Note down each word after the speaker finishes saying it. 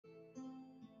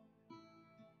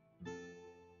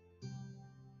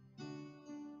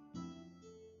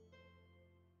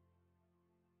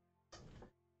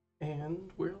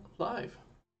And we're live.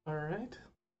 All right.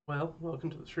 Well, welcome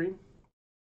to the stream.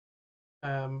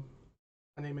 Um,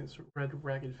 my name is Red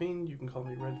Ragged Fiend. You can call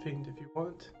me Red Fiend if you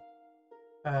want.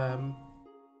 Um,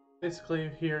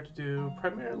 basically here to do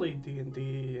primarily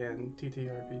D&D and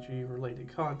TTRPG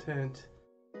related content.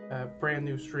 Brand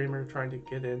new streamer trying to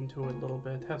get into it a little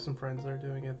bit. Have some friends that are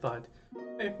doing it. Thought,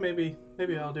 hey, maybe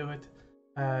I'll do it.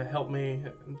 Help me.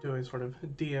 I'm doing sort of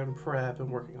DM prep and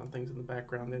working on things in the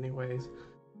background, anyways.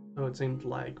 So it seemed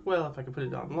like, well, if I could put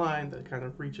it online, that kind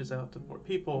of reaches out to more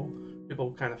people.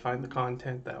 People kind of find the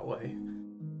content that way.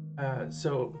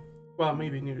 So while I may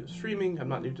be new to streaming, I'm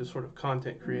not new to sort of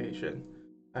content creation.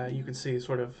 You can see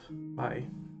sort of my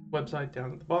website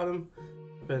down at the bottom.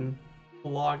 I've been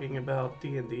blogging about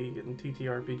D&D and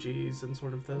TTRPGs and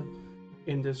sort of the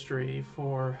industry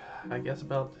for, I guess,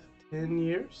 about 10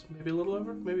 years, maybe a little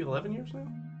over, maybe 11 years now.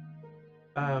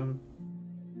 Um,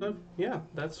 so yeah,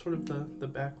 that's sort of the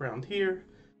background here.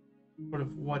 Sort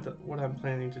of what I'm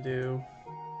planning to do,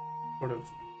 sort of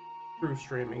through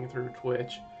streaming, through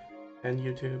Twitch and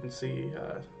YouTube, and see,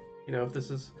 if this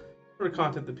is sort of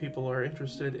content that people are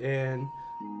interested in.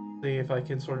 See if I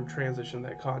can sort of transition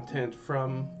that content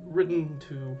from written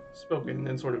to spoken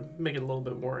and sort of make it a little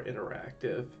bit more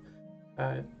interactive.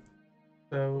 Uh,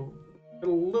 so a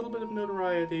little bit of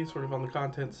notoriety, sort of on the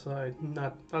content side,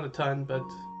 not a ton, but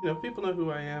people know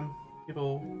who I am.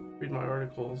 People read my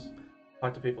articles,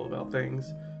 talk to people about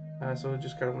things. So I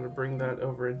just kind of want to bring that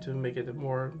over and to make it a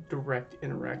more direct,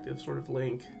 interactive sort of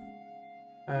link.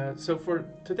 So for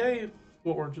today,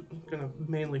 what we're going to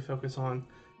mainly focus on,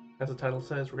 as the title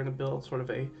says, we're going to build sort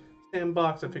of a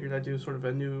sandbox. I figured I'd do sort of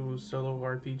a new solo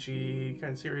RPG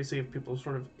kind of series, see if people are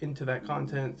sort of into that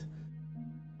content.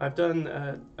 I've done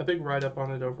a big write-up on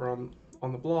it over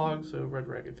on the blog, so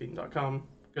redraggedfiend.com.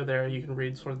 Go there, you can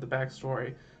read sort of the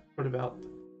backstory, sort of about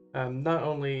not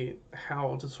only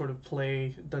how to sort of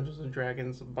play Dungeons and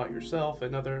Dragons by yourself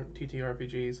and other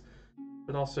TTRPGs,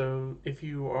 but also if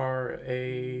you are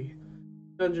a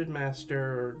dungeon master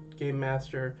or game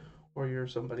master, or you're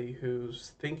somebody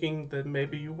who's thinking that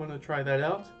maybe you want to try that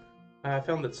out. I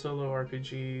found that solo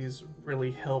RPGs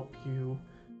really help you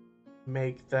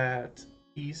make that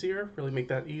really make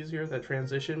that easier, that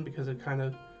transition, because it kind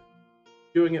of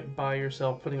doing it by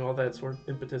yourself, putting all that sort of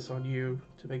impetus on you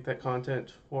to make that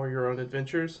content for your own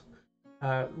adventures,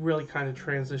 really kind of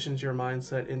transitions your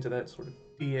mindset into that sort of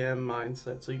DM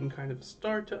mindset. So you can kind of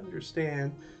start to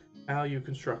understand how you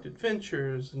construct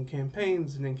adventures and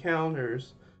campaigns and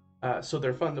encounters, so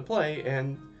they're fun to play.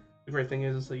 And the great thing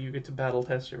is that you get to battle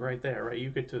test it right there, right? You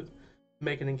get to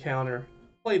make an encounter,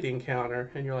 play the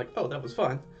encounter, and you're like, oh, that was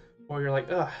fun. Or you're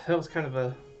like, oh, that was kind of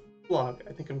a flog.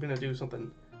 I think I'm going to do something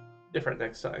different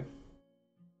next time.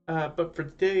 But for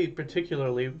today,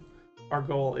 particularly, our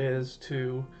goal is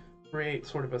to create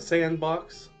sort of a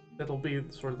sandbox that'll be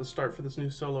sort of the start for this new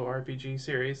solo RPG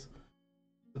series.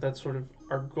 So that's sort of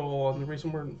our goal, and the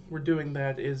reason we're doing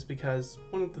that is because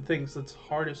one of the things that's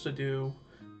hardest to do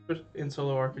in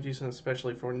solo RPGs, and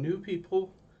especially for new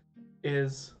people,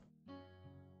 is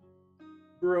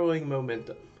growing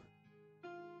momentum.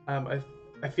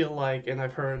 I feel like, and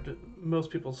I've heard most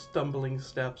people's stumbling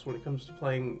steps when it comes to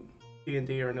playing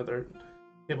D&D or another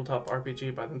tabletop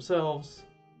RPG by themselves,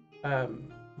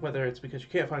 whether it's because you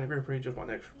can't find a group or you just want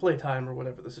extra playtime or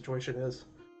whatever the situation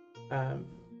um,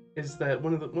 is that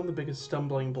one of the biggest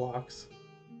stumbling blocks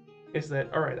is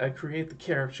that, all right, I create the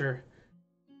character,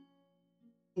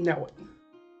 now what?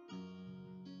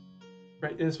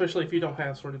 Right, and especially if you don't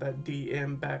have sort of that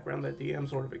DM background, that DM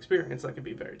sort of experience, that can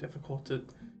be very difficult to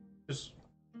just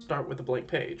start with a blank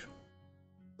page.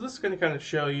 This is going to kind of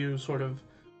show you sort of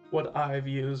what I've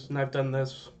used, and I've done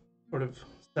this sort of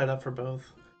setup for both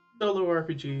solo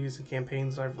RPGs and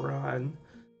campaigns I've run.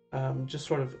 Just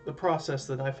sort of the process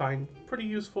that I find pretty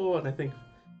useful, and I think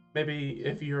maybe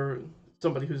if you're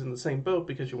somebody who's in the same boat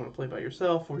because you want to play by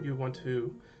yourself, or you want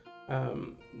to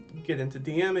get into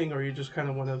DMing, or you just kind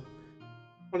of want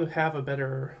to have a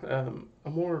better, a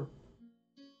more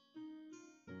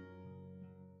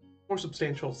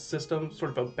substantial system,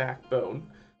 sort of a backbone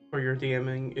for your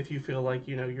DMing. If you feel like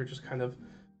you're just kind of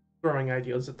throwing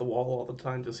ideas at the wall all the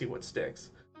time to see what sticks,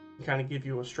 and kind of give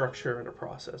you a structure and a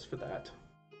process for that.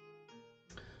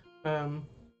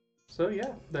 So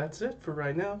yeah, that's it for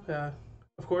right now.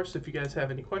 Of course, if you guys have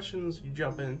any questions, you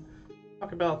jump in,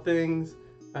 talk about things.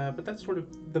 But that's sort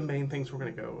of the main things we're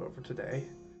going to go over today.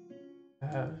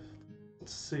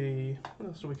 Let's see, what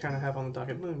else do we kind of have on the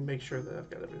docket? Let me make sure that I've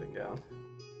got everything down.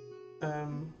 I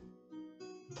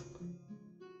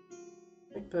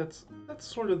think that's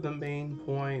sort of the main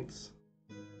points.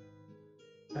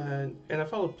 And I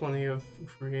follow plenty of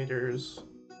creators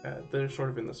that are sort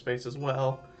of in the space as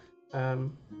well.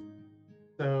 Um,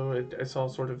 I saw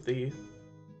sort of the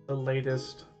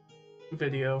latest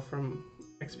video from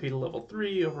XP to level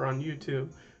 3 over on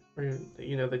YouTube, where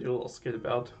they do a little skit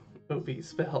about OP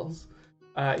spells.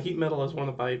 Heat metal is one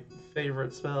of my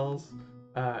favorite spells.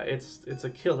 It's a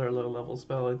killer low level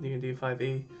spell in D&D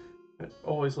 5e.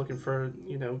 Always looking for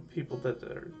people that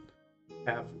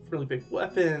have really big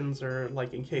weapons or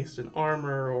like encased in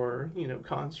armor or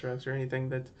constructs or anything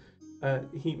that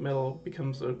heat metal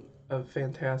becomes a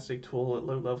fantastic tool at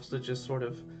low levels to just sort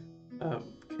of um,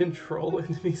 control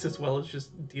enemies as well as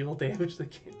just deal damage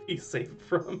that can't be saved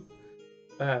from.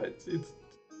 It's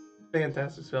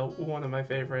fantastic spell, one of my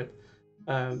favorite.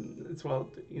 As well,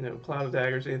 Cloud of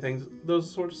Daggers, anything,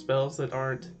 those sort of spells that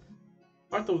aren't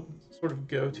the sort of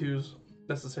go-tos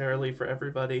necessarily for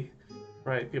everybody,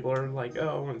 right? People are like,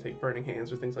 oh, I want to take Burning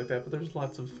Hands or things like that, but there's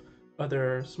lots of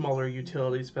other smaller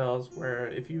utility spells where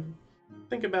if you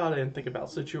think about it and think about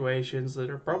situations that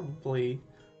are probably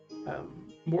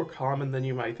more common than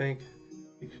you might think,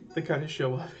 they kind of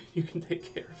show up and you can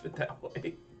take care of it that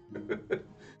way.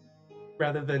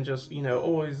 Rather than just,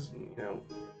 always,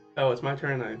 oh, it's my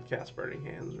turn, I cast Burning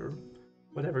Hands or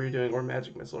whatever you're doing, or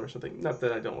Magic Missile or something. Not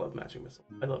that I don't love Magic Missile.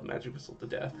 I love Magic Missile to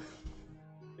death.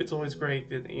 It's always great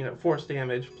that, force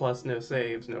damage plus no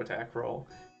saves, no attack roll.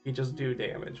 You just do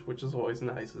damage, which is always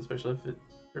nice, especially if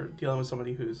you're dealing with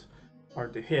somebody who's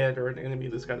hard to hit or an enemy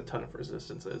that's got a ton of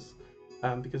resistances.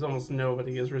 Because almost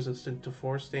nobody is resistant to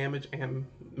force damage and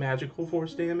magical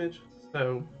force damage.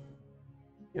 So,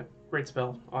 yeah, great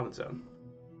spell on its own.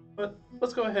 But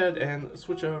let's go ahead and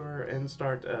switch over and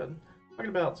start talking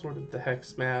about sort of the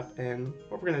hex map and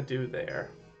what we're going to do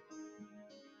there.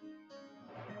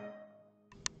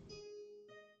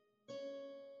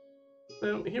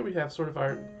 So here we have sort of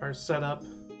our setup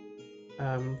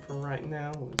for right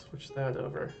now. Let's switch that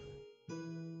over.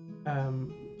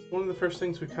 One of the first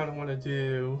things we kind of want to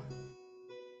do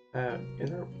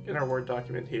in our Word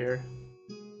document here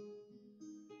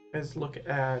is look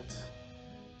at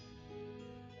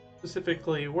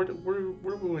specifically where do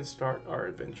we want to start our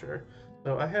adventure.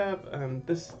 So I have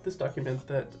this document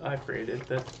that I've created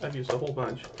that I've used a whole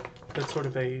bunch. That's sort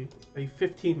of a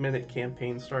 15-minute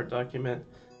campaign start document.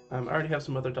 I already have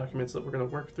some other documents that we're going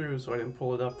to work through, so I didn't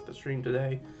pull it up for the stream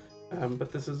today.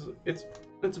 But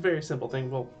it's a very simple thing.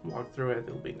 We'll walk through it.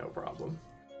 It'll be no problem.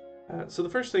 So the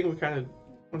first thing we kind of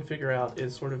want to figure out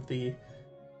is sort of the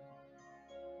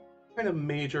kind of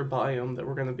major biome that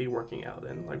we're going to be working out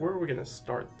in. Like, where are we going to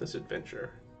start this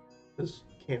adventure, this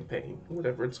campaign,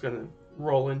 whatever it's going to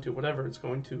roll into, whatever it's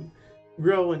going to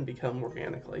grow and become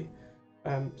organically.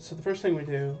 So the first thing we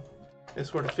do is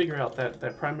sort of figure out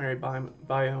that primary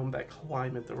biome, that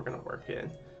climate that we're going to work in.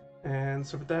 And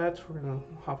so for that, we're going to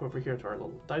hop over here to our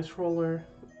little dice roller.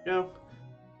 There we go.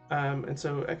 And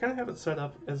so I kind of have it set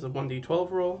up as a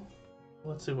 1d12 roll.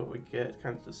 Let's see what we get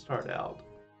kind of to start out.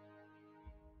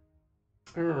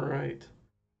 All right.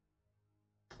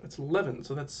 It's 11,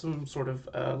 so that's some sort of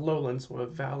lowland, so a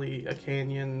valley, a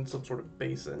canyon, some sort of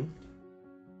basin.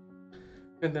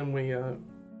 And then we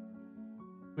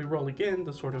roll again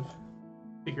to sort of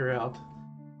figure out,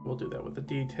 we'll do that with the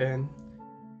d10,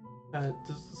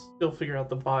 to still figure out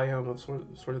the biome of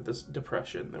sort of this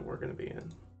depression that we're going to be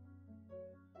in.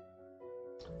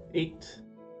 8.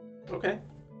 Okay.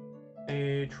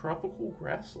 A tropical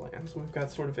grassland. So we've got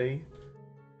sort of a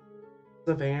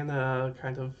savanna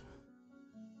kind of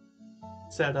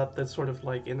setup that's sort of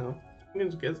like, I think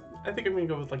I'm going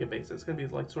to go with like a base. It's going to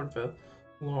be like sort of a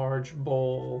large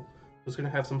bowl. It's going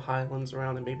to have some highlands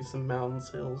around it, maybe some mountains,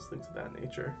 hills, things of that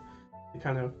nature. To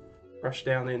kind of rush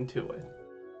down into it.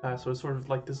 So it's sort of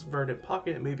like this verdant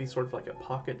pocket. It may be sort of like a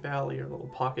pocket valley or a little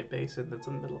pocket basin that's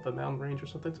in the middle of a mountain range or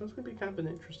something. So it's going to be kind of an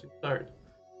interesting start.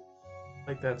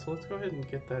 Like that. So let's go ahead and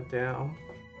get that down.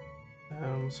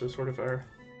 So sort of our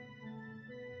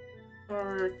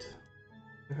start.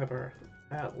 We have our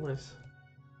Atlas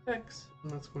X,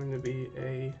 and that's going to be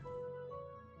a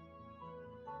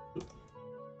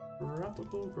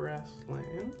tropical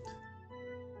grassland.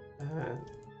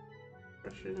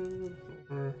 Depression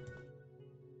or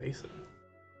basin.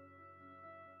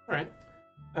 All right.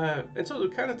 And so to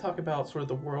kind of talk about sort of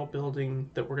the world building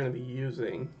that we're going to be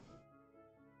using.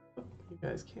 Oh, you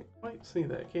guys can't quite see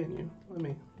that, can you? Let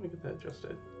me get that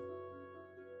adjusted.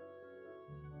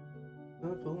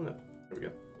 Not pulling up. There we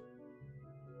go.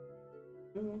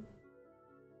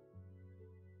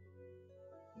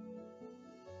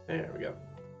 There we go.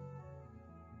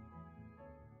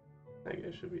 I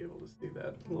guess I should be able to see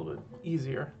that a little bit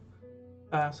easier.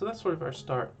 So that's sort of our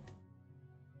start.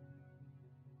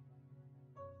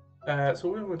 So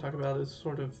what I want to talk about is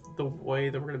sort of the way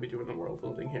that we're going to be doing the world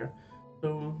building here.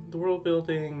 So the world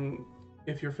building,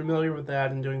 if you're familiar with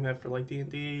that and doing that for like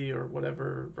D&D or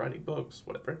whatever, writing books,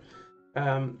 whatever,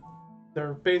 um, there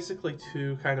are basically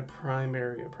two kind of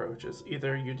primary approaches.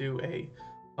 Either you do a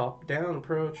top-down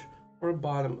approach or a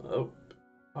bottom-up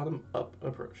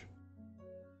approach.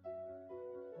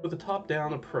 With a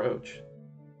top-down approach,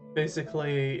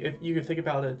 basically, if you can think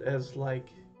about it as like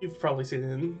you've probably seen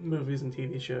it in movies and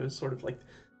TV shows, sort of like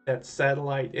that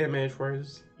satellite image where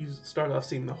you start off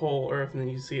seeing the whole Earth and then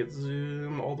you see it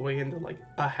zoom all the way into like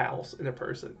a house and a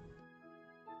person.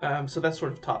 So that's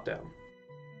sort of top down.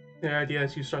 The idea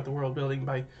is you start the world building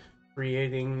by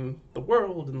creating the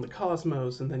world and the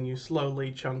cosmos, and then you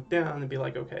slowly chunk down and be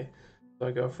like, okay, so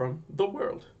I go from the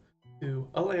world to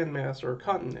a landmass or a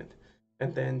continent,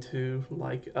 and then to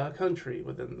like a country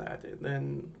within that, and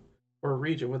then or a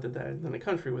region within that, and then a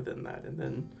country within that, and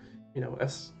then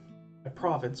a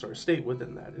province or a state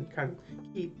within that, and kind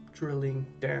of keep drilling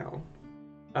down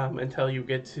until you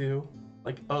get to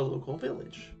like a local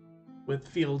village with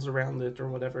fields around it or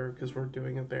whatever, because we're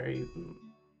doing a very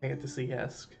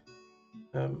fantasy-esque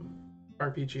um,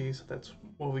 RPG, so that's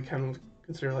what we kind of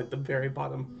consider like the very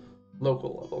bottom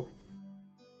local level.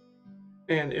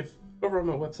 And if over on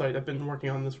my website, I've been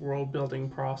working on this world building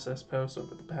process post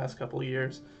over the past couple of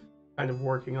years, kind of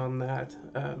working on that,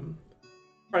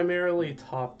 primarily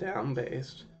top down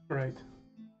based, right?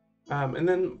 And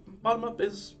then bottom up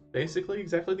is basically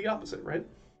exactly the opposite, right?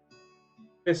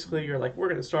 Basically, you're like, we're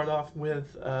going to start off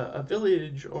with a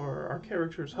village or our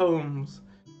characters' homes,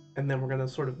 and then we're going to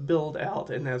sort of build out,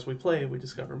 and as we play, we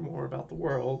discover more about the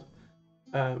world.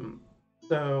 Um,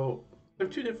 so there are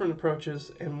two different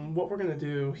approaches, and what we're going to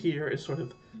do here is sort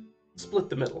of split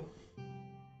the middle.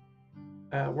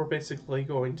 We're basically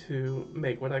going to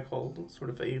make what I call sort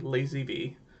of a lazy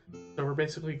V. So we're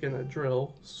basically going to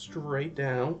drill straight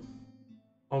down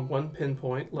on one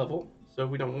pinpoint level. So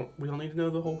we don't need to know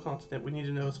the whole continent. We need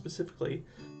to know specifically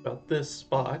about this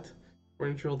spot. We're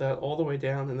going to drill that all the way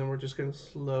down, and then we're just going to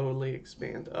slowly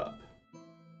expand up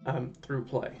through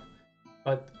play.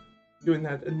 But doing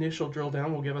that initial drill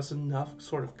down will give us enough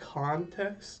sort of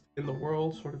context in the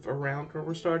world, sort of around where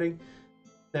we're starting,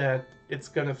 that it's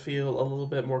going to feel a little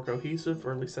bit more cohesive,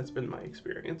 or at least that's been my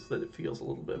experience, that it feels a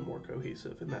little bit more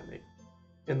cohesive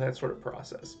in that sort of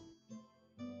process.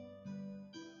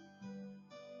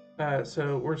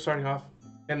 So we're starting off,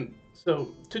 and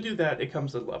so to do that, it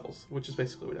comes in levels, which is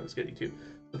basically what I was getting to.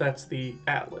 So that's the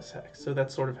Atlas hex. So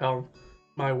that's sort of how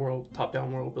my world,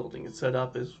 top-down world building is set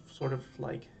up, is sort of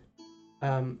like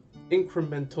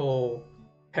incremental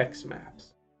hex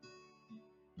maps.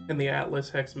 And the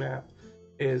Atlas hex map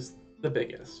is the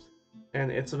biggest,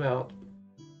 and it's about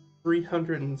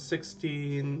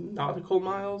 316 nautical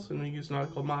miles, and we use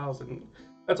nautical miles, and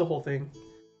that's a whole thing.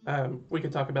 We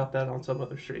could talk about that on some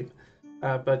other stream.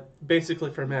 But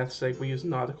basically, for math's sake, we use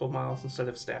nautical miles instead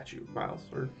of statute miles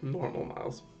or normal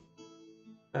miles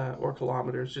or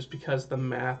kilometers, just because the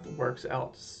math works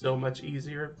out so much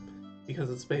easier because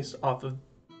it's based off of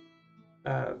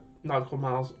nautical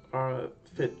miles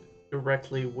fit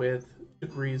directly with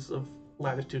degrees of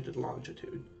latitude and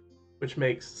longitude, which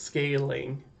makes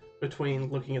scaling between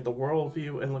looking at the world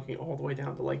view and looking all the way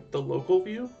down to like the local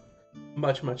view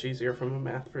much easier from a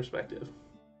math perspective.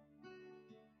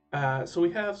 So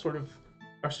we have sort of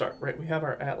our start, right? We have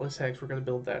our Atlas hex. We're going to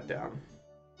build that down.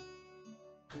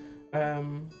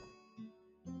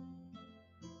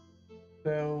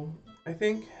 So I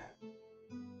think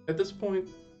at this point,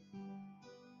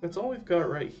 that's all we've got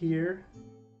right here.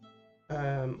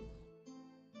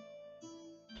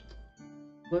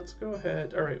 Let's go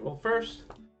ahead. All right, well, first,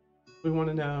 we want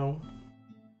to know,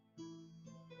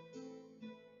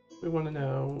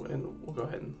 and we'll go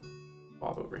ahead and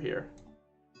pop over here.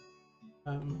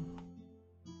 1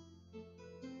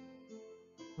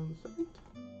 second.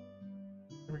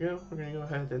 There we go. We're going to go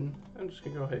ahead and I'm just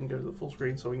going to go ahead and go to the full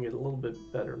screen so we can get a little bit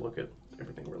better look at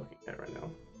everything we're looking at right now.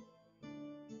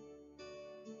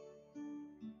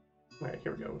 All right,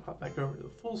 here we go. We'll hop back over to the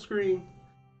full screen.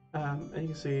 And you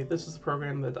can see this is the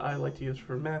program that I like to use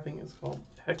for mapping. It's called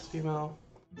HexDML.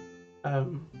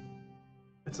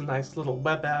 It's a nice little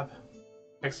web app,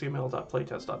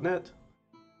 xdml.playtest.net.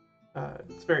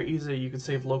 It's very easy. You can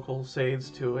save local saves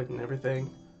to it and everything.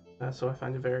 So I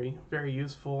find it very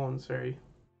useful,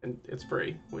 and it's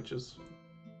free, which is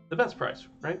the best price,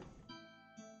 right?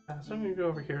 So I'm going to go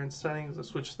over here in settings and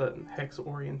switch that hex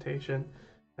orientation.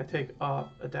 I take off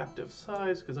adaptive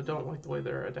size because I don't like the way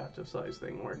their adaptive size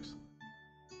thing works.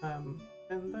 And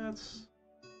that's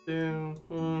do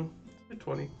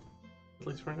 20, at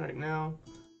least for right now.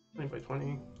 20 by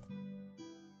 20.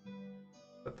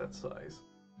 set that size.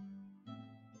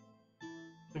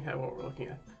 We have what we're looking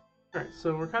at. All right,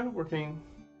 so we're kind of working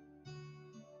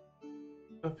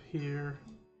up here.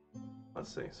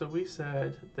 Let's see. So we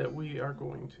said that we are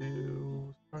going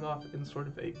to start off in sort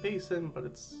of a basin, but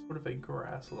it's sort of a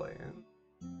grassland.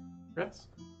 Grass?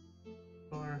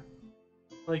 Or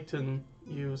I like to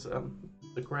use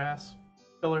the grass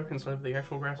color instead of the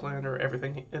actual grassland, or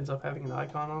everything ends up having an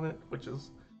icon on it, which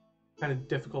is kind of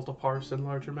difficult to parse in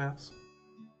larger maps.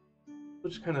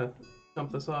 We'll just kind of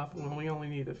dump this off. Well, we only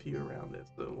need a few around it,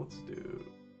 so let's do...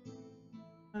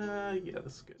 yeah,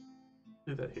 this is good.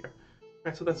 Do that here.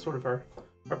 Alright, so that's sort of our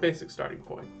basic starting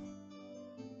point.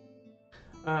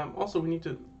 Also,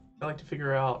 I like to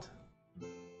figure out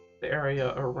the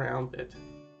area around it.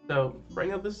 So right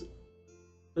now this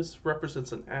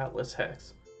represents an atlas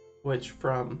hex, which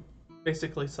from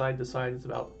basically side to side is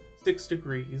about 6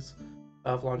 degrees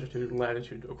of longitude and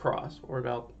latitude across, or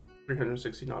about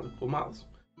 360 nautical miles.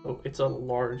 So it's a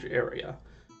large area.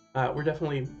 We're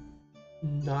definitely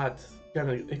not going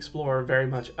to explore very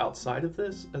much outside of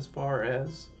this as far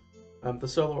as the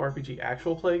solo RPG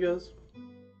actual play goes.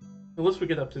 Unless we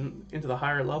get up into the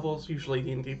higher levels, usually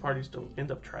D&D parties don't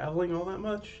end up traveling all that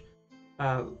much.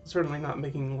 Certainly not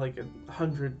making like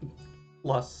 100+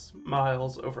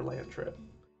 miles overland trip.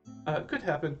 Could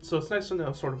happen, so it's nice to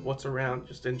know sort of what's around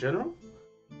just in general.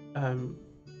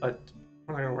 But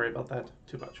we're not going to worry about that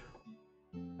too much.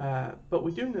 But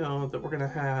we do know that we're going to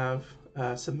have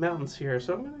some mountains here,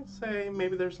 so I'm going to say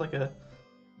maybe there's like a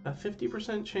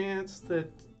 50% chance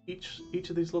that each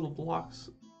of these little blocks,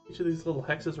 each of these little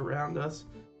hexes around us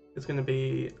is going to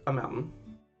be a mountain,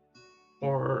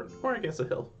 or I guess a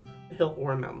hill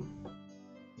or a mountain.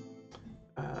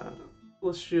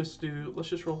 Let's just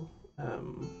roll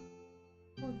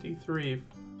D3.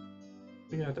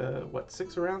 We got what,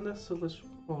 6 around us, so let's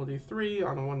roll D3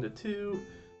 on a 1 to 2.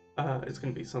 It's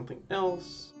going to be something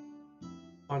else.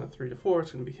 On a 3 to 4,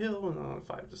 it's going to be hill, and on a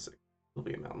 5 to 6, it'll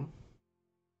be a mountain.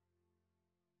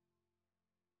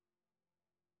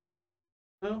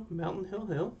 So, mountain,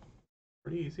 hill.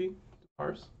 Pretty easy to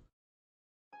parse.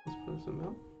 Let's put us a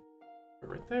mountain.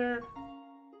 Right there.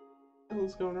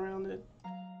 Hill's going around it.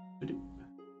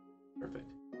 Perfect.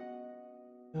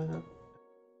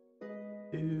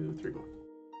 2, 3 more.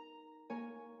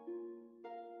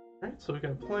 Alright, so we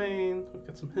got a plain, we've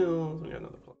got some hills, we got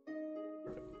another plain.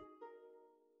 Perfect.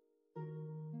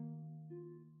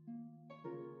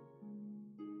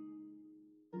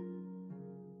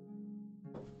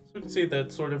 So we can see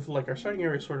that sort of like our starting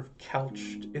area is sort of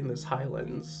couched in this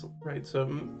highlands, right? So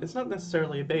it's not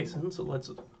necessarily a basin, so let's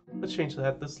change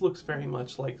that. This looks very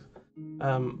much like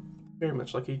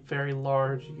a very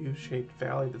large U-shaped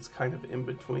valley that's kind of in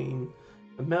between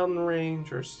a mountain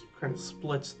range, or kind of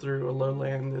splits through a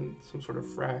lowland and some sort of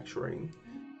fracturing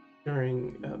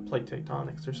during plate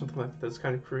tectonics or something like that. That's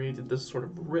kind of created this sort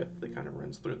of rift that kind of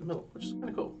runs through the middle, which is kind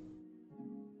of cool.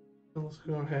 So let's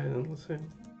go ahead and let's say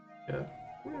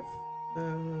rift,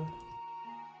 a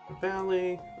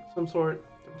valley of some sort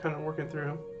that we're kind of working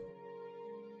through.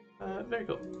 Very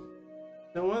cool.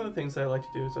 Now, one of the things that I like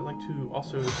to do is I like to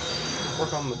also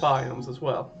work on the biomes as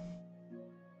well.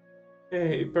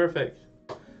 Hey, perfect.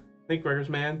 Thank Gregor's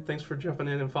man. Thanks for jumping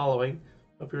in and following.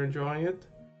 Hope you're enjoying it.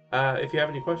 If you have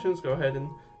any questions, go ahead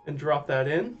and drop that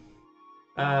in.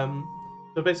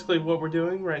 So basically what we're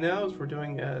doing right now is we're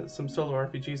doing some solo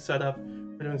RPG setup.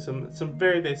 We're doing some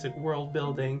very basic world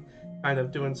building, kind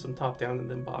of doing some top-down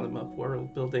and then bottom-up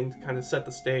world building to kind of set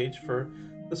the stage for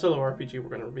the solo RPG we're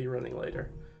going to be running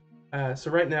later.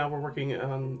 So right now we're working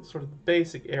on sort of the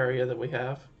basic area that we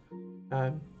have.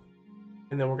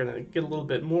 And then we're going to get a little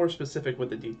bit more specific with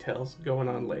the details going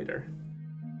on later.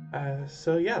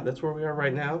 So yeah, that's where we are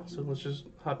right now. So let's just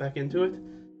hop back into it.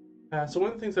 So one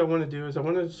of the things I want to do is I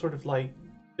want to sort of like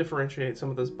differentiate some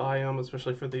of this biome,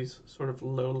 especially for these sort of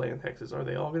lowland hexes. Are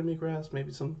they all going to be grass?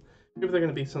 Maybe they're going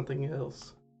to be something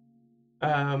else.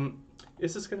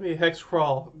 Is this going to be a hex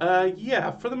crawl?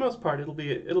 Yeah, for the most part, it'll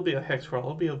be a hex crawl.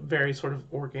 It'll be a very sort of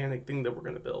organic thing that we're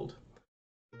going to build.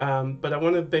 But I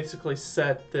want to basically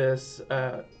set this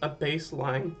a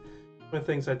baseline. One of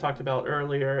the things I talked about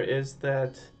earlier is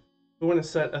that we want to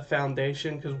set a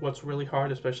foundation, because what's really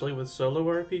hard, especially with solo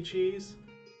RPGs,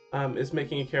 is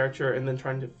making a character and then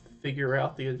trying to figure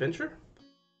out the adventure.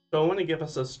 So I want to give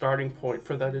us a starting point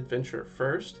for that adventure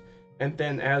first, and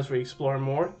then as we explore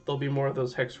more, there'll be more of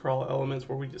those hex crawl elements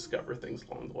where we discover things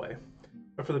along the way.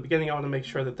 But for the beginning, I want to make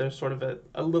sure that there's sort of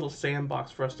a little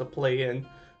sandbox for us to play in,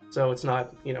 so it's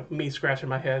not, me scratching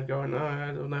my head going, oh,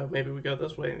 I don't know, maybe we go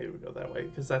this way, maybe we go that way,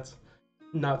 because that's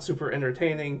not super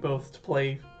entertaining, both to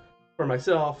play for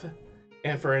myself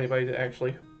and for anybody to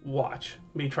actually watch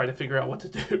me try to figure out what to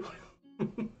do.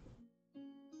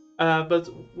 But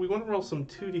we want to roll some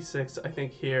 2d6, I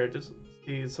think, here, just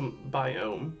see some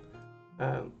biome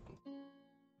um,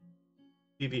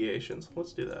 deviations.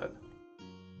 Let's do that.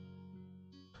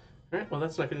 Alright, well,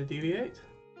 that's not going to deviate.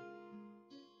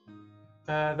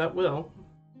 That will.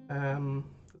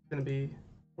 It's going to be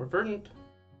more verdant,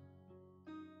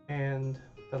 and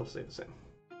that'll stay the same.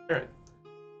 Alright.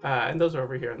 And those are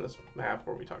over here in this map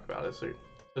where we talk about it, so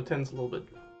 10's a little bit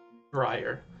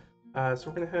drier. So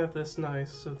we're going to have this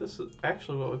nice, so this is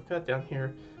actually what we've got down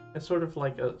here. It's sort of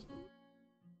like a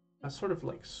sort of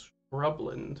like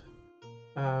scrubland.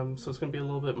 So it's going to be a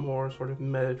little bit more sort of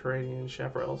Mediterranean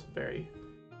chaparrals, very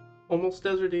almost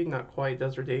deserty, not quite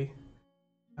deserty.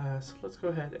 So let's go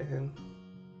ahead and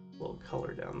a little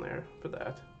color down there for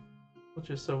that,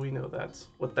 just so we know that's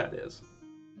what that is.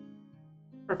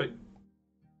 Perfect.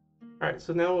 Alright,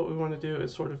 so now what we want to do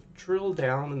is sort of drill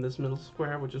down in this middle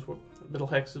square, which is what middle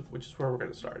hex, which is where we're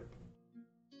going to start.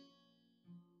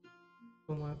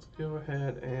 So let's go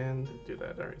ahead and do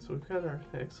that. Alright, so we've got our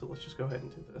hex, so let's just go ahead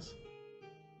and do this.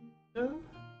 And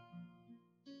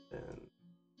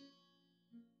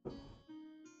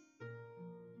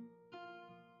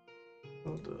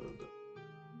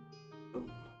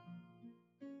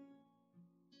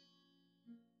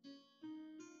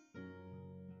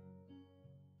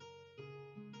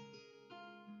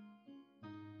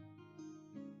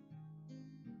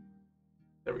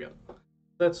there we go.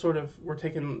 That's sort of, we're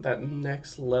taking that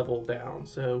next level down.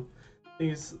 So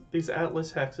these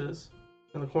atlas hexes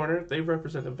in the corner, they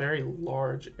represent a very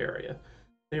large area.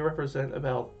 They represent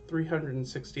about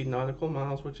 360 nautical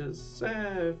miles, which is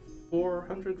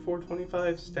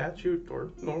 425 statute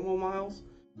or normal miles,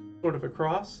 sort of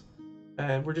across.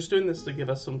 And we're just doing this to give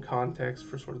us some context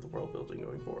for sort of the world building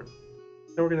going forward.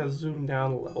 Then we're going to zoom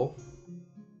down a level.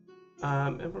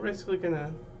 And we're basically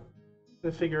going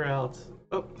to figure out...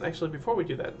 Oh, actually, before we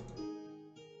do that,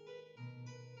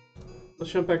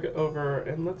 let's jump back over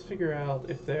and let's figure out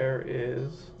if there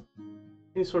is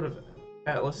any sort of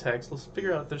atlas hex. Let's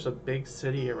figure out if there's a big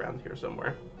city around here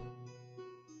somewhere.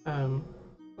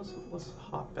 Let's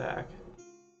hop back.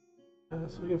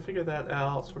 So we can figure that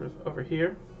out sort of over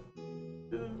here.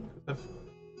 I've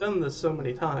done this so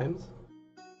many times.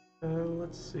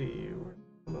 Let's see, what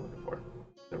am I looking for?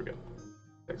 There we go.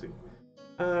 Sexy.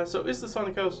 So is this on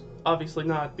the coast? Obviously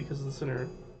not, because of the center.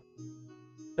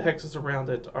 The hexes around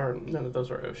it are, none of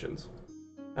those are oceans.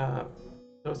 So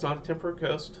it's not a temperate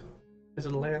coast. Is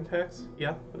it a land hex?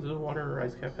 Yeah. Is it a water or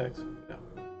ice cap hex? No.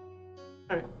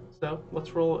 Alright, so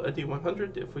let's roll a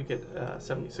d100. If we get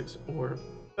 76 or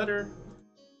better,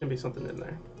 there's gonna be something in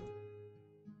there.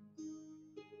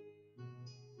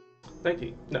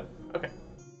 19. No. Okay.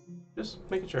 Just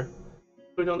making sure.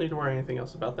 We don't need to worry anything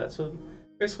else about that. So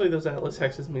basically those atlas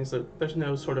hexes means that there's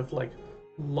no sort of like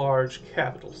large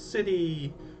capital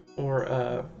city or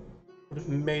sort of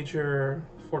major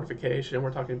fortification.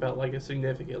 We're talking about like a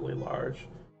significantly large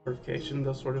fortification,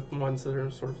 those sort of ones that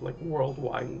are sort of like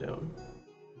worldwide known.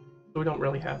 So we don't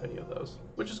really have any of those,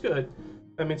 which is good.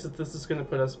 That means that this is going to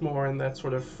put us more in that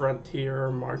sort of frontier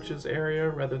marches area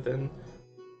rather than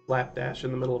slapdash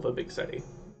in the middle of a big city.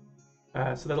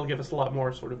 So that'll give us a lot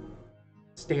more sort of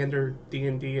standard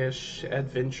D&D-ish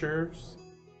adventures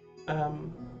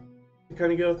to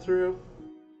kind of go through,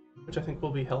 which I think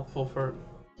will be helpful for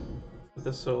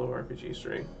this solo RPG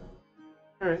stream.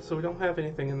 Alright, so we don't have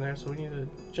anything in there, so we need to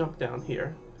jump down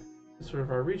here. It's sort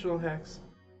of our regional hex,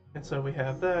 and so we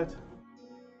have that,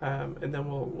 and then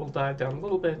we'll dive down a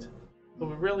little bit, but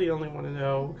we really only want to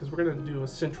know, because we're going to do a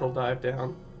central dive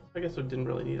down. I guess we didn't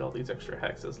really need all these extra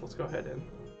hexes. Let's go ahead and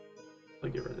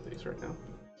get rid of these right now.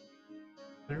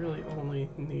 I really only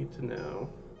need to know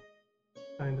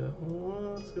kind of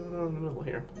what's going on in the middle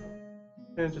here.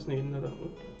 And I just need another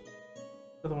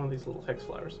one of these little hex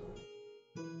flowers.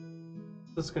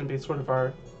 This is going to be sort of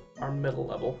our middle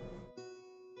level.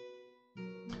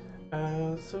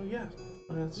 So yeah,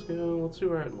 let's go. Let's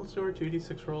do our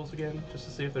 2d6 rolls again, just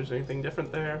to see if there's anything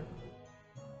different there.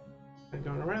 And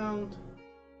going around.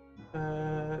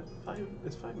 5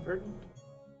 is 5 verdant.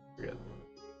 Forget.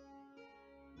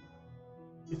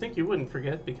 You think you wouldn't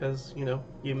forget because you know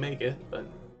you make it, but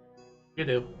you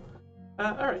do.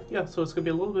 All right, yeah. So it's gonna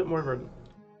be a little bit more verdant.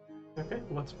 Okay,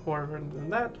 what's more verdant than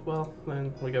that? Well,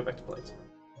 then we go back to plates.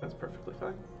 That's perfectly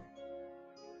fine.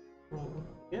 Roll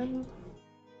again.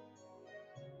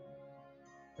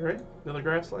 Alright, another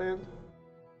grassland.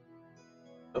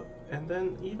 Oh, and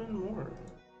then even more.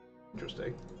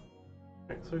 Interesting.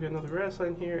 Alright, so we got another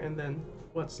grassland here, and then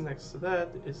what's next to that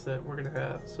is that we're gonna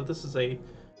have, so this is a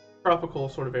tropical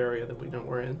sort of area that we know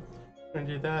we're in. I'm going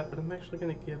to do that, but I'm actually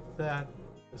going to give that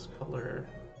this color,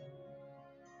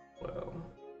 well,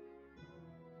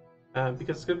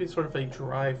 because it's going to be sort of a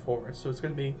dry forest, so it's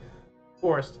going to be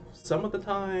forest some of the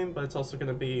time, but it's also going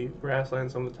to be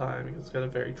grassland some of the time because it's got a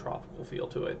very tropical feel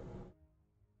to it.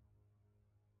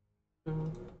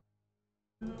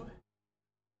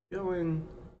 Going.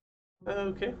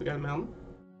 Okay, we got a mountain.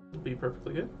 It'll be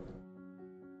perfectly good.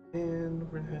 And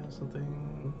we're gonna have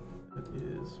something that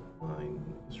is mine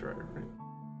destroyer, right?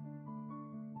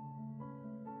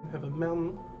 We have a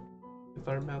mountain with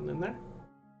our mountain in there.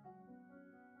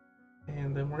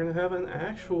 And then we're gonna have an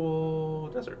actual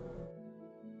desert.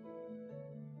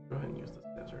 Go ahead and use this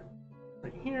desert.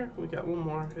 Right here, we got one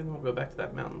more, and then we'll go back to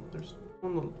that mountain. There's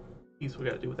one little piece we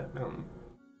gotta do with that mountain.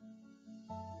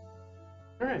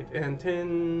 Alright, and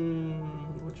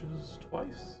 10, which is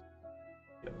twice?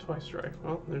 Yeah, twice dry.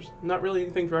 Well, there's not really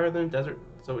anything drier than a desert,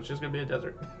 so it's just gonna be a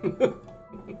desert.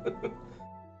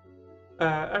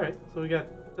 Alright, so we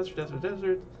got desert, desert,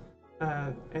 desert,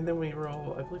 and then we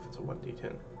roll, I believe it's a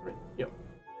 1d10, right? Yep.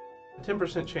 A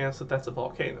 10% chance that that's a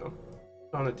volcano.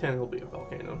 On a 10, it'll be a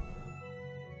volcano.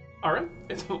 Alright,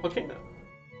 it's a volcano.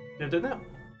 Good to know.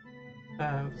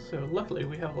 So luckily,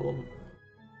 we have a little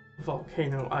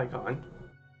volcano icon.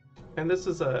 And this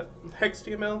is a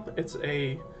HexDML. It's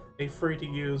a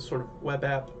free-to-use sort of web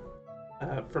app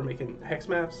for making hex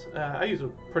maps. I use it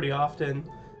pretty often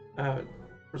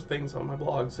for things on my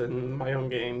blogs and my own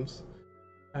games.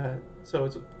 So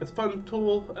it's a fun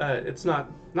tool. It's not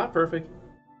perfect.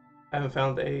 I haven't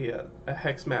found a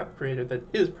hex map creator that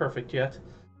is perfect yet,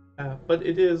 but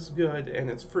it is good and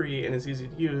it's free and it's easy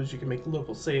to use. You can make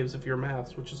local saves of your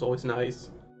maps, which is always nice,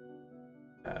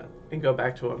 and go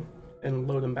back to them and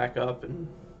load them back up and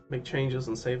make changes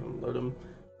and save them, load them,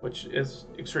 which is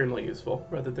extremely useful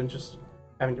rather than just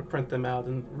having to print them out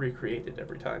and recreate it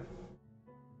every time.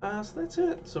 So that's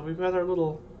it. So we've got our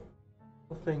little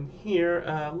thing here.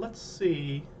 Let's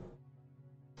see.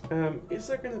 Is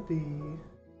there going to be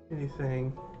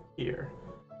anything here?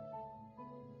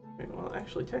 Okay, well,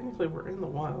 actually, technically, we're in the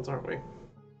wilds, aren't we?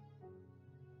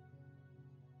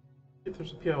 If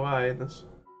there's a POI in this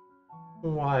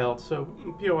wild, so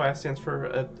POI stands for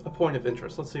a point of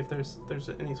interest. Let's see if there's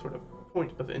any sort of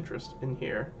point of interest in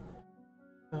here.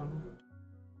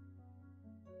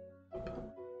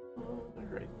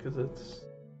 Alright, because it's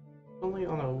only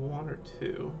on a 1 or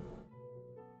 2.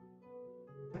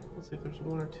 Let's see if there's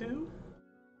 1 or 2.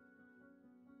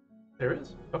 There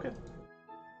is? Okay.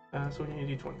 So we need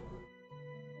a d20.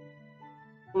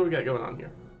 What do we got going on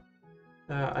here?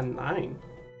 A 9.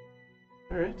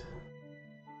 Alright.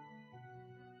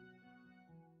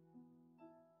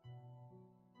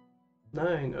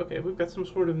 Nine. Okay, we've got some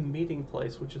sort of meeting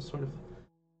place, which is sort of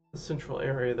the central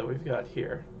area that we've got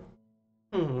here.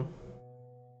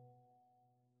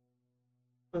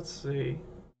 Let's see.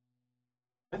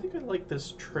 I think I like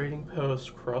this trading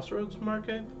post crossroads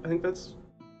market. I think that's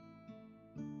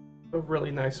a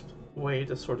really nice way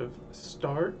to sort of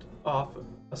start off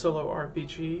a solo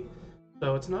RPG.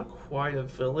 So it's not quite a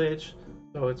village,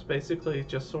 so it's basically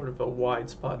just sort of a wide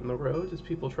spot in the road as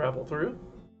people travel through.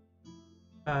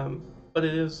 But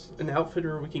it is an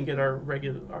outfitter. We can get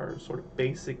our sort of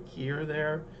basic gear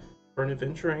there for an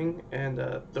adventuring, and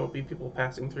there'll be people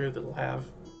passing through that'll have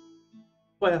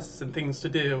quests and things to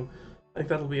do. I think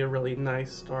that'll be a really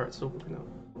nice start, so we're gonna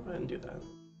go ahead and do that.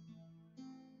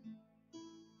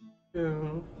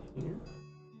 Go here.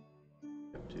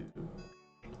 Up to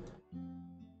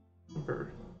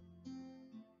number.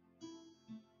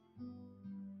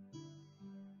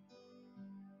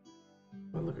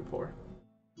 What am I looking for?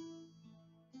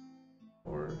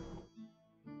 Or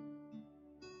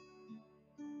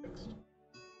text.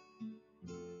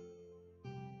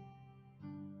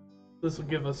 This will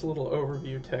give us a little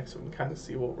overview text so we can kind of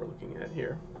see what we're looking at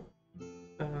here.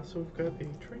 So we've got a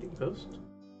trading post.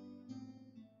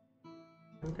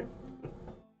 Okay.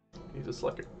 Need to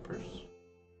select it first.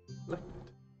 Select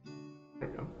it. There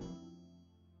we go.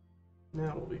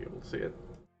 Now we'll be able to see it.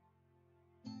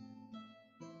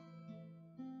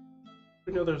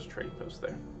 We know there's a trading post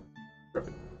there.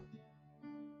 Perfect.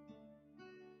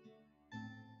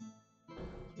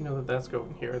 You know that that's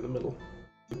going here in the middle.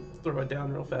 Throw it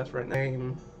down real fast right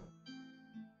now.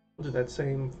 We'll do that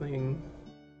same thing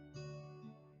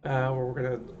where we're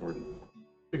gonna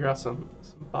figure out some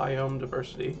biome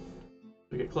diversity.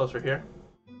 We get closer here.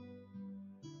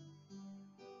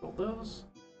 Roll those.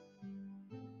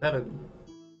 7.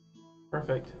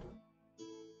 Perfect.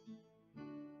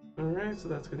 Alright, so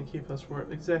that's going to keep us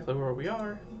exactly where we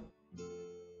are.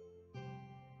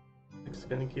 It's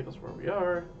going to keep us where we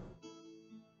are.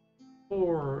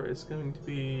 4 is going to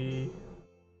be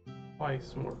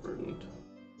twice more verdant.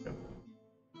 Okay.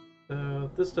 So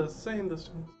this does the same, this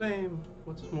does the same.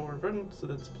 What's more verdant? So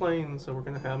that's plain, so we're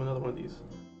going to have another one of these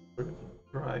sort of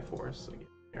dry forests again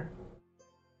here.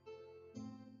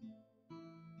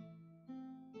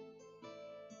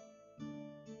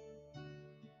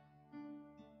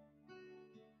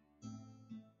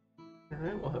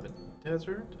 Alright, we'll have a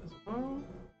desert as well.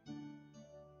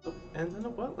 Oh, and then a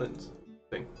wetlands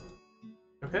thing.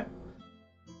 Okay,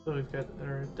 so we've got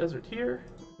our desert here,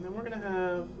 and then we're going to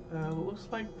have what looks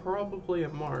like probably a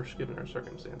marsh given our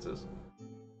circumstances.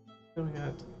 Then we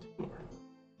got 2 more.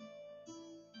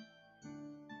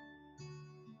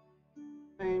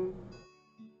 Same.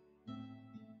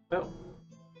 Oh,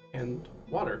 and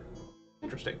water.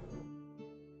 Interesting.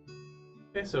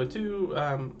 Okay, so 2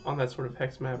 on that sort of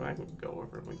hex map, I can go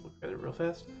over and we can look at it real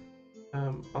fast.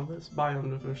 On this biome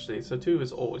diversity, so 2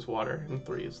 is always water, and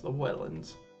 3 is the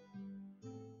wetlands.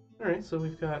 Alright, so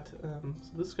we've got, so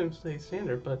this is going to stay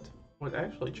standard, but what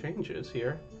actually changes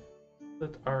here,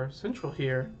 that our central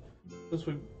here, is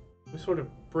we sort of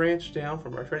branch down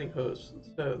from our trading post,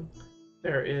 so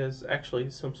there is actually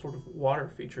some sort of water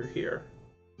feature here,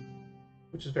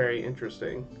 which is very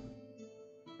interesting.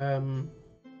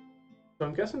 So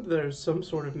I'm guessing there's some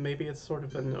sort of, maybe it's sort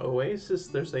of an oasis,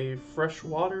 there's a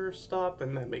freshwater stop,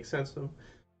 and that makes sense. So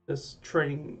this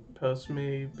trading post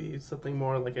may be something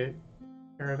more like a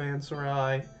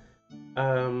caravanserai.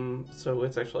 So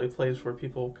it's actually a place where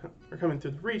people are coming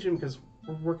through the region because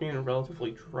we're working in a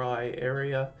relatively dry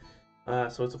area.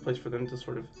 So it's a place for them to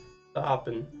sort of stop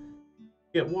and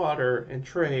get water and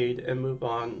trade and move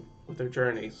on with their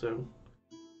journey. So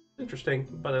it's interesting,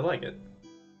 but I like it.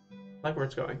 I like where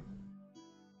it's going.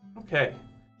 Okay,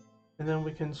 and then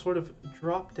we can sort of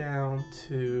drop down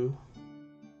to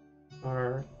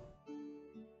our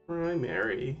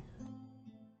primary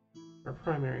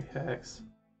hex.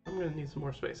 I'm going to need some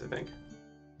more space, I think.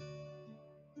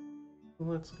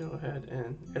 Let's go ahead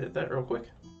and edit that real quick.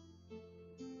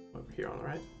 Over here on the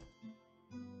right.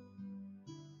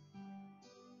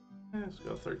 Let's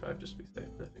go 35 just to be safe,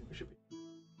 but I think we should be.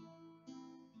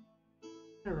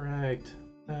 Alright,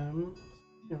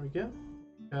 here we go.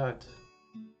 Got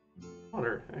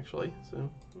water, actually,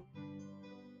 so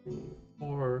 3,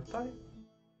 4, 5.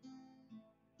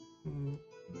 And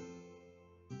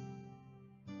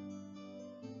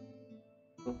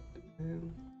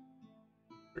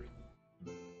 3.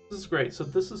 This is great. So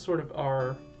this is sort of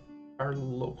our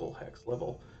local hex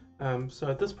level. So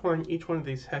at this point, each one of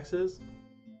these hexes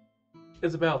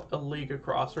is about a league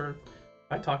across, or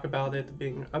I talk about it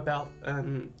being about,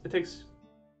 it takes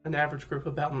an average group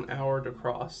about an hour to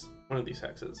cross one of these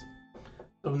hexes.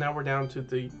 So now we're down to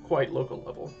the quite local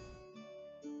level.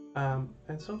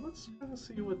 And so let's kind of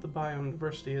see what the biome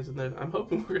diversity is, and then I'm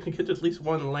hoping we're going to get at least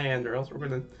 1 land, or else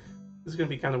this is going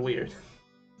to be kind of weird.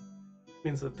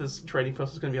 Means that this trading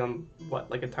post is going to be on, what,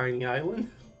 like a tiny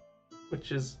island?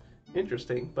 Which is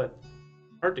interesting, but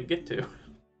hard to get to,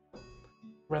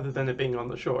 rather than it being on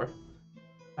the shore.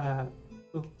 So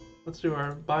let's do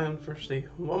our biome diversity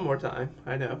one more time.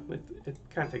 I know, it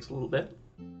kind of takes a little bit.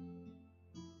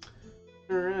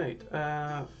 Alright,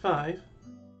 5.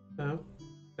 So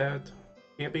that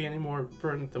can't be any more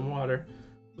verdant than water.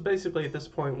 So basically at this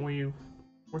point we're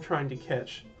trying to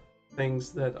catch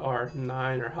things that are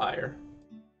 9 or higher.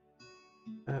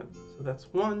 So that's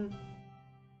 1,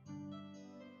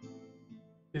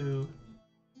 2,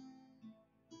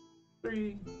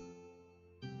 3,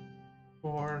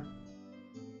 4.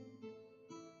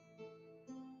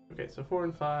 Okay, so 4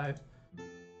 and 5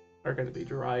 are going to be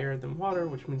drier than water,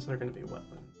 which means they're going to be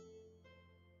wetlands.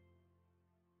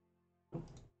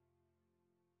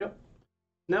 Yep.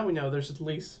 Now we know there's at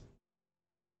least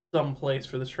some place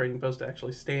for this trading post to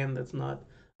actually stand that's not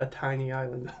a tiny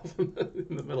island in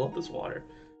the middle of this water,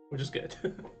 which is good.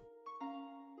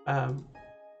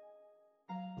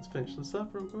 Let's finish this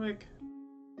up real quick.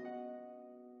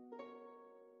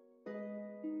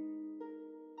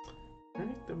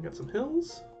 Alright, then we got some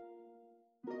hills.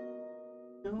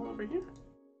 Hill over here.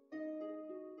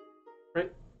 Right?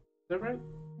 Is that right?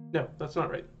 No, that's not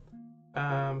right.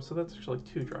 So that's actually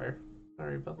too drier.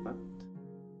 Sorry about that.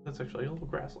 That's actually a little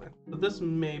grassland. So this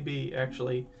may be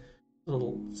actually a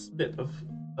little bit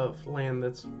of land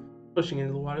that's pushing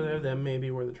into the water there. That may be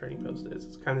where the trading post is.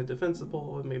 It's kind of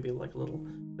defensible. It may be like a little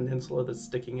peninsula that's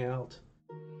sticking out.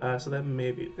 So that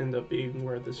may end up being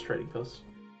where this trading post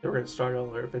that we're going to start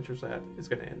all our adventures at is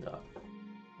going to end up.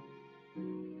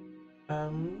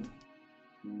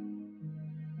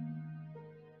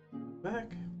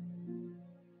 Back.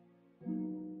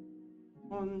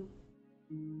 1,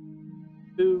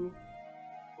 2,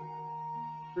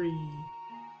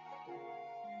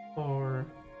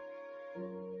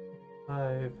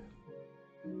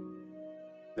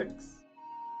 6,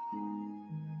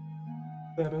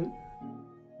 7,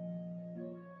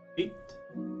 8,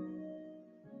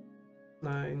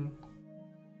 9.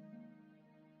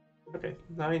 Okay,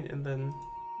 9 and then.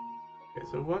 Okay,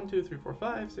 so 1, 2, 3, 4,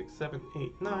 5, 6, 7,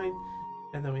 8, 9.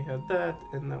 And then we had that,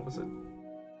 and that was a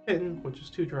 10, which is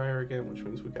 2 dryer again, which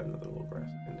means we got another little grass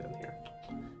pin down here.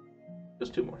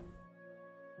 Just 2 more.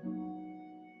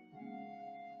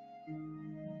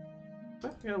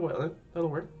 Well, we got a wetland. That'll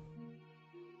work.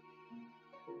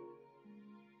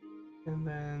 And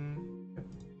then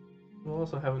we'll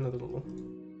also have another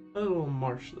little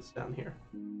marsh that's down here.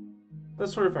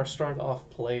 That's sort of our start off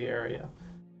play area.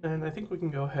 And I think we can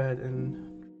go ahead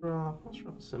and let's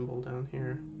drop a symbol down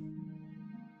here.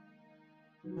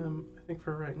 I think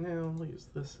for right now, we'll use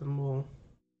this symbol.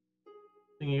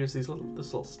 You can use this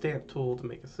little stamp tool to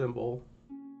make a symbol,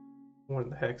 one of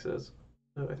the hexes.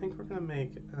 So I think we're gonna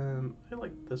make, I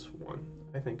like this one,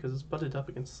 I think, because it's butted up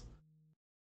against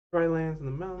dry lands and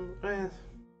the mountain.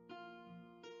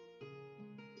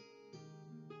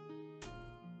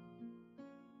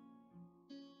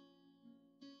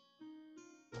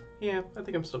 Yeah, I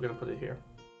think I'm still gonna put it here.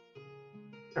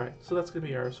 Alright, so that's gonna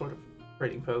be our sort of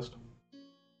trading post.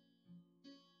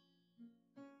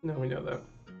 Now we know that.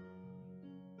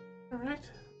 Alright,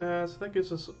 so that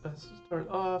gives us a start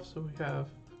off. So we have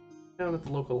down at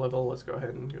the local level, let's go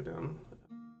ahead and go down.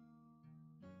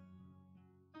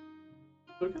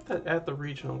 So we got that at the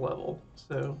regional level.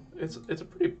 So it's a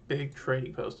pretty big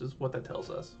trading post is what that tells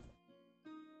us.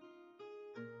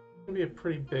 It's gonna be a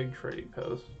pretty big trading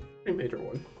post, pretty major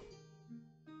one.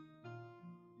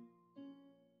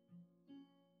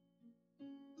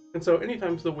 And so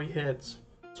anytime that we hit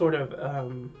sort of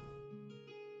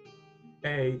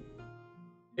a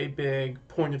big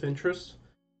point of interest,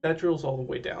 that drills all the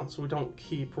way down, so we don't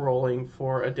keep rolling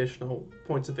for additional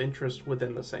points of interest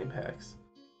within the same hex.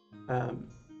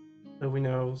 So we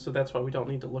know, so that's why we don't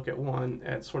need to look at one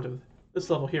at sort of this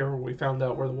level here where we found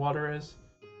out where the water is,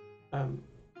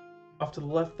 off to the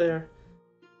left there,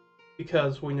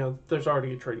 because we know there's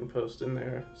already a trading post in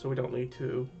there, so we don't need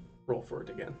to roll for it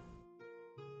again.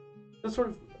 That sort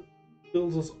of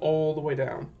builds us all the way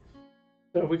down.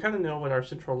 So we kind of know what our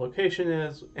central location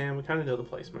is, and we kind of know the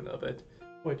placement of it,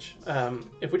 which,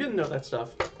 if we didn't know that stuff,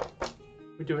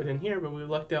 we do it in here, but we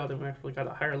lucked out and we actually got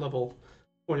a higher level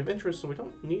point of interest, so we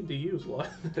don't need to use a lot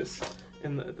of this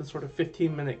in the sort of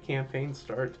 15-minute campaign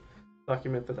start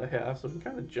document that I have, so we can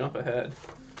kind of jump ahead,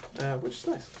 which is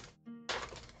nice.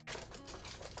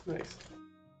 Nice.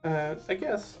 I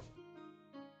guess,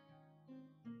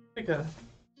 take a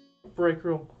break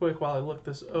real quick while I look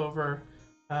this over.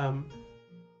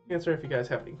 Answer if you guys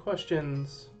have any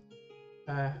questions,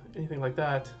 anything like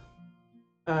that.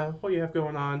 What you have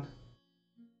going on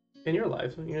in your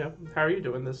life, you know, how are you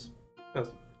doing this? At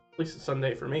least it's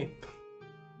Sunday for me.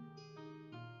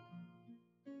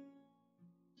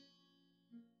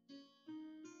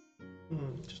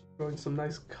 Just enjoying some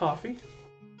nice coffee.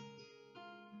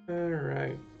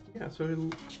 Alright, yeah, so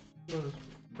let us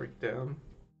break down.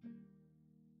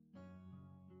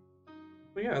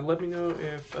 But yeah, let me know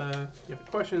if you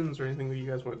have questions or anything that you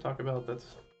guys want to talk about. That's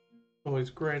always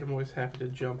great. I'm always happy to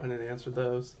jump in and answer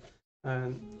those.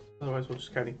 And otherwise, we'll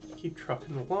just kind of keep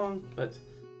trucking along, but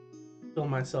feel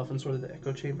myself in sort of the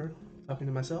echo chamber, talking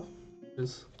to myself, which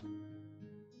is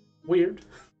weird.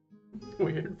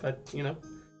 Weird, but you know,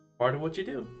 part of what you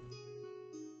do.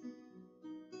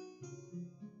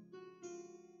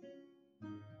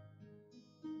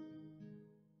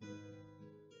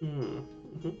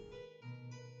 Mm-hmm.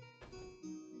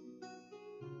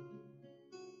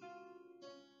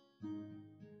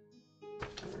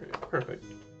 Alright, perfect.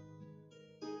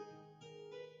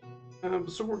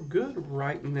 So we're good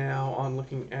right now on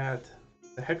looking at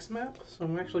the hex map, so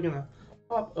I'm actually going to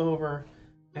hop over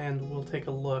and we'll take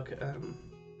a look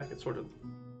back at sort of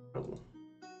a little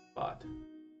spot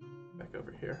back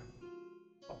over here.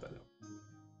 Pop that up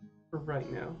for right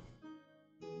now.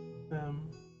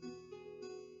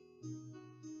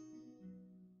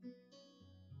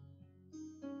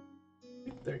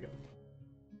 There you go.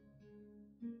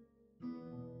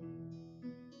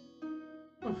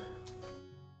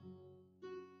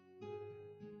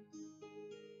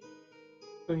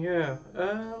 So yeah,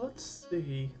 let's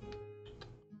see.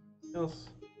 What else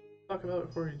talk about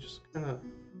before we just kind of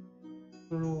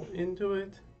roll into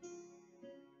it.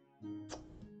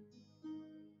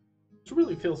 It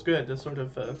really feels good to sort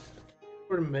of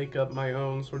make up my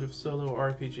own sort of solo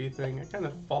RPG thing. I kind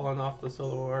of fallen off the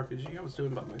solo RPG I was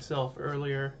doing by myself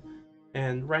earlier,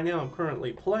 and right now I'm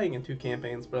currently playing in 2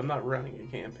 campaigns, but I'm not running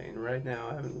a campaign right now.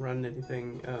 I haven't run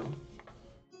anything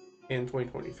in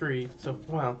 2023. So,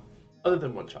 well, other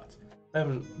than one shots, I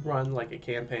haven't run like a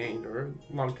campaign or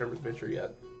long-term adventure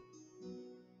yet.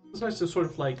 It's nice to sort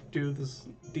of like do this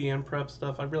DM prep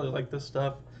stuff. I really like this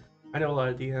stuff. I know a lot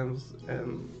of DMs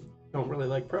and don't really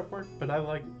like prep work, but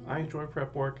I enjoy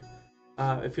prep work.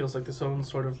 It feels like this own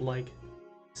sort of like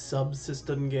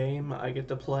subsystem game I get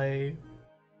to play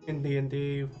in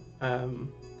D&D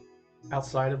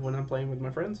outside of when I'm playing with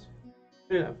my friends.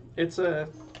 Yeah, it's a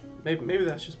maybe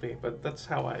that's just me, but that's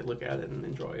how I look at it and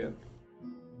enjoy it.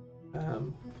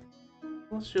 Um,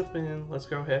 let's jump in. Let's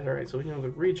go ahead. All right, so we know the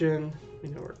region, we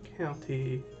know our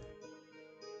county.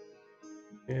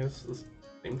 Yeah, it's the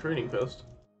same trading post,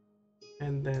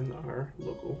 and then our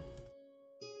local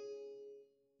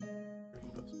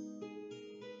trading post.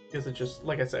 Because it just,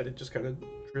 like I said, it just kind of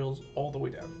drills all the way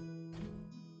down.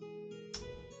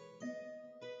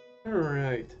 All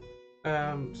right.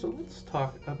 So let's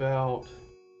talk about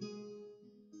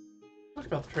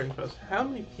the trading post. How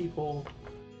many people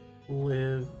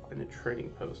live in a trading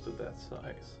post of that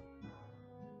size?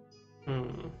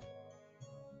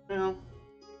 Well,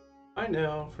 I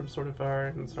know from sort of our,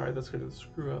 and sorry, that's going to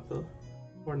screw up the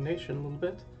coordination a little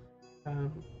bit.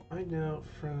 I know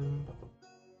from,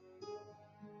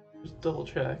 just double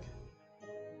check.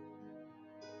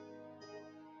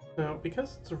 So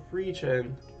because it's a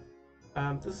region,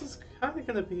 this is kind of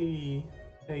going to be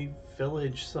a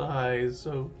village size.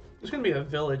 So there's going to be a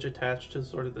village attached to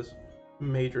sort of this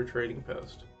major trading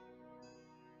post.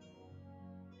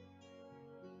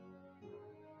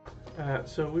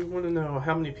 So we want to know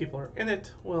how many people are in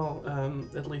it. Well,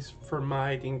 at least for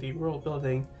my D&D world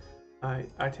building,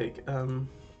 I take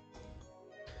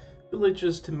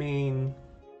villages to mean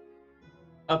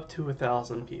up to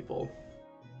 1,000 people.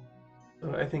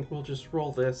 So I think we'll just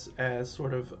roll this as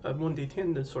sort of a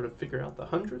 1d10 to sort of figure out the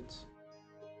hundreds.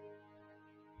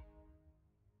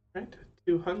 Right,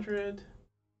 200.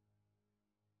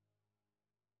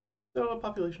 So a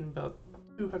population about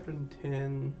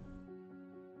 210.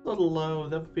 A little low,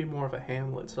 that would be more of a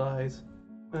hamlet size.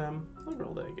 I'll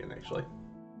roll that again actually.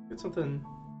 Get something.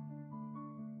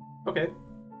 Okay.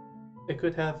 It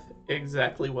could have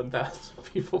exactly 1,000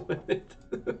 people in it.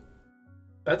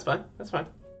 That's fine. That's fine.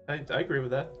 I agree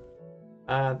with that.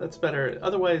 That's better.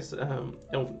 Otherwise, I'll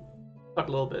talk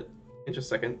a little bit in just a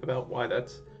second about why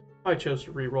I chose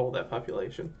to re-roll that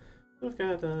population. We've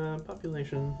got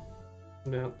population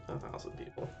about 1,000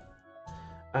 people.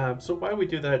 So why we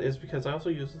do that is because I also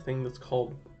use a thing that's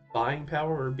called buying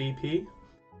power, or BP,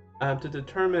 to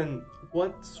determine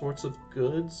what sorts of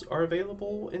goods are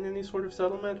available in any sort of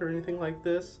settlement or anything like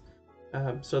this.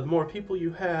 So the more people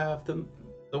you have,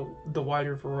 the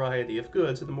wider variety of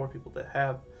goods, and the more people that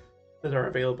are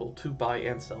available to buy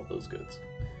and sell those goods.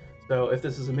 So if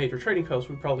this is a major trading post,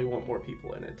 we probably want more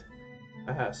people in it.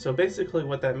 So basically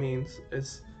what that means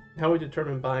is how we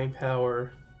determine buying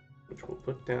power, which we'll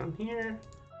put down here.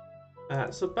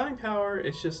 So buying power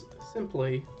is just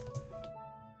simply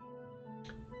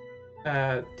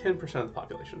 10% of the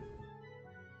population,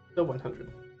 so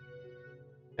 100.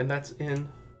 And that's in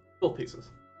gold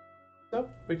pieces. So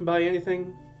we can buy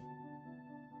anything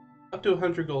up to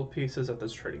 100 gold pieces at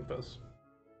this trading post,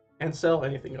 and sell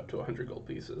anything up to 100 gold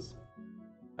pieces.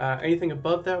 Anything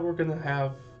above that,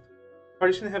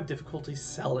 party's gonna have difficulty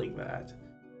selling that.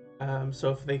 So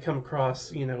if they come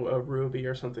across, a ruby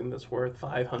or something that's worth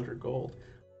 500 gold,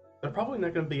 they're probably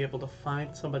not going to be able to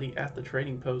find somebody at the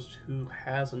trading post who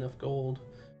has enough gold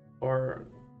or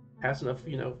has enough,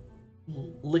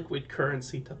 liquid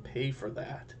currency to pay for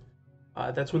that.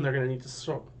 That's when they're going to need to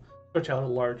search out a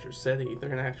larger city. They're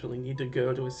going to actually need to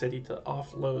go to a city to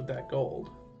offload that gold,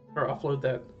 or offload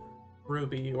that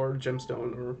ruby or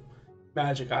gemstone or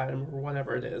magic item or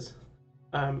whatever it is.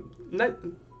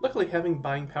 Luckily, having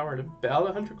buying power at about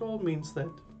 100 gold means that,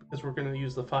 because we're going to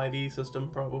use the 5e system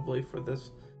probably for this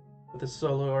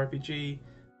solo RPG,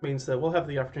 means that we'll have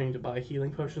the opportunity to buy healing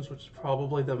potions, which is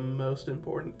probably the most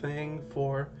important thing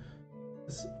for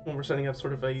this, when we're setting up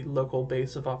sort of a local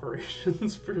base of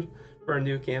operations for a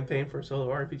new campaign for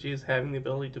solo RPGs, having the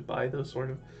ability to buy those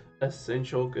sort of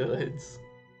essential goods.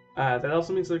 That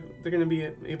also means that they're going to be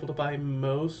able to buy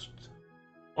most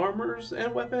armors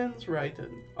and weapons, right? And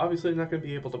obviously, they're not going to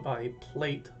be able to buy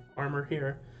plate armor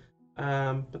here,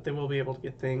 but they will be able to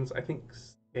get things. I think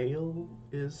scale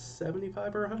is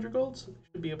 75 or 100 gold, so we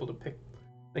should be able to pick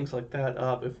things like that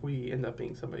up if we end up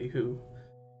being somebody who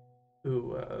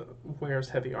wears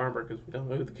heavy armor, because we don't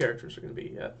know who the characters are going to be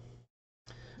yet.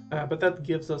 But that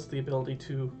gives us the ability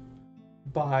to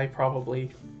buy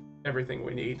probably everything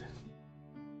we need.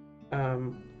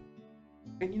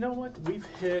 And you know what? We've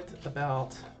hit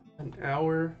about an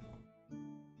hour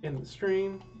in the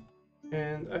stream,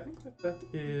 and I think that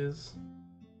is.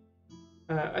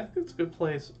 I think it's a good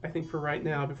place. I think for right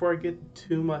now, before I get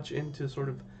too much into sort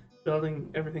of building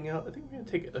everything out, I think we're gonna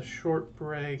take a short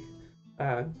break,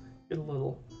 uh, get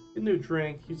a new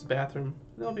drink, use the bathroom,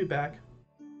 and I'll be back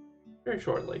very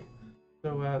shortly.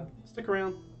 So stick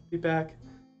around, be back.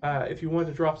 If you want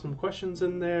to drop some questions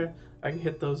in there, I can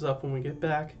hit those up when we get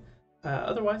back.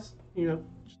 Otherwise,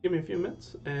 just give me a few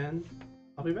minutes and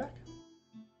I'll be back.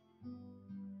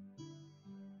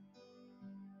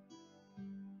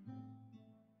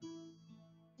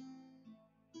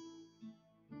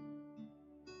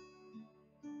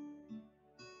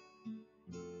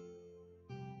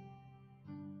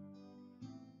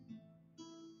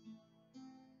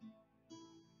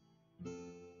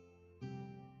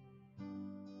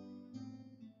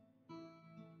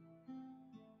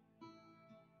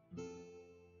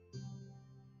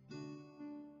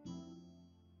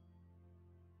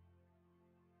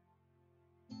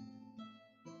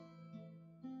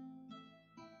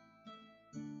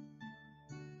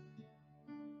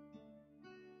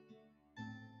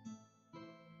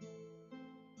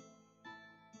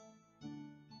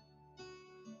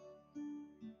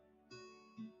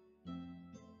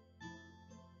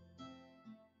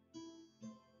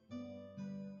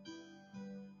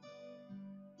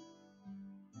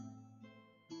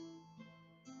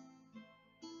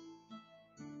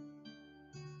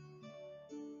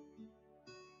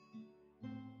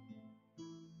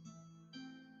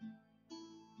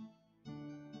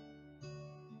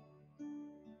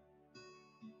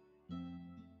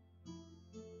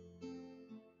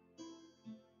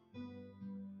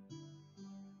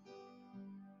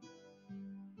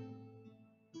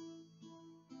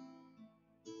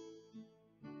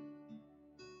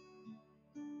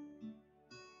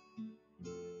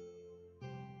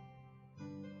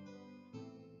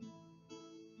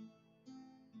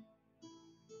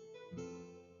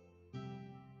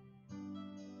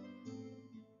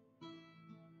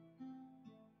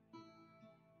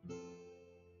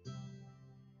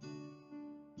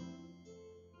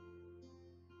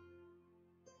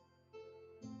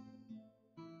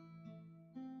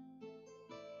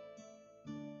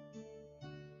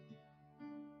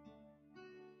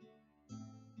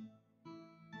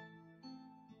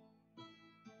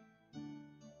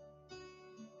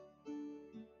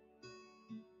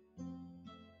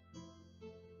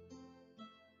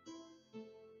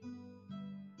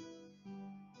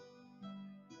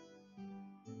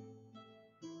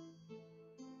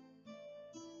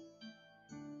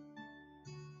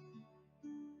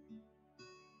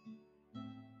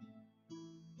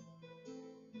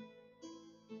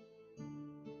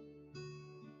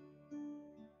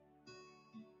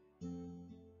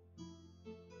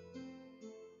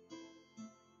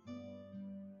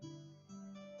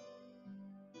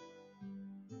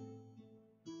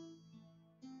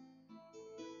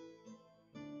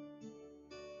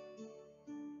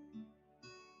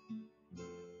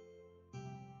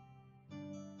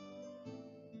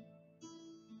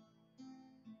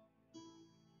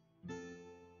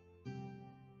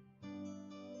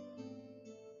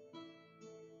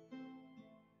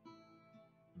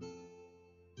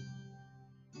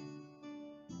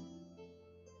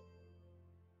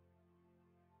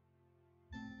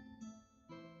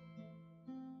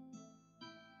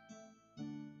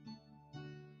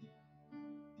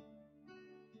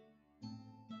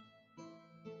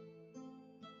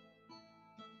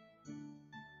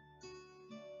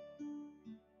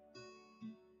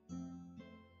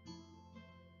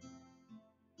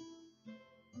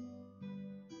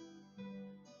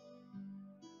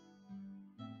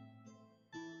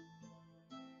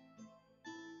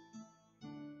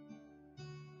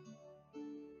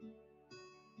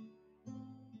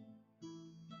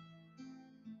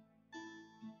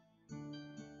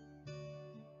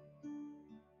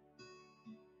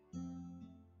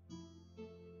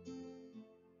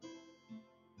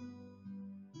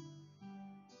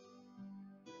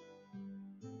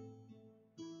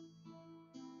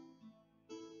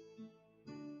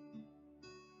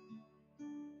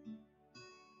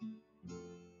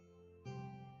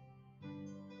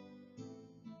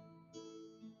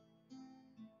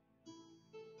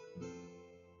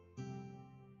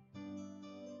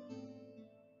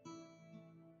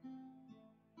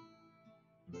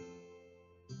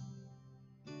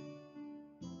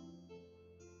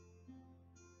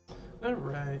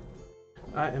 Alright,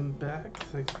 I am back.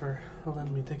 Thanks for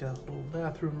letting me take a little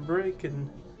bathroom break and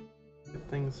get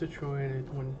things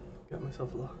situated. When got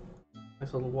myself a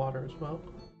nice little water as well.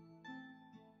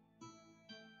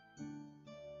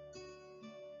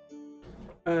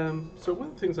 So one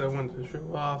of the things I wanted to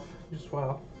show off just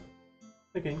while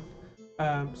thinking,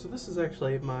 so this is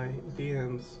actually my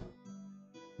DM's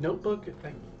notebook,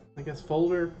 I guess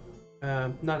folder,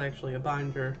 not actually a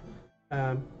binder.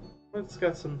 Um, it's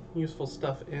got some useful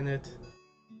stuff in it.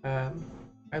 Um,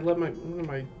 I let one of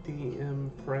my DM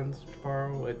friends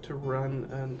borrow it to run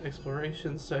an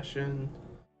exploration session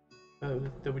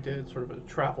that we did, sort of a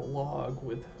travel log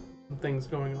with some things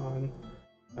going on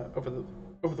over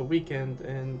the weekend,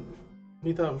 and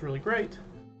he thought it was really great.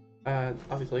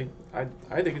 Obviously, I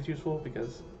think it's useful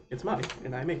because it's mine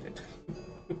and I made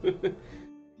it.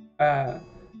 uh,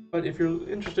 but if you're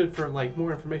interested for like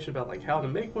more information about like how to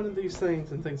make one of these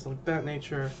things and things like that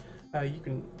nature, you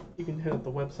can hit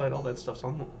the website. All that stuff's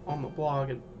on the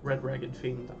blog at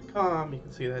redraggedfiend.com. You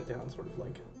can see that down sort of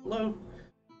like below.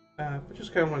 But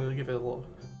just kind of wanted to give it a little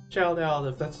shout out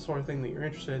if that's the sort of thing that you're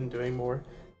interested in doing, more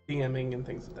DMing and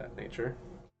things of that nature.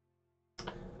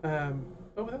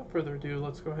 But without further ado,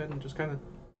 let's go ahead and just kind of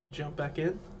jump back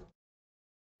in.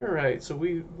 Alright, so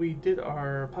we did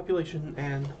our population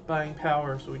and buying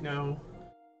power, so we know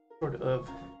sort of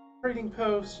trading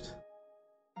post.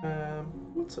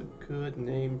 What's a good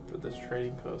name for this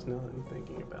trading post now that I'm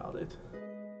thinking about it?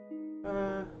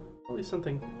 Probably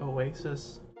something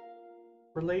Oasis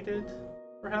related,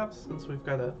 perhaps, since we've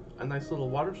got a nice little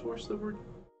water source that we're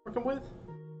working with.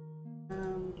 I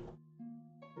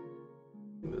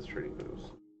think this trading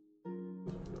post.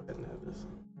 Let's go ahead and add this.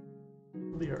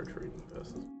 Be our trading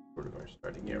post. This is sort of our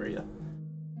starting area.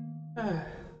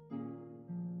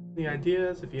 The idea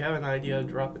is, if you have an idea,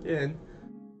 drop it in.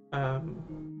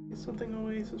 Is something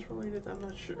Oasis related? I'm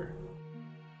not sure.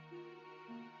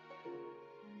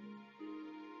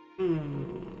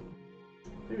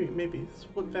 Maybe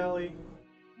Split Valley.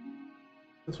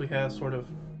 Since we have sort of,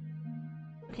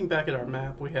 looking back at our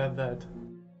map, we had that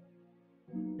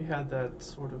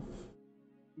sort of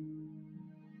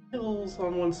hills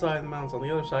on one side and mountains on the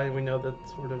other side, and we know that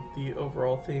sort of the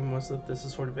overall theme was that this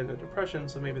is sort of in a depression,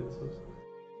 so maybe this is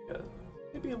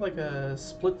maybe like a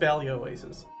Split Valley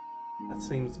Oasis. That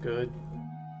seems good.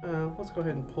 Let's go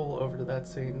ahead and pull over to that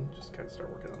scene, just kind of start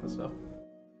working on this stuff.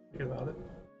 Think about it.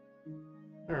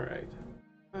 Alright.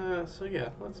 So yeah,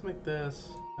 let's make this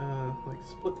like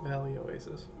Split Valley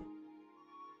Oasis.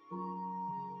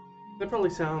 That probably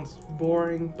sounds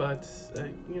boring, but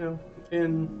you know,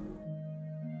 in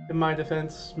my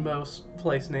defense, most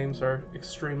place names are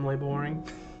extremely boring.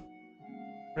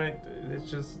 Right? It's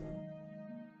just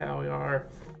how we are.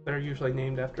 They're usually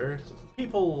named after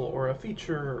people or a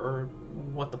feature or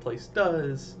what the place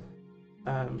does.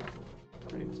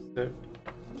 Right? The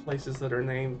places that are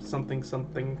named something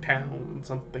something town,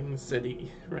 something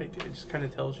city, right? It just kind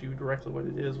of tells you directly what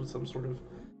it is with some sort of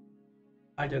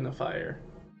identifier,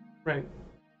 right?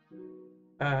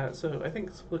 So I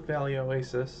think Split Valley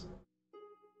Oasis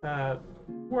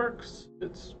works.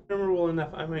 It's memorable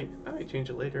enough. I might change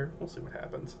it later. We'll see what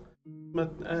happens.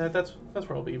 But that's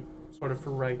where I'll be sort of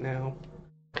for right now.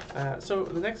 So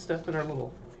the next step in our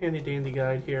little handy dandy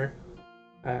guide here,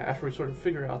 after we sort of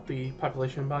figure out the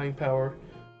population buying power,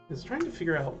 is trying to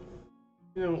figure out,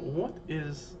 you know, what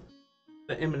is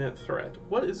the imminent threat?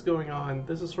 What is going on?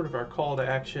 This is sort of our call to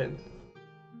action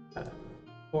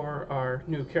for our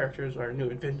new characters, our new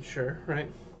adventure,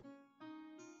 right?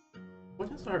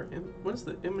 What is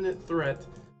the imminent threat?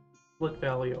 Split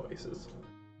Valley Oasis.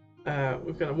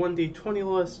 We've got a 1d20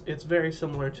 list. It's very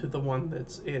similar to the one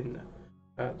that's in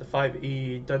the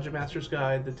 5e Dungeon Master's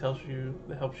Guide that helps you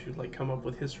like come up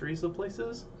with histories of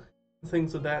places,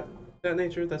 things of that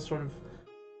nature. That sort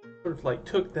of like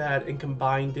took that and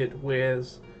combined it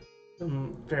with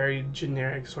some very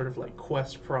generic sort of like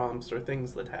quest prompts or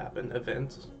things that happen,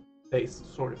 events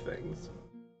based sort of things.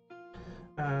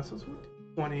 So it's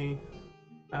 1d20.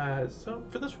 So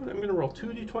for this one, I'm gonna roll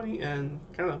 2d20 and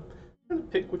kind of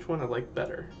pick which one I like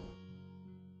better.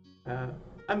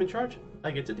 I'm in charge.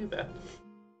 I get to do that.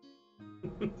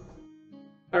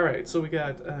 Alright, so we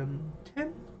got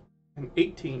 10 and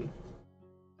 18.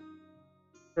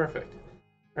 Perfect.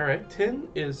 Alright, 10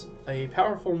 is a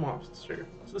powerful monster.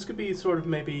 So this could be sort of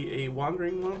maybe a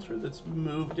wandering monster that's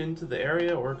moved into the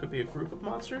area, or it could be a group of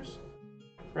monsters,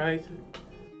 right?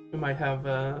 We might have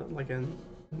like an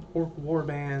orc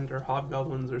warband or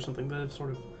hobgoblins or something that have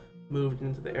sort of moved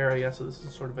into the area, so this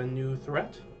is sort of a new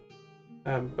threat.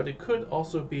 But it could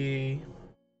also be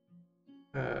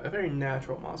a very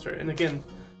natural monster. And again,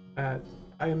 I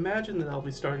imagine that I'll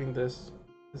be starting this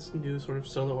new sort of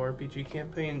solo RPG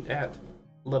campaign at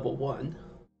level 1.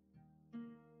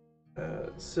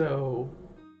 So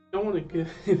don't want to get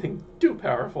anything too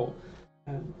powerful,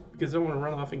 because I don't want to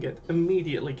run off and get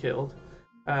immediately killed.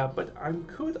 But I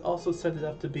could also set it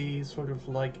up to be sort of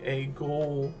like a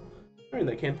goal during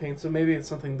that campaign. So maybe it's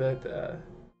something that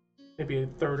maybe a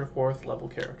third or fourth level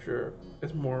character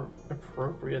is more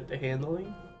appropriate to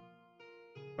handling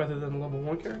rather than a level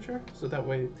 1 character. So that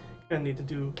way, you kind of need to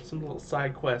do some little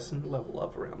side quests and level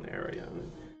up around the area.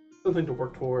 Something to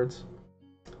work towards.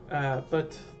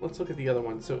 But let's look at the other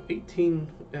one. So 18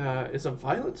 is a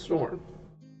violent storm,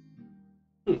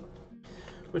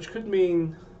 which could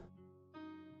mean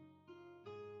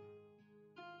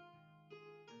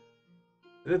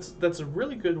that's a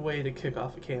really good way to kick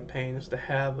off a campaign, is to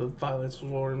have a violent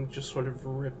storm just sort of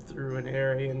rip through an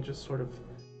area and just sort of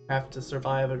have to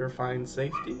survive it or find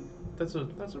safety. That's a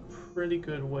pretty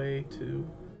good way to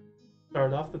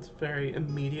start off. That's a very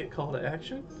immediate call to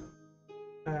action.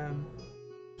 Um,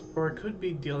 or it could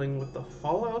be dealing with the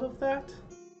fallout of that.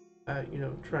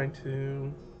 Trying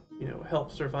to,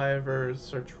 help survivors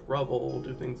search rubble,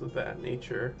 do things of that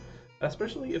nature.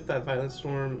 Especially if that violent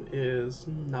storm is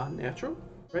not natural,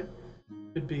 right?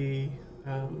 Could be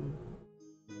a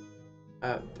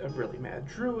really mad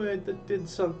druid that did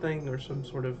something, or some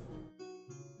sort of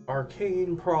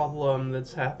arcane problem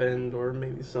that's happened, or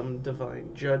maybe some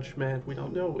divine judgment. We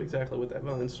don't know exactly what that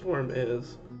violent storm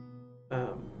is.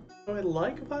 So I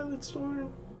like Violent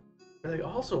Storm, but I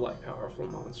also like Powerful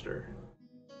Monster.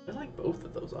 I like both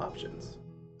of those options.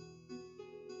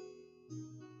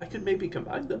 I could maybe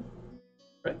combine them,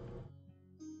 right?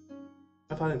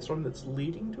 A Violent Storm that's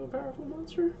leading to a powerful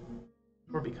monster?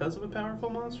 Or because of a powerful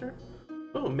monster?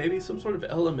 Oh, maybe some sort of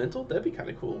elemental? That'd be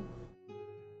kind of cool.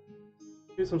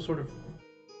 Maybe some sort of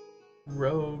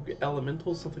rogue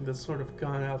elemental, something that's sort of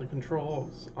gone out of control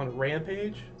on a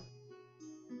rampage.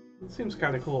 It seems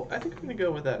kind of cool. I think I'm going to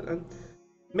go with that.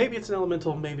 Maybe it's an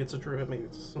elemental, maybe it's a druid, maybe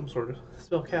it's some sort of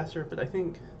spellcaster, but I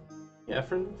think, yeah,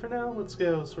 for now, let's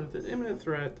go. Sort of the imminent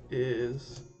threat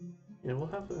is, we'll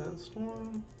have a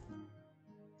storm.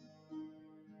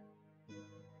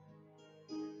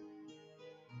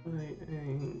 By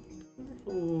a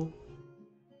wonderful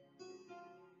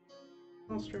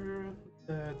monster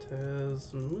that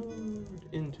has moved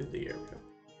into the area.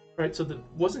 Right, so that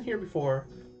wasn't here before,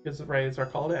 because, right, it's our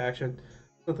call to action,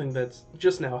 something that's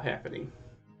just now happening.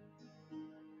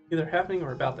 Either happening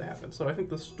or about to happen. So I think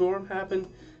the storm happened,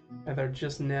 and they're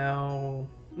just now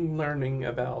learning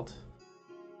about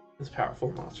this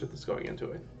powerful monster that's going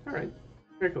into it. Alright,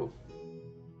 very cool.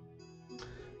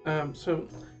 So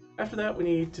after that, we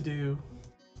need to do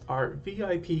our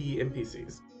VIP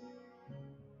NPCs.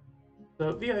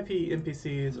 The VIP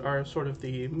NPCs are sort of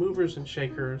the movers and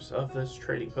shakers of this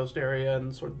trading post area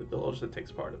and sort of the village that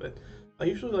takes part of it. I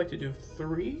usually like to do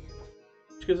 3,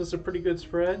 which gives us a pretty good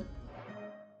spread.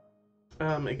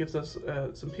 It gives us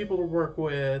some people to work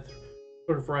with,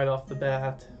 sort of right off the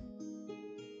bat.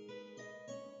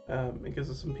 It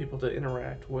gives us some people to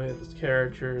interact with,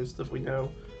 characters that we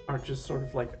know aren't just sort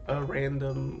of like a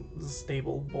random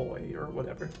stable boy or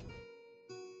whatever.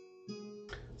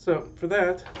 So for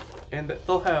that, and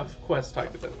they'll have quests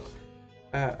tied to them.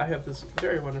 I have this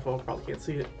very wonderful, probably can't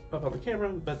see it up on the camera,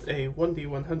 but a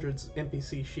 1D100s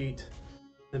NPC sheet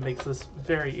that makes this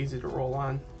very easy to roll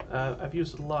on. I've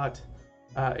used it a lot.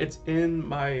 It's in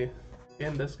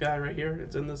this guy right here.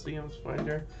 It's in this DM's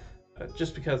Finder,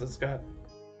 just because it's got,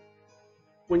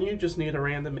 when you just need a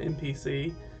random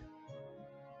NPC,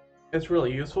 it's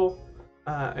really useful,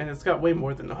 and it's got way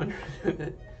more than 100 in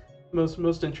it.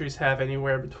 Most entries have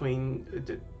anywhere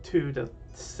between 2 to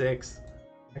 6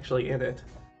 actually in it.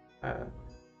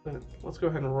 But let's go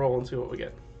ahead and roll and see what we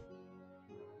get.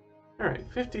 Alright,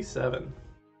 57.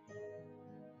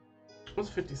 What's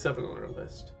 57 on our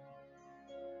list?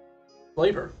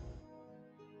 Flavor.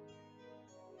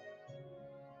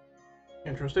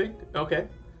 Interesting. Okay.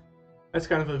 That's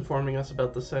kind of informing us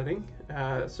about the setting.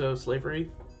 So slavery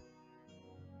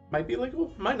might be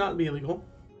legal, might not be illegal,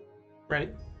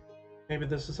 right? Maybe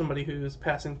this is somebody who's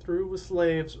passing through with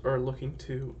slaves or looking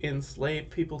to enslave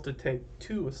people to take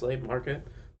to a slave market.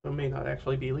 So it may not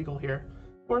actually be legal here,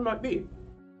 or it might be.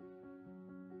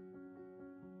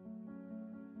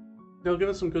 They'll give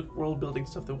us some good world building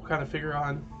stuff that we'll kind of figure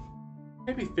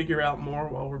out more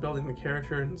while we're building the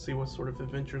character and see what sort of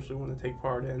adventures we want to take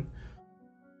part in.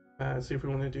 See if we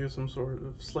want to do some sort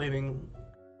of slaving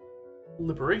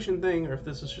liberation thing, or if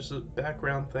this is just a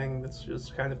background thing that's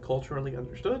just kind of culturally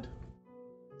understood.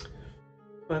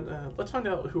 But let's find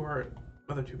out who our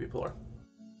other 2 people are.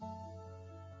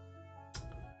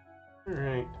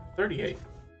 Alright, 38.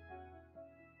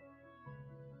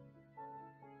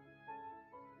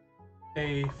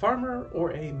 A farmer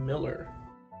or a miller?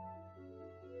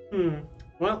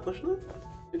 Well, there's not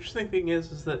interesting thing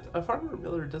is that a farmer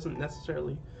miller doesn't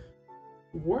necessarily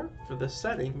work for this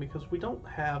setting because we don't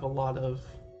have a lot of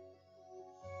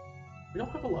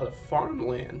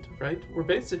farmland, right? We're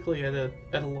basically at a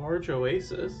large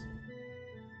oasis,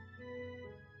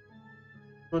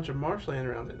 a bunch of marshland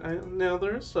around it. Now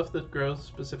there is stuff that grows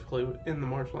specifically in the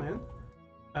marshland.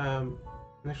 And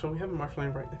actually, we have a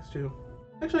marshland right next to.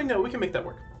 Actually, no, we can make that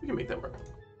work. We can make that work.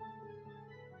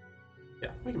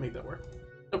 Yeah, we can make that work.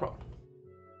 No problem.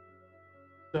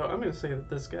 So I'm going to say that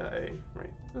this guy,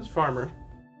 right, this farmer,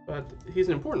 but he's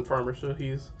an important farmer, so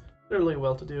he's fairly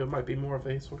well-to-do. It might be more of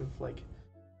a sort of like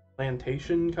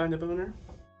plantation kind of owner,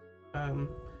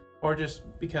 or just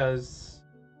because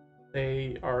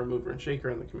they are a mover and shaker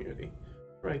in the community,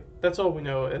 right? That's all we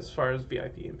know as far as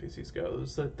VIP NPCs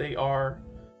goes, that they are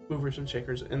movers and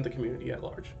shakers in the community at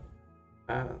large.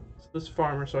 So this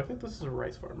farmer, so I think this is a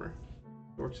rice farmer,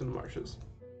 who works in the marshes.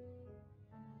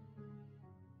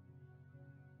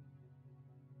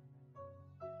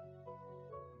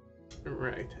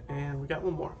 Right, and we got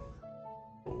one more.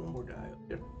 One more guy up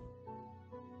here.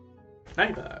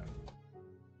 95.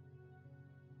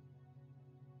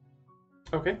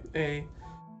 Okay, a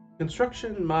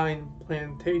construction, mine,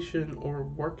 plantation, or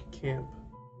work camp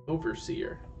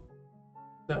overseer.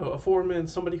 So a foreman,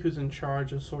 somebody who's in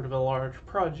charge of sort of a large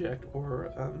project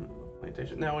or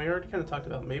plantation. Now we already kind of talked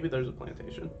about maybe there's a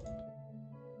plantation.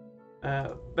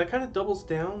 That kind of doubles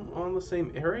down on the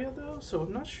same area though, so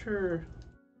I'm not sure.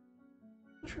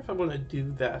 Not sure if I want to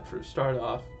do that for start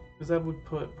off, because that would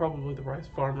put probably the rice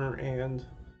farmer and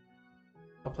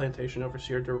a plantation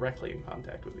overseer directly in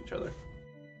contact with each other.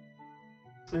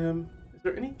 Is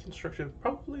there any construction?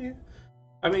 Probably.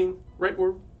 I mean, right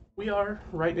where we are,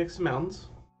 right next to mountains.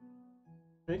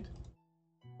 Right?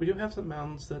 We do have some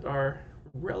mountains that are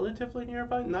relatively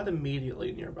nearby, not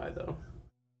immediately nearby though.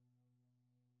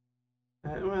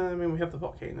 Well, I mean, we have the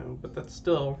volcano, but that's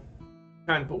still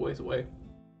kind of a ways away.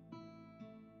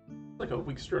 Like a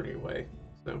week's journey away,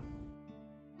 so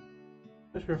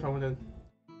not sure if I want to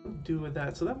do with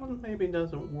that. So that one maybe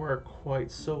doesn't work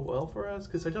quite so well for us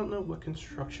because I don't know what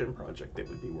construction project they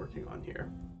would be working on here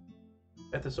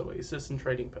at this oasis and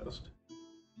trading post.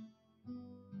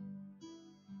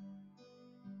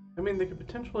 I mean, they could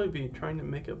potentially be trying to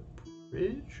make a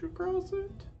bridge across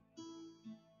it,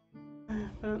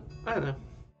 but I don't know.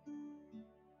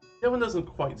 That one doesn't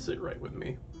quite sit right with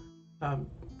me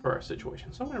for our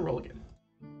situation, so I'm gonna roll again.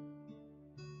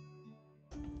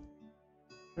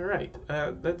 All right,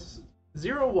 that's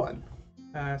 0-1.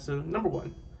 So number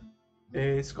 1,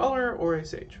 a scholar or a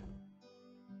sage.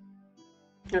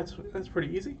 That's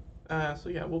pretty easy. So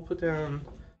yeah, we'll put down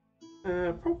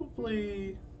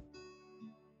probably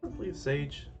a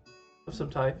sage of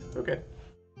some type. Okay.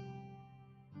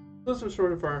 Those are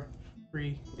sort of our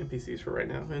 3 NPCs for right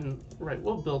now, and right,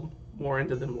 we'll build more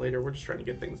into them later. We're just trying to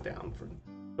get things down for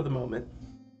the moment.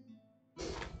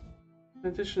 In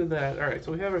addition to that, all right,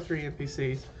 so we have our 3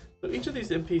 NPCs. So each of these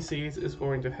NPCs is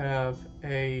going to have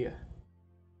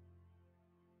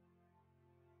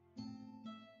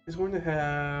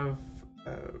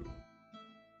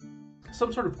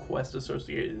some sort of quest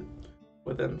associated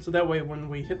with them. So that way, when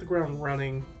we hit the ground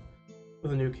running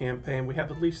with a new campaign, we have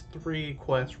at least 3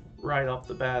 quests right off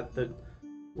the bat that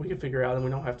we can figure out, and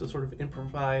we don't have to sort of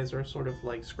improvise or sort of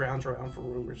like scrounge around for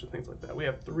rumors or things like that. We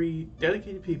have 3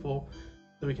 dedicated people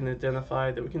that we can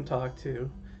identify, that we can talk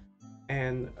to,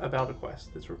 and about a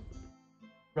quest that's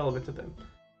relevant to them. All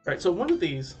right, so one of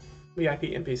these VIP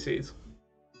NPCs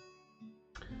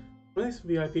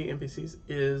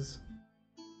is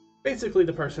basically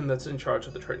the person that's in charge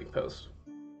of the trading post.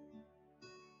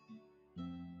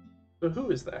 So who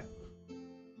is that?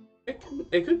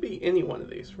 It could be any one of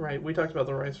these, right? We talked about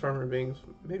the rice farmer being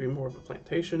maybe more of a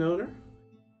plantation owner.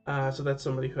 So that's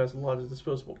somebody who has a lot of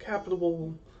disposable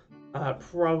capital,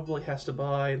 probably has to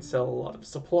buy and sell a lot of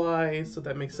supplies, so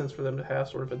that makes sense for them to have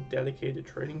sort of a dedicated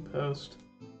trading post.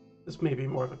 This may be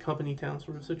more of a company town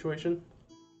sort of situation.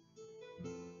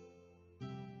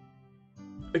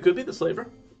 It could be the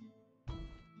slaver,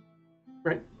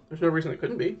 right? There's no reason it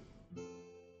couldn't be.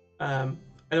 I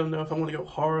don't know if I want to go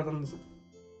hard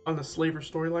on the slaver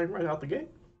storyline right out the gate,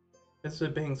 instead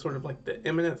of being sort of like the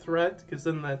imminent threat, because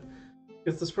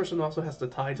this person also has to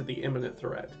tie to the imminent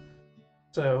threat.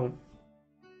 So,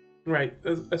 right,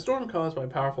 a storm caused by a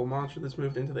powerful monster that's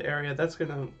moved into the area, that's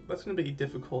gonna be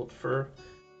difficult for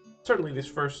certainly these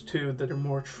first 2 that are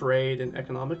more trade and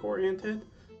economic oriented.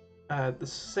 The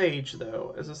sage,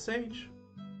 though, as a sage,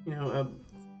 you know,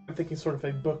 I'm thinking sort of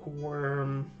a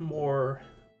bookworm, more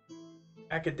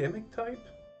academic type.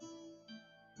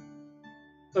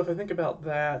 So if I think about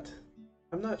that,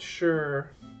 I'm not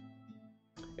sure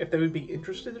if they would be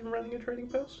interested in running a trading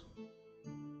post.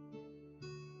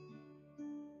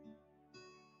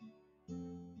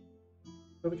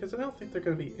 But because I don't think they're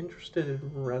going to be interested in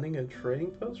running a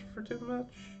trading post for too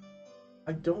much,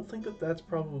 I don't think that that's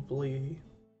probably...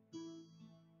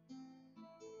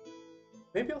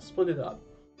 Maybe I'll split it up.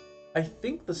 I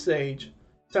think the Sage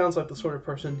sounds like the sort of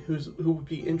person who would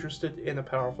be interested in a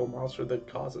powerful monster that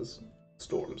causes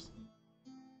storms.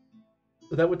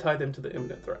 So that would tie them to the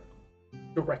imminent threat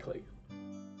directly.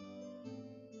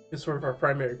 Is sort of our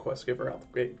primary quest giver out the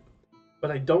gate. But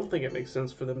I don't think it makes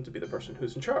sense for them to be the person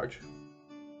who's in charge.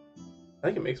 I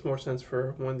think it makes more sense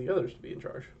for one of the others to be in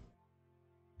charge.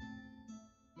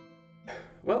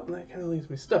 Well, that kind of leaves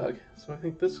me stuck. So I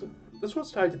think this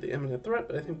one's tied to the imminent threat,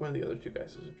 but I think one of the other two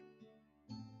guys is in charge.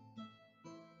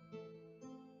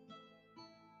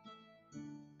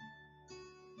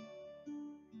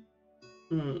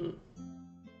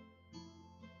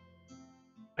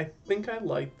 I think I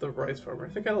like the rice farmer. I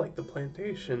think I like the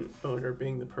plantation owner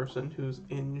being the person who's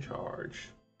in charge.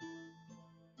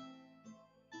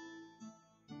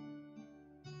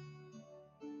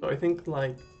 So I think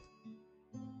that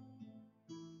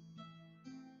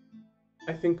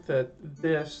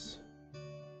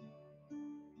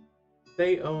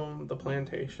they own the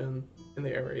plantation in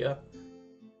the area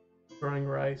growing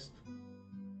rice.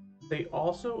 They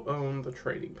also own the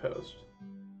trading post,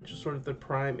 which is sort of the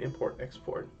prime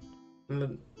import-export, and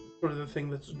the sort of the thing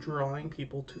that's drawing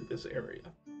people to this area.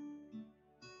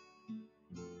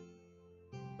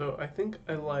 So I think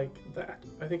I like that.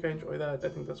 I think I enjoy that. I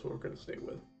think that's what we're going to stay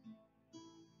with.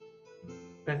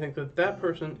 And I think that that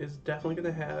person is definitely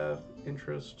going to have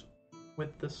interest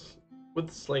with the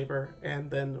slaver and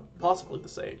then possibly the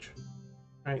sage.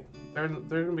 Right? They're going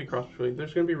to be cross between.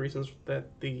 There's going to be reasons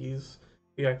that these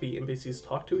VIP NPCs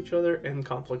talk to each other and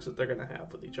conflicts that they're going to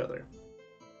have with each other.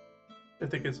 I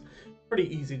think it's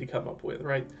pretty easy to come up with,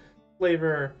 right?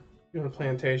 Slaver, you're on a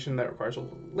plantation that requires a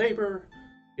little labor.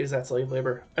 Is that slave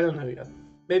labor? I don't know yet.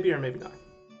 Maybe or maybe not.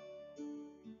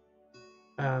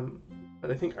 But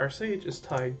I think our sage is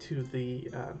tied to the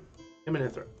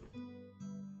imminent threat.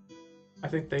 I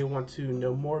think they want to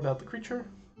know more about the creature.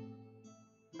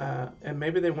 And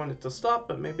maybe they want it to stop,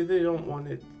 but maybe they don't want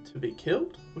it to be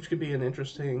killed, which could be an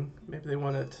interesting... Maybe they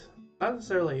want it not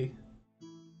necessarily...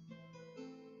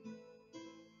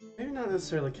 Maybe not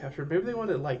necessarily captured. Maybe they want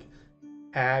it, like,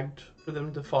 tagged for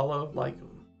them to follow, like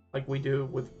we do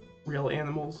with real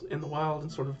animals in the wild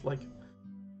and sort of, like,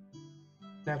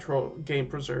 natural game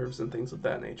preserves and things of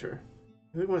that nature.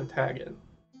 Maybe they want to tag it.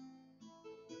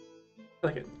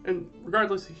 Like it. And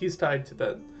regardless, he's tied to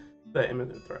the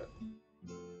imminent threat.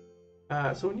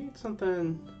 So we need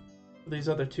something for these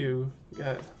other two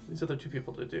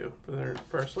people to do for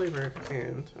our slaver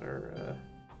and our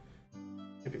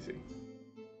NPC.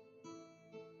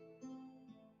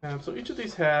 So each of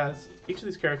these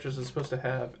characters is supposed to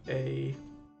have an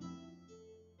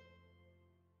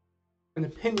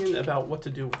opinion about what to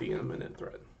do with the imminent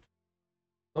threat.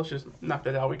 Let's just knock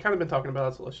that out. We've kind of been talking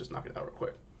about it, so let's just knock it out real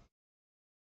quick.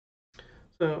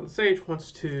 So the sage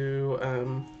wants to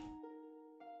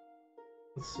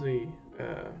let's see.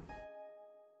 I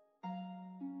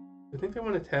think they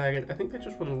want to tag it. I think they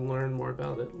just want to learn more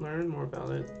about it.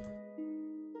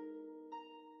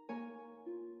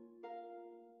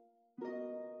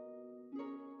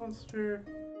 Monster.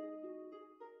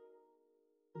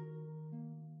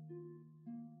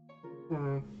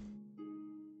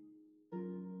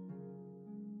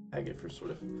 Tag it for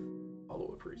sort of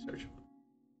follow-up research.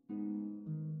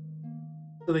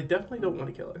 So they definitely don't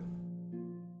want to kill it.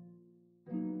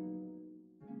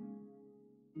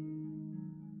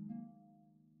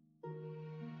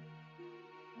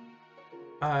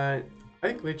 I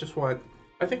think they just want...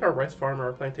 I think our rice farmer,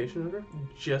 our plantation owner,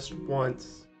 just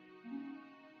wants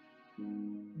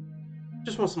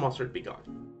the monster to be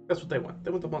gone. That's what they want.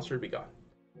 They want the monster to be gone.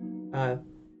 I'm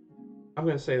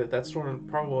going to say that storm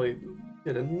probably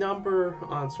did a number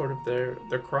on sort of their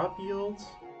crop yields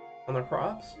on their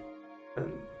crops,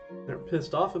 and they're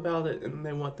pissed off about it, and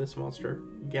they want this monster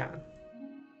gone.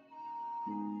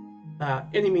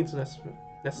 Any means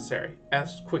necessary,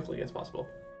 as quickly as possible.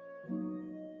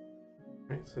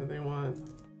 Right, so they want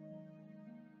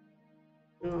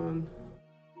gone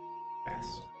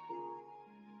fast.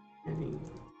 Any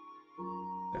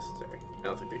necessary. I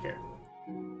don't think they care.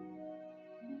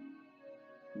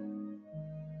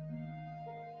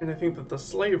 And I think that the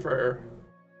slaver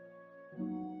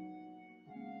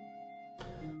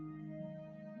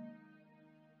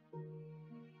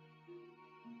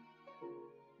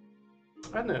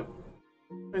I don't know.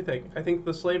 I think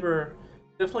the slaver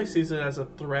definitely sees it as a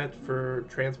threat for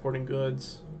transporting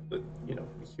goods,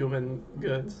 human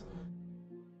goods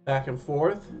back and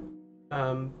forth.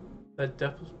 Um, that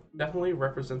definitely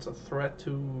represents a threat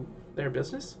to their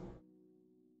business.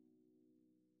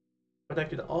 But I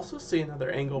could also see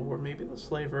another angle where maybe the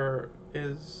slaver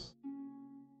is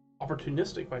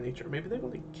opportunistic by nature. Maybe they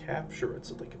want to capture it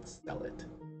so they can sell it,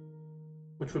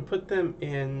 which would put them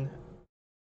in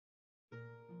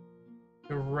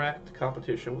direct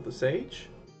competition with the sage.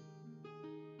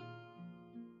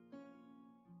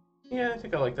 Yeah, I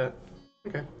think I like that.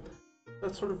 Okay.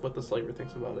 That's sort of what the slaver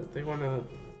thinks about it. They want to.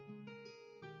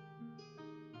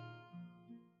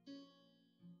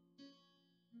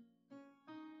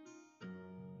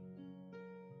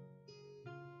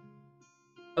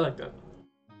 I like that.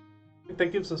 I think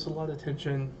that gives us a lot of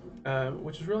tension,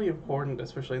 which is really important,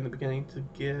 especially in the beginning, to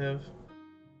give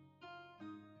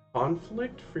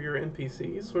conflict for your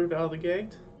NPCs sort of out of the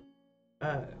gate.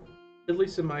 Uh, at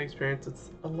least in my experience,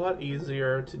 it's a lot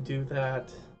easier to do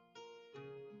that.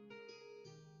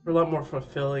 A lot more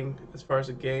fulfilling as far as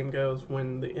the game goes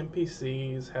when the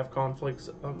NPCs have conflicts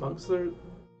amongst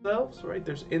themselves, right?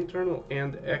 There's internal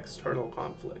and external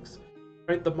conflicts,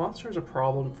 right? The monster is a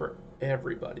problem for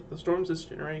everybody. The storms it's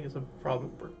generating is a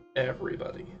problem for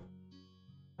everybody.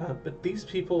 But these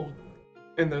people,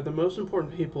 and they're the most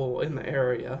important people in the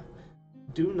area,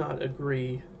 do not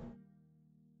agree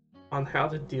on how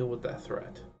to deal with that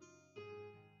threat.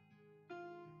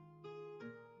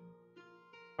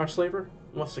 Our slaver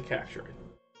wants to capture it,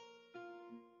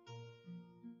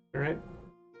 all right?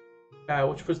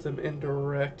 Which puts them in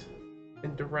direct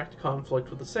conflict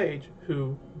with the sage,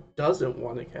 who doesn't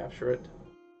want to capture it.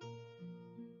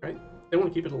 Right? They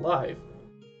want to keep it alive.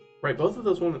 Right? Both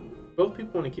people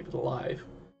want to keep it alive,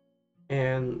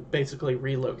 and basically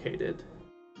relocate it,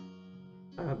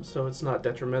 so it's not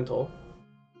detrimental.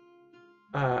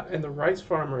 And the rice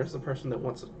farmer is the person that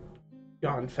wants it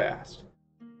gone fast.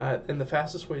 And the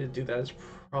fastest way to do that is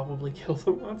probably kill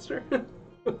the monster.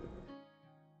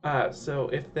 So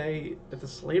if the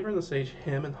slaver and the sage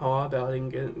hem and haw about it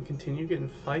and continue getting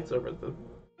fights over it, the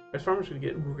rice farmer's gonna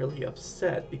get really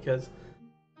upset because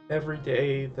every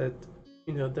day that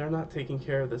they're not taking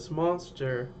care of this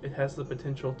monster, it has the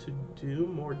potential to do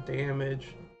more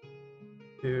damage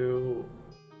to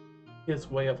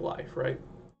his way of life, right?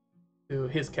 To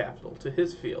his capital, to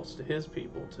his fields, to his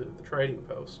people, to the trading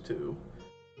post, to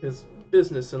his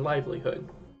business and livelihood.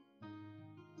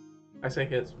 I say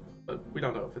his, but we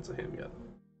don't know if it's a him yet.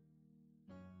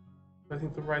 I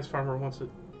think the rice farmer wants it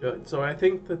good. So I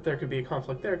think that there could be a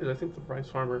conflict there because I think the rice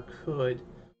farmer could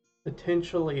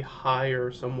potentially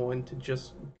hire someone to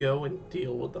just go and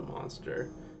deal with the monster.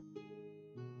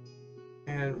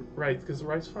 And right, because the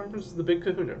rice farmer is the big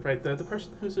kahuna, right? They're the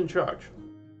person who's in charge.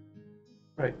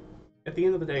 Right. At the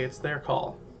end of the day, it's their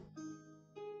call.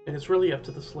 And it's really up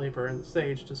to the slaver and the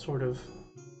sage to sort of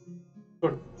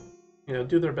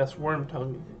do their best worm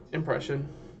tongue impression,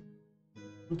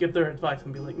 and give their advice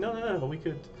and be like, no, we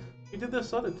did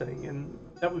this other thing, and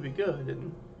that would be good,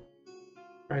 and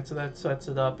right, so that sets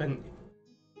it up, and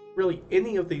really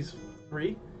any of these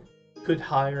three could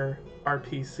hire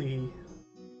RPC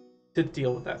to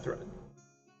deal with that threat.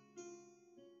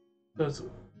 So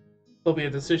there'll be a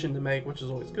decision to make, which is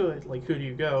always good. Like, who do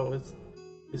you go?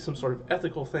 Is some sort of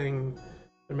ethical thing.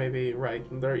 Or maybe, right,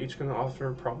 they're each going to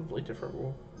offer probably different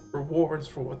rewards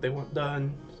for what they want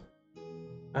done.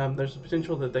 There's a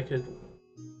potential that they could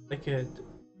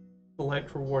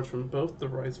collect rewards from both the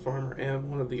rice farmer and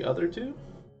one of the other two.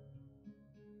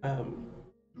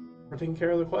 For taking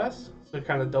care of the quest, so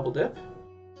kind of double dip.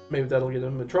 Maybe that'll get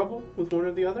them in trouble with one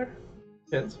or the other.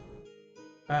 Depends.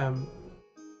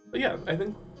 But yeah, I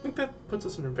think that puts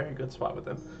us in a very good spot with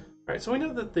them. All right, so we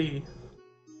know that the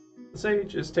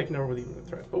sage is taking over the Imminent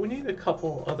threat, but we need a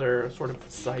couple other sort of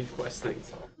side quest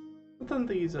things. What then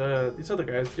these other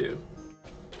guys do?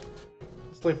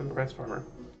 Slave and the rice farmer.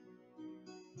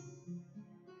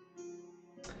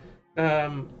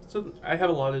 So I have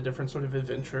a lot of different sort of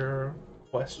adventure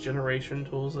quest generation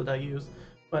tools that I use,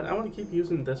 but I want to keep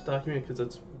using this document because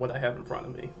it's what I have in front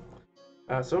of me.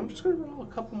 So I'm just going to roll a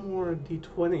couple more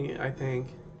d20, I think,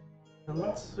 and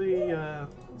let's see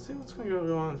what's going to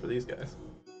go on for these guys.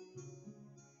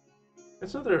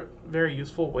 It's another very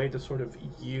useful way to sort of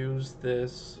use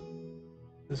this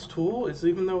tool is,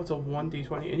 even though it's a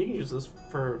 1d20, and you can use this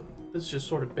is just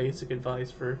sort of basic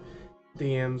advice for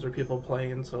DMs or people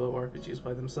playing solo RPGs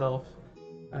by themselves.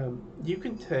 You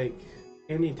can take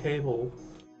any table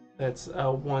that's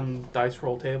a one dice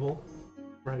roll table,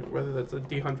 right? Whether that's a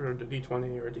D100 or a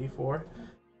D20 or a D4,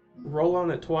 roll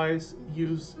on it twice,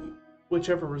 use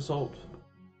whichever result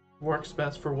works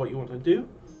best for what you want to do,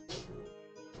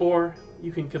 or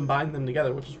you can combine them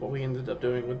together, which is what we ended up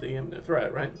doing with the Imminent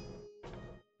threat, right?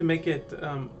 To make it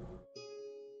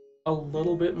a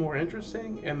little bit more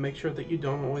interesting and make sure that you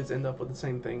don't always end up with the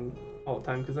same thing all the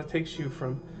time, because that takes you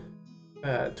from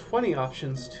 20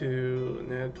 options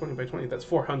to 20 by 20, that's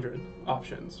 400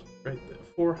 options, right?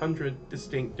 400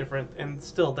 distinct different, and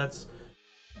still that's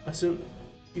assume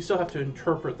you still have to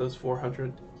interpret those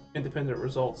 400 independent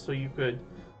results. So you could,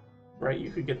 right, you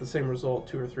could get the same result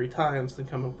 2 or 3 times and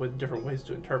come up with different ways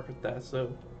to interpret that.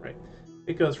 So, right,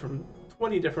 it goes from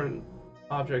 20 different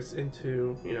objects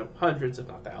into, you know, hundreds if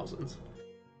not thousands,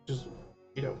 which is,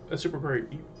 you know, a super great.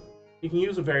 You can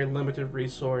use a very limited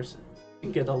resource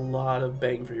and get a lot of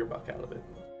bang for your buck out of it.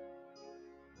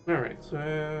 Alright,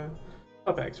 so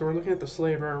up back. So we're looking at the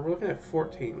slaver. We're looking at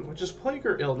 14, which is plague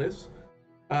or illness.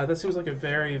 That seems like a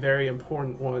very, very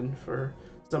important one for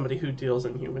somebody who deals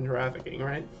in human trafficking,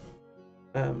 right?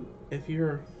 If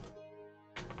you're...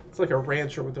 It's like a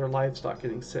rancher with their livestock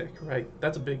getting sick, right?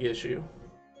 That's a big issue.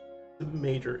 It's a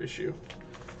major issue.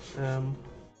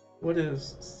 What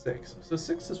is 6? So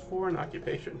 6 is foreign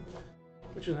occupation,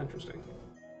 which is interesting.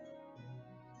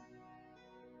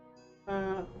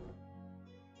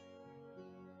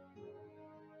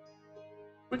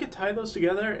 We could tie those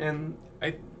together, and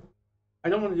I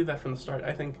don't want to do that from the start.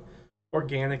 I think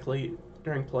organically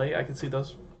during play, I can see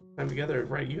those come together,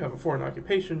 right? You have a foreign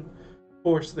occupation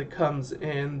force that comes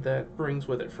in that brings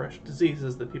with it fresh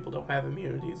diseases that people don't have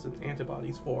immunities and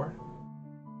antibodies for,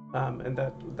 and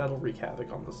that'll wreak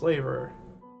havoc on the slaver,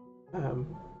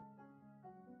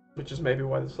 which is maybe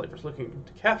why the slaver's looking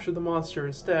to capture the monster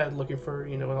instead, looking for,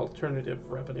 you know, an alternative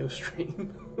revenue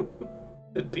stream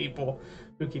than people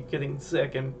who keep getting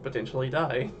sick and potentially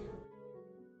die.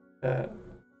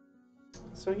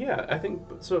 So yeah, I think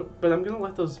so, but I'm gonna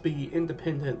let those be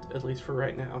independent at least for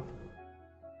right now.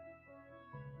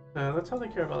 That's how they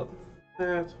care about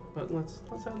that. But let's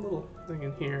add a little thing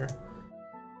in here.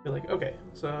 Be like, okay,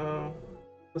 so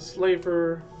the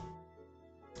slaver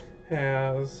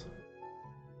has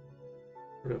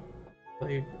sort of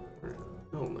plague or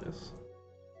illness.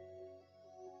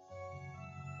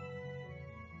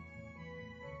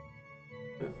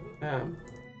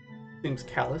 Seems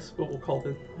callous, but we'll call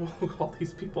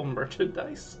these people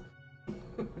merchandise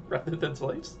rather than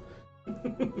slaves.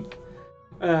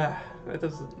 That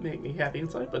doesn't make me happy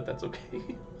inside, but that's okay.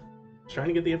 Just trying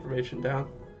to get the information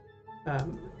down.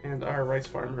 And our rice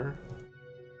farmer.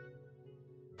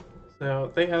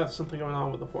 So they have something going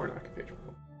on with the foreign occupation.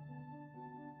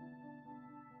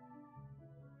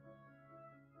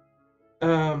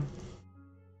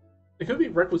 It could be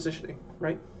requisitioning,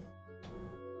 right?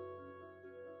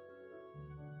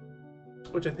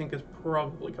 Which I think is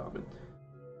probably common.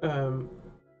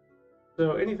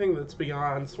 So anything that's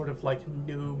beyond sort of like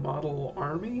new model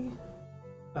army,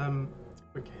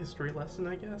 quick history lesson,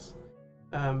 I guess.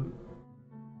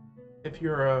 If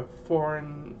you're a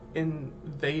foreign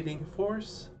invading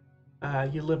force,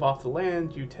 you live off the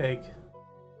land. You take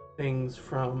things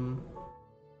from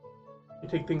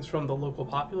the local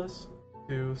populace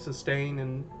to sustain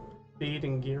and feed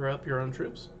and gear up your own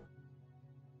troops.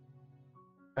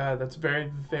 That's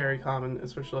very, very common,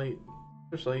 especially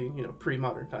you know,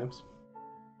 pre-modern times.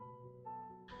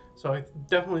 So I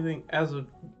definitely think as a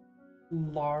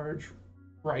large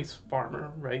rice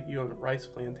farmer, right, you own a rice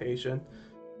plantation,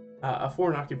 a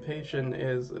foreign occupation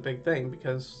is a big thing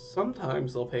because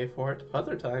sometimes they'll pay for it,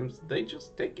 other times they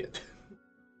just take it.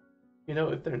 You know,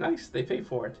 if they're nice, they pay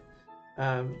for it.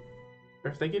 Or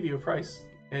if they give you a price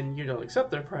and you don't accept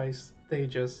their price, they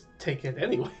just take it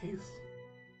anyways.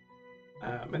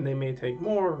 And they may take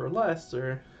more or less,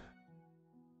 or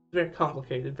it's very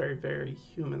complicated, very, very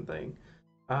human thing.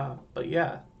 But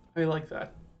yeah, I like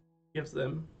that. Gives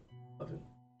them a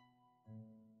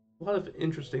lot of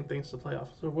interesting things to play off.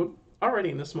 So we're already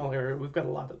in this small area, we've got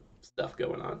a lot of stuff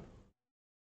going on,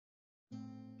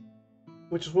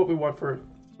 which is what we want for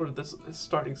sort of this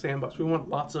starting sandbox. We want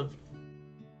lots of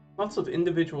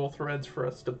individual threads for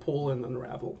us to pull and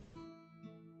unravel.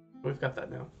 We've got that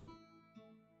now.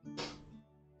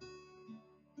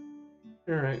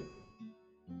 All right.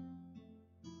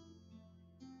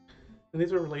 And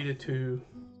these are related to,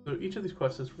 so each of these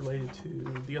quests is related to,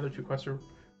 the other 2 quests are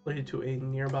related to a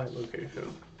nearby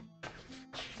location.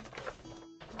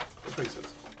 Which makes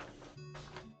sense.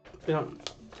 They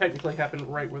don't technically happen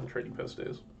right where the trading post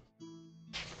is.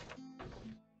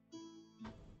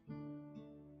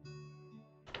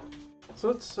 So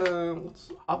let's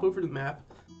hop over to the map,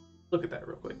 look at that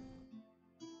real quick.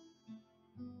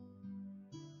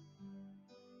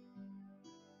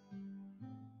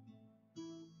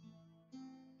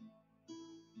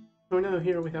 So now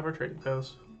here we have our trading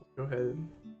post. Let's go ahead and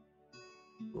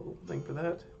a little thing for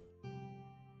that.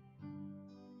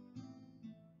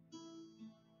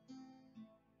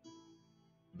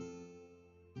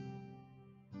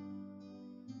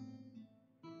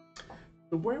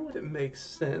 So where would it make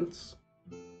sense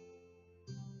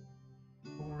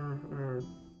for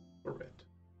it?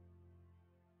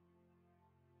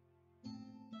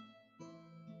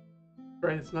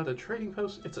 Right, it's not a trading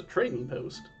post, it's a trading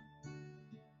post.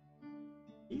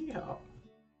 Yeah.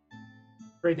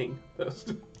 Trading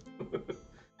post.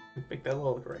 Make that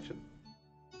little correction.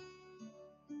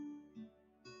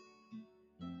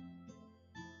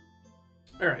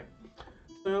 Alright.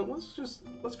 So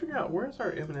let's figure out where's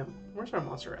our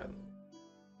monster at?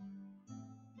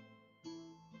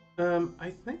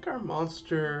 I think our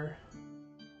monster's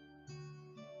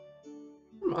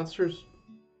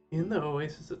in the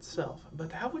oasis itself,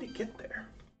 but how would he get there?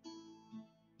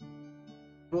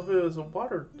 Well, if it was it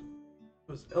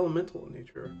was elemental in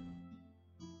nature,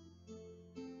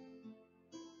 it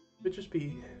would just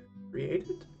be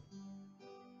created?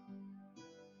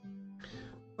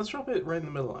 Let's drop it right in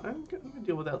the middle. I'm gonna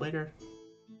deal with that later,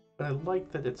 but I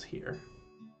like that it's here.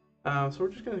 So we're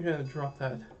just gonna drop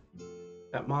that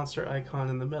monster icon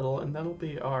in the middle, and that'll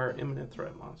be our imminent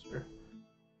threat monster.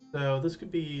 So this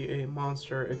could be a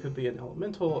monster, it could be an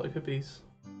elemental, it could be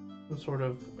some sort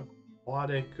of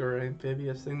aquatic or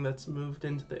amphibious thing that's moved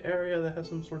into the area that has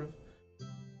some sort of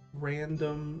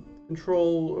random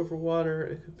control over water.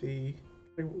 It could be,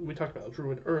 we talked about a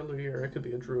druid earlier, it could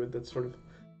be a druid that's sort of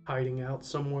hiding out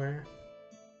somewhere.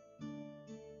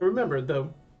 Remember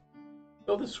though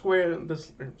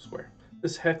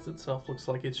this hex itself looks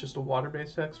like it's just a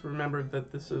water-based hex. Remember that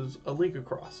this is a league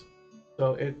across.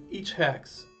 So each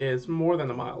hex is more than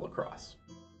a mile across.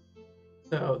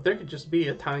 So there could just be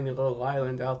a tiny little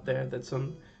island out there that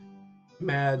some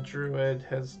mad druid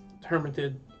has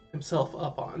hermited himself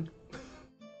up on.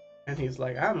 And he's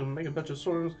like, I'm gonna make a bunch of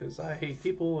storms because I hate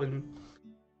people, and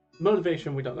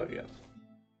motivation we don't know yet.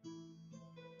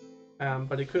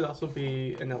 But it could also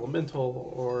be an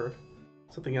elemental or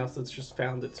something else that's just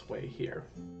found its way here.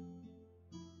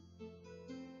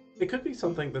 It could be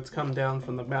something that's come down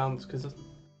from the mountains, because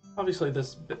obviously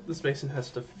this basin has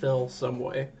to fill some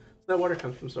way. So that water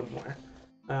comes from somewhere,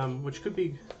 which could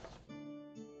be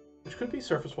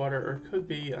surface water or it could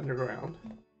be underground.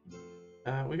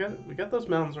 We got those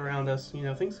mountains around us. You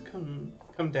know, things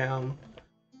come down,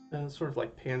 sort of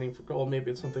like panning for gold.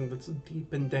 Maybe it's something that's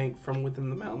deep and dank from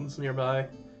within the mountains nearby.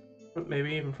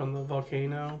 Maybe even from the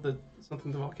volcano,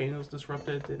 something the volcano's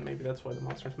disrupted, and maybe that's why the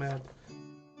monster's mad.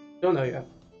 Don't know yet.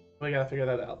 We gotta figure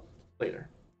that out later.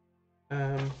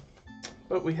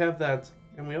 But we have that,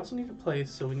 and we also need a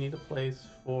place, so we need a place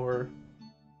for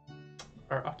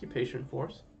our occupation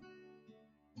force.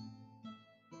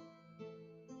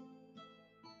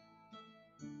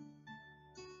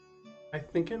 I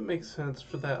think it makes sense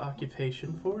for that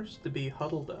occupation force to be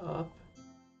huddled up.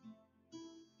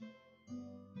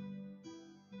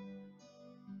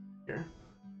 Here.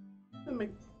 It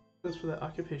makes sense for that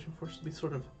occupation force to be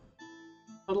sort of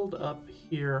huddled up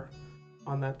here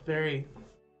on that very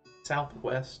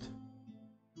southwest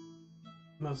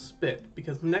most spit,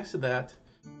 because next to that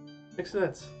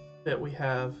spit we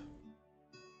have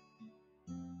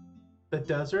the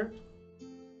desert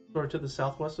sort of to the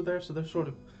southwest of there, so they're sort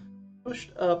of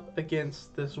pushed up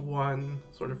against this one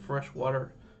sort of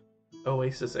freshwater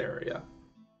oasis area.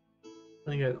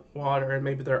 They get water, and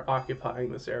maybe they're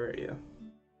occupying this area.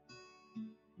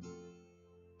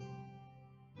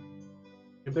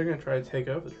 Maybe they're going to try to take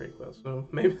over the trade quest, so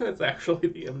maybe that's actually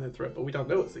the imminent threat, but we don't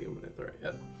know it's the imminent threat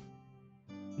yet.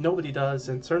 Nobody does,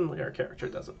 and certainly our character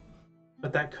doesn't.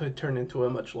 But that could turn into a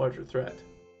much larger threat,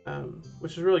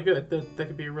 which is really good. That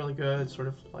could be really good, sort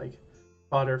of like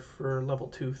fodder for level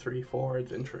 2, 3, 4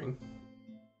 adventuring.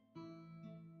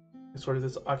 It's sort of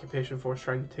this occupation force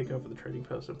trying to take over the trading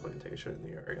post and plantation in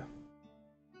the area.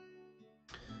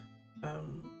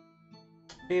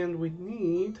 And we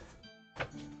need...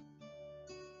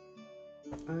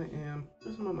 I am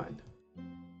losing my mind.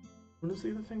 What is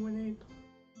the other thing we need?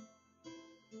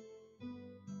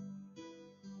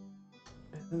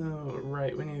 Oh,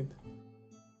 right, we need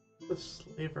the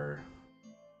slaver.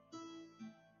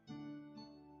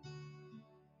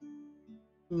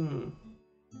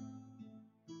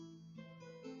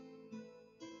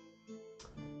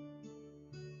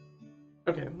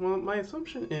 Okay, well, my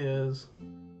assumption is...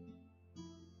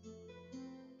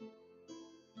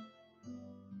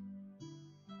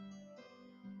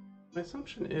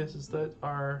 is that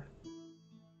our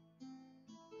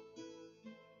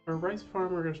rice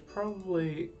farmer is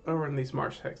probably over in these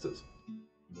marsh hexes.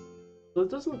 But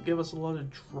it doesn't give us a lot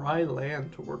of dry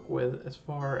land to work with as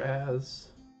far as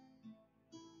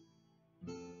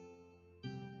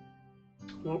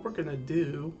what we're gonna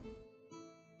do.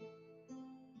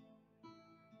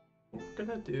 What we're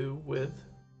gonna do with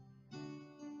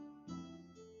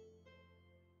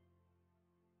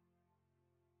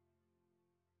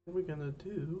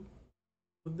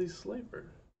these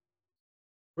slavers?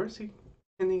 Where's he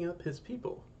ending up his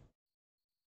people?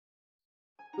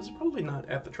 This is probably not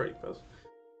at the trading post.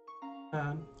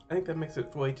 I think that makes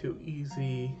it way too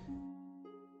easy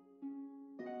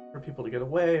for people to get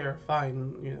away or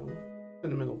find, you know,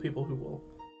 sentimental people who will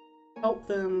help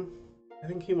them. I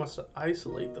think he wants to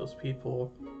isolate those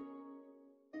people.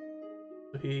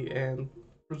 He and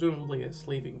presumably a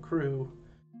slaving crew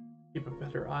keep a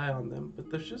better eye on them, but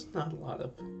there's just not a lot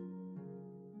of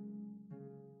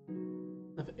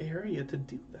area to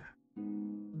do that.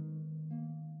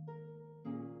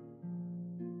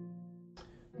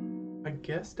 I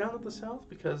guess down at the south,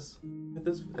 because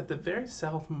at the very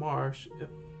south marsh, it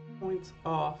points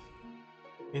off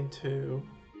into.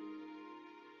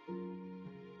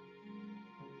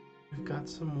 We've got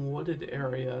some wooded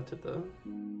area to the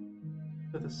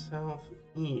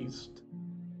southeast.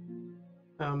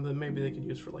 That maybe they could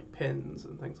use for like pens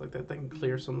and things like that. They can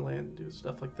clear some land and do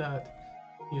stuff like that.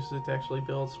 Use it to actually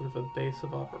build sort of a base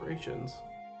of operations.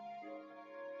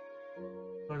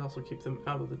 It would also keep them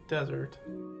out of the desert.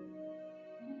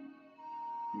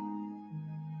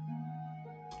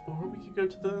 Or we could go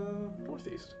to the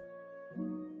northeast.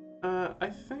 I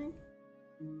think.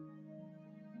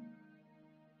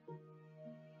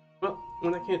 Well,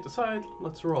 when I can't decide,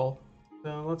 let's roll.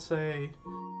 So let's say,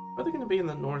 are they going to be in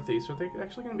the northeast? Or are they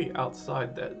actually going to be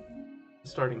outside that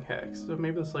starting hex? So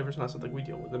maybe the slaver's not something we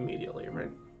deal with immediately,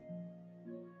 right?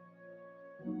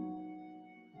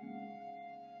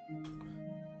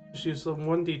 Just use the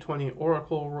 1d20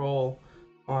 oracle roll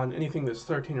on anything that's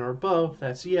 13 or above,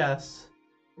 that's yes.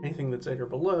 Anything that's 8 or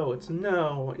below, it's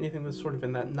no. Anything that's sort of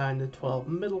in that 9 to 12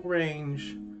 middle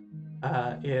range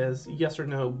is yes or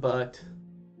no, but.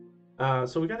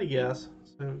 So we got a yes,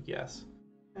 so yes.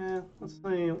 Let's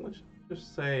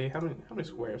just say, how many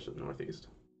squares to the northeast?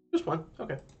 Just one,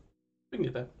 okay. We can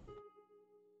do that.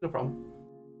 No problem.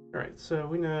 Alright, so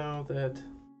we know that.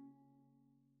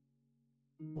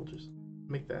 We'll just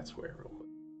make that square real quick.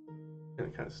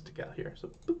 And kind of stick out here, so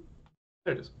boop,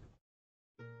 there it is.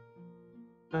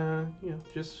 You know,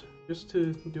 just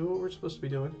to do what we're supposed to be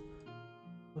doing.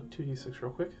 2d6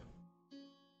 real quick.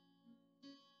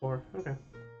 4, okay.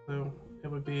 So it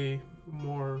would be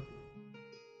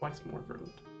twice more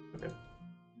verdant. Okay.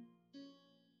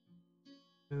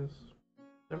 Is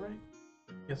that right?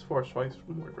 Yes, 4 is twice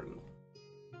more verdant.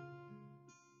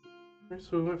 Alright,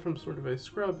 so we went from sort of a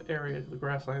scrub area to the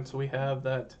grassland, so we have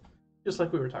that, just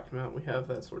like we were talking about, we have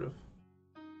that sort of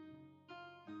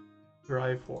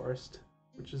dry forest,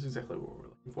 which is exactly what we're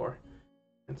looking for.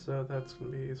 And so that's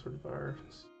going to be sort of our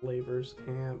slavers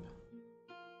camp.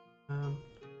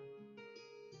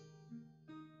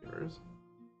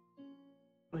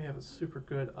 We have a super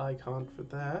good icon for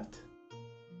that.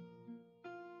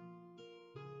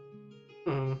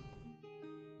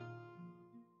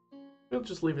 We'll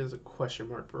just leave it as a question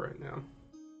mark for right now.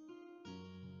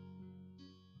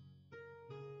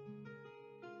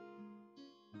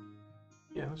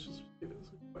 Yeah, let's just leave it as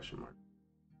a question mark.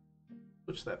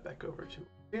 Switch that back over to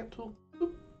stamp tool.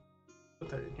 Oop. Put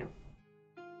that in here.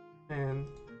 And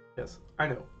yes, I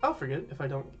know. I'll forget if I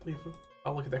don't leave it.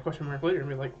 I'll look at that question mark later and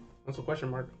be like, what's a question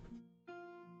mark?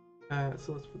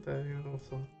 So let's put that in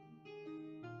also.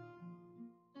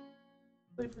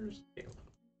 Slavers camp.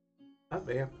 Not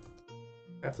vamp.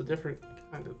 That's a different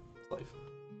kind of slave.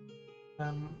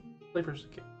 Slavers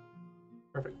camp.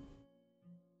 Perfect.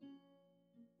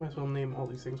 Might as well name all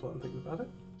these things while I'm thinking about it.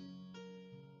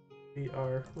 We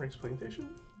are Rice Plantation.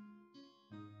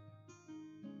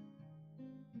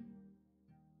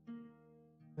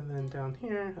 And then down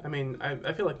here, I mean,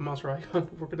 I feel like monster icon,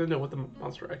 we're going to know what the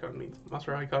monster icon means.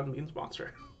 Monster icon means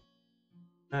monster.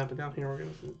 But down here, we're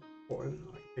going to do foreign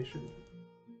occupation.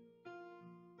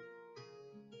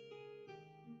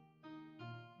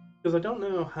 Because I don't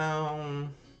know how.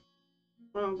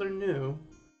 Well, they're new.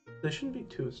 They shouldn't be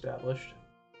too established.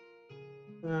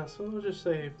 So we'll just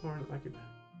say foreign occupation.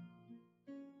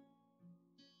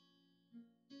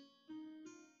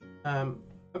 I'm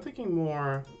thinking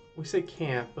more. We say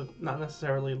camp, but not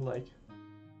necessarily like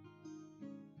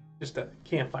just a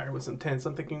campfire with some tents.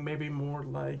 I'm thinking maybe more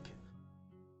like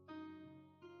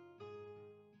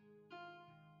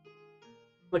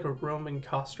a Roman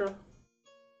Castra.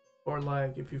 Or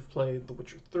like if you've played The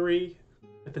Witcher 3,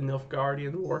 like the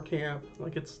Nilfgaardian war camp.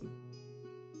 Like it's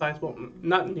sizable,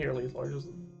 not nearly as large as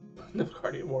the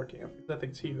Guardian War Camp. That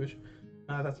thing's huge.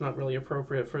 That's not really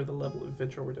appropriate for the level of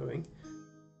adventure we're doing.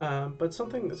 But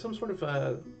some sort of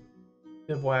a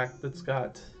bivouac that's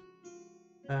got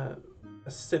a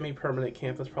semi-permanent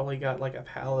camp that's probably got like a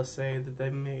palisade that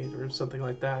they made or something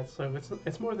like that. So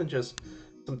it's more than just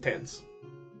some tents,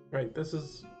 right?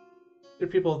 They're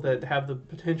people that have the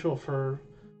potential for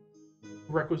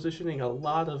requisitioning a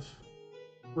lot of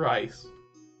rice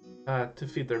to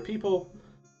feed their people.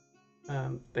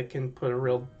 That can put a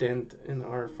real dent in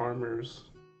our farmers'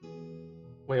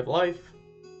 way of life,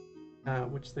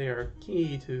 which they are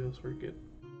key to sort of get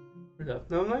rid of.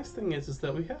 Now, the nice thing is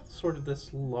that we have sort of this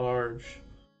large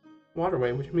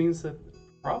waterway, which means that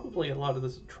probably a lot of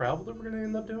this travel that we're going to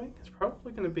end up doing is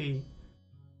probably going to be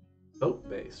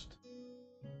boat-based.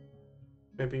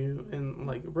 Maybe in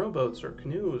like rowboats or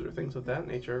canoes or things of that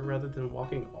nature, rather than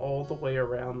walking all the way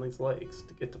around these lakes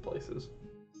to get to places.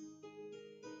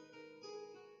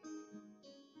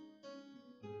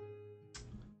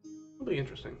 It'll be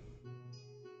interesting.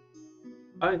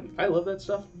 I love that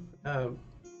stuff.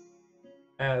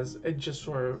 As a just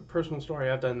sort of personal story,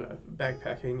 I've done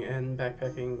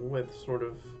backpacking with sort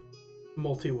of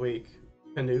multi-week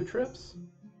canoe trips.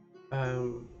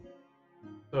 Um,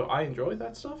 so I enjoy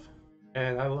that stuff,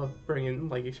 and I love bringing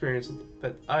like experiences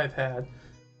that I've had,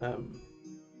 um,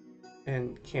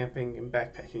 and camping and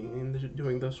backpacking and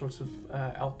doing those sorts of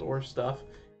outdoor stuff,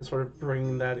 and sort of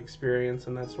bringing that experience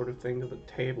and that sort of thing to the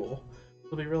table.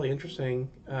 It'll be really interesting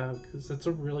because it's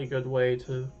a really good way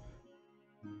to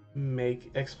make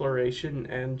exploration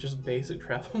and just basic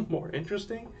travel more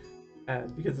interesting,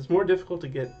 because it's more difficult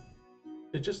to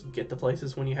just get to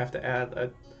places when you have to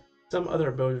add some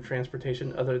other mode of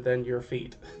transportation other than your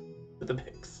feet to the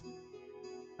mix.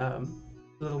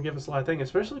 That'll give us a lot of things,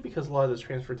 especially because a lot of this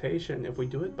transportation, if we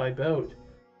do it by boat,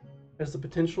 has the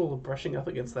potential of brushing up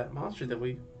against that monster that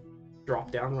we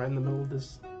drop down right in the middle of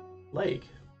this lake,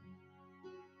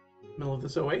 middle of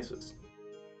this oasis.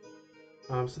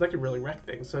 So that could really wreck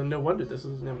things. So no wonder this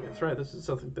is an imminent threat. This is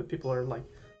something that people are like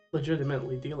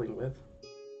legitimately dealing with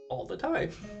all the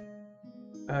time.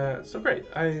 So great.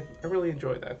 I really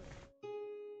enjoy that.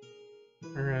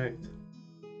 All right.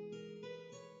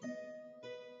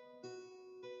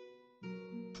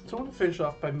 So I want to finish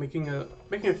off by making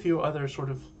a few other sort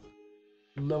of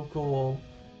local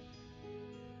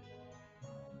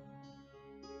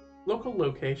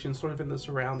locations sort of in the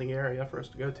surrounding area for us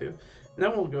to go to. And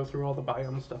then we'll go through all the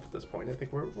biome stuff at this point. I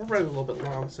think we're running a little bit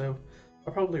long, so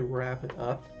I'll probably wrap it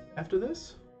up after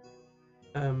this.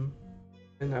 And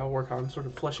I'll work on sort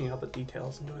of fleshing out the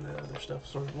details and doing that other stuff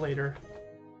sort of later.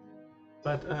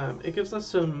 But it gives us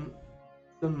some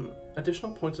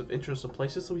additional points of interest of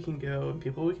places that we can go and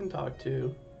people we can talk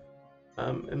to,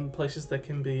 and places that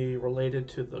can be related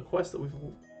to the quest that we've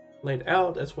laid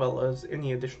out, as well as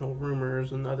any additional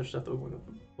rumors and other stuff that we want to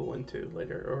pull into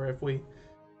later. Or if we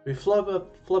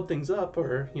flub things up,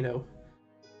 or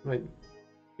like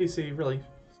PC really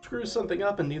screws something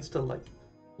up and needs to like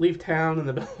leave town in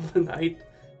the middle of the night,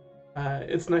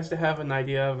 it's nice to have an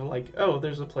idea of like, oh,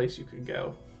 there's a place you could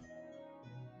go.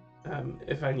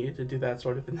 If I needed to do that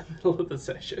sort of in the middle of the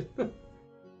session.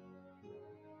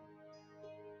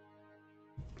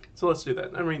 So let's do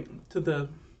that. I mean, to the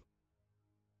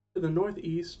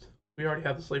northeast, we already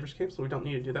have the Slavers Camp, so we don't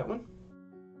need to do that one.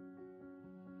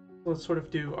 Let's sort of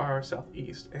do our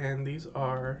southeast, and these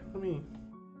are,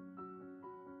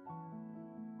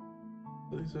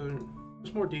 these are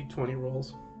just more D20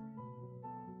 rolls.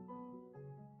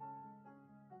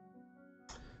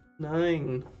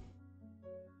 9.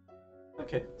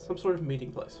 Okay, some sort of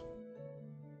meeting place.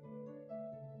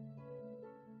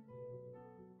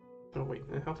 Oh wait,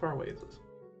 how far away is this?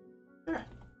 Yeah.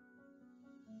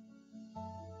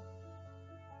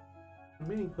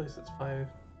 Meeting place is 5.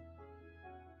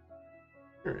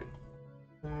 Alright.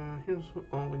 Here's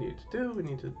all we need to do. We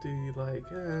need to do like,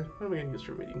 what are we gonna use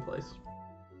for meeting place?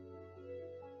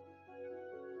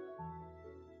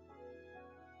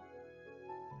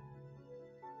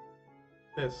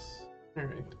 This.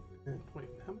 Alright. Wait,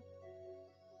 how many?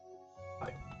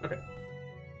 5. Okay.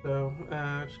 So,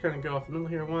 just kind of go off the middle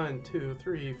here. 1, 2,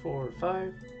 3, 4,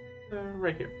 5.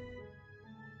 Right here.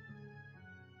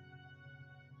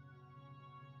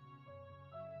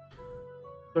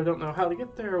 So I don't know how to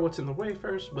get there or what's in the way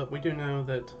first, but we do know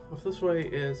that this way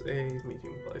is a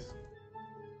meeting place.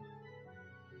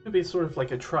 It could be sort of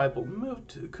like a tribal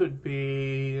moot. It could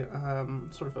be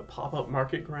sort of a pop-up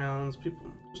market grounds.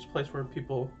 Just a place where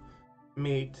people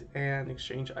meet and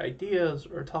exchange ideas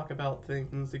or talk about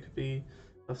things. It could be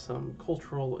of some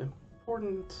cultural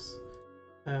importance.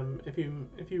 If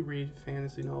you read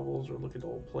fantasy novels or look at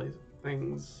old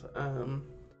things,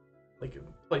 like a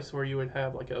place where you would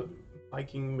have like a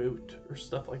Viking moot or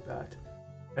stuff like that.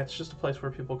 It's just a place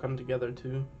where people come together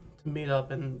to meet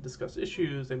up and discuss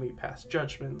issues. They may pass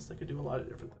judgments. They could do a lot of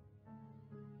different things.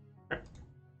 All right,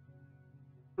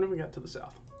 what do we got to the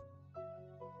south?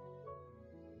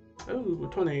 Oh,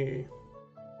 20.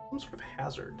 Some sort of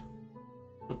hazard.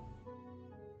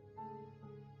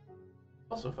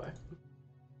 Also 5.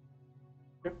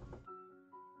 Okay.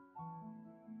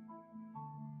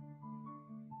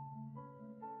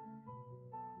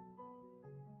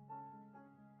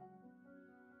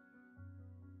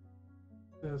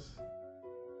 This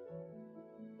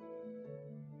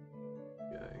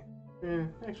guy.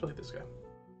 Actually, this guy.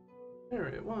 All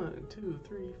right, 1, 2,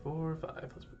 3, 4, 5.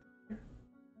 Let's put that here.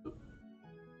 Oop.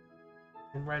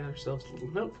 And write ourselves a little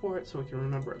note for it so we can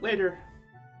remember it later.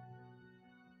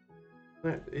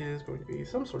 That is going to be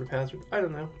some sort of hazard. I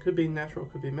don't know. Could be natural,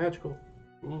 could be magical.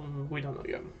 We don't know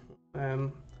yet.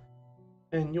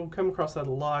 And you'll come across that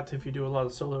a lot if you do a lot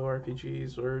of solo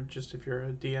RPGs or just if you're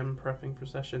a DM prepping for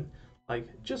session.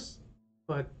 Like, just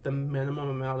put the minimum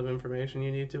amount of information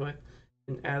you need to it.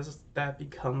 And as that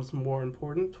becomes more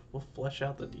important, we'll flesh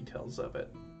out the details of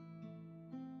it.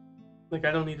 Like,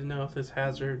 I don't need to know if this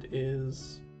hazard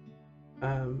is, I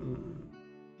don't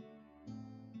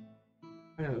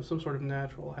know, some sort of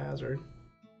natural hazard.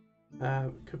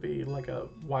 Could be like a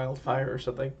wildfire or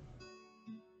something.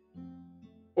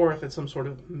 Or if it's some sort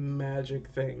of magic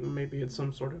thing. Maybe it's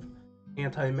some sort of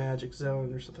anti-magic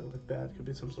zone or something like that. Could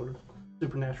be some sort of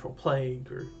supernatural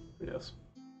plague or who knows.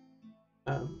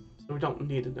 So we don't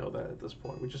need to know that at this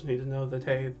point. We just need to know that,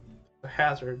 hey, the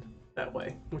hazard that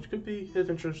way, which could be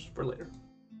adventures for later.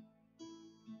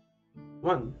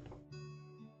 1.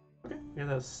 Okay, we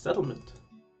got a settlement.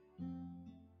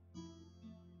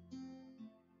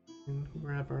 And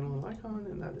grab our little icon,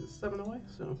 and that is 7 away,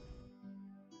 so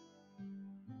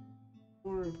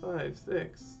 4, 5,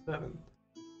 6, 7.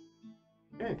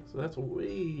 Okay, so that's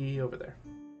way over there.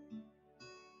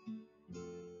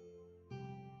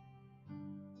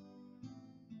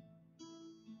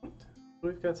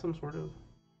 We've got some sort of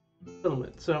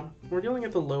settlement. So we're dealing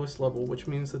at the lowest level, which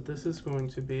means that this is going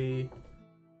to be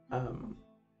a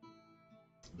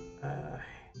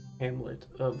hamlet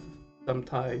of some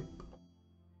type.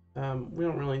 We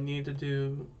don't really need to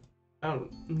do. I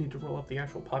don't need to roll up the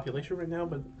actual population right now,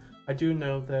 but I do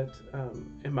know that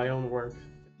in my own work,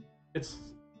 it's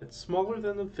smaller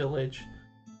than the village,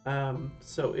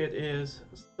 so it is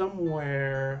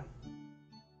somewhere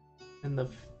in the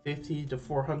 50 to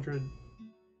 400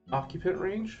 occupant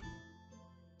range.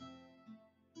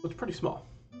 So it's pretty small.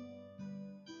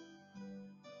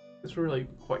 It's really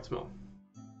quite small.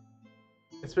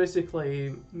 It's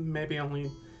basically maybe only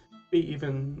be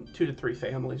even 2 to 3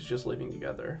 families just living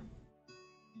together.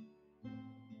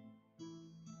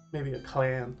 Maybe a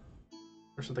clan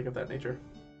or something of that nature.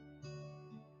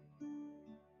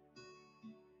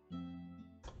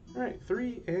 Alright,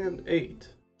 3 and 8.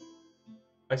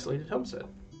 Isolated homestead.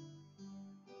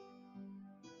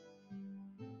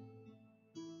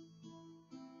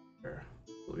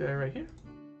 Little guy right here.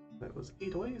 That was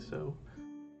 8 away, so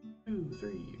 2,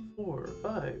 3, 4,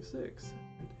 5, 6,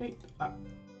 and 8.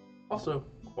 Also,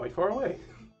 quite far away.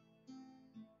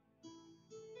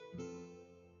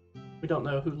 We don't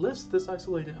know who lives this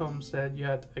isolated homestead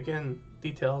yet. Again,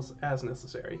 details as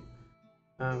necessary.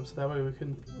 So that way we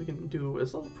can do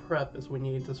as little prep as we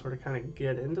need to sort of kind of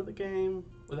get into the game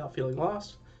without feeling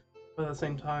lost. But at the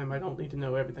same time, I don't need to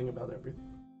know everything about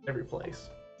every place.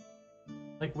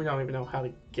 Like, we don't even know how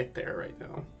to get there right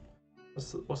now.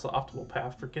 What's the optimal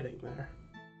path for getting there?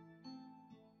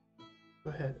 Go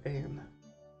ahead and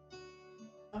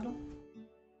bottom.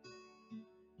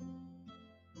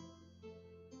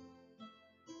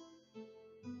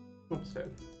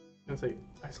 Homestead. I'm gonna say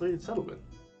isolated settlement.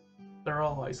 They're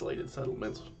all isolated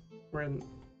settlements. We're in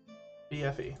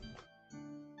BFE.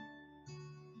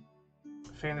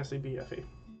 Fantasy BFE.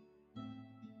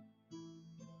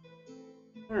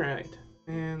 Alright.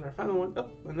 And our final one,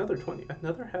 another 20,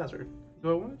 another hazard.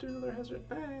 Do I want to do another hazard?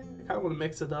 I kind of want to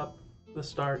mix it up, the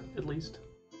start at least.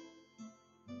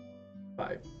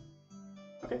 5.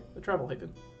 Okay, the travel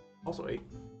haven. Also 8.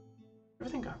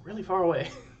 Everything got really far away.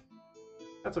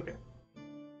 That's okay.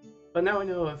 But now I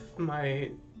know if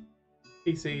my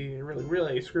PC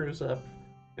really screws up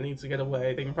and needs to get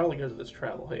away, they can probably go to this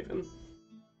travel haven.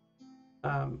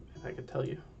 If I could tell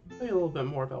you a little bit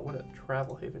more about what a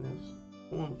travel haven is.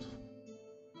 I won't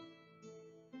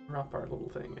drop our little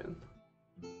thing in.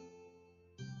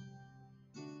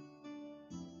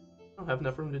 I don't have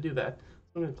enough room to do that.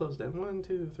 I'm gonna close down 1,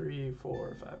 2, 3,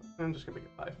 4, 5. I'm just gonna make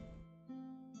it 5.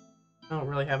 I don't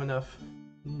really have enough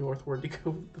northward to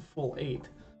go the full 8.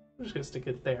 I'm just gonna stick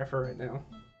it there for right now.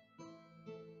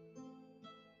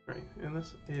 Alright, and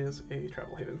this is a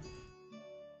travel haven.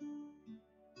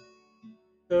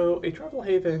 So a travel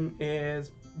haven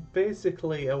is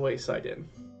basically a wayside inn.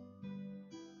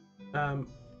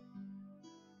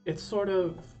 It's sort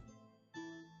of,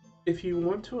 if you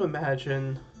want to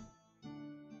imagine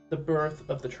the birth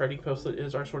of the trading post that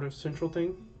is our sort of central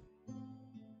thing,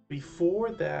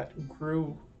 before that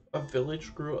a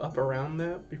village grew up around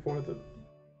that,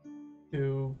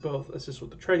 to both assist with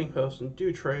the trading post and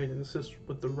do trade and assist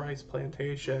with the rice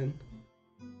plantation.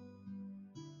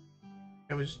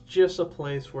 It was just a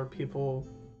place where people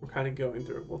were kind of going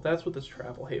through. Well, that's what this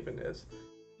travel haven is.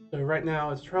 So right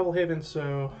now it's a travel haven,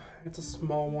 so it's a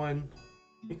small one.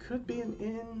 It could be an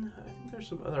inn. I think there's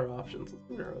some other options. Let's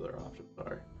see what our other options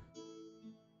are.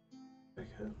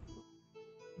 Okay.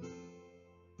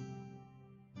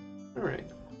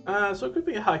 Alright. So it could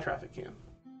be a high traffic camp.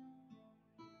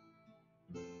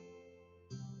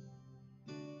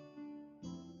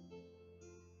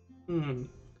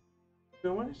 So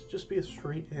I want it to just be a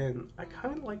straight inn. I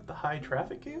kind of like the high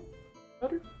traffic camp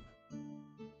better.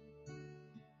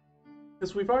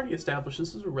 Because we've already established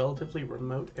this is a relatively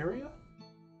remote area.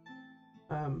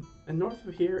 And north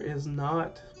of here is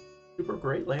not super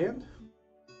great land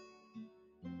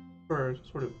for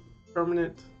sort of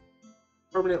permanent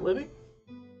living.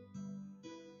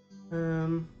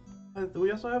 But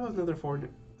we also have another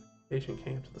fortification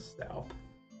camp to the south.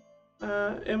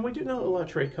 And we do know a lot of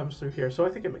trade comes through here, so I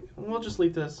think we'll just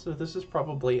leave this. So this is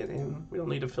probably an inn. We don't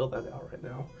need to fill that out right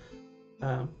now.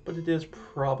 But it is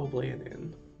probably an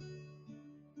inn.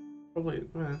 Probably,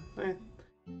 we're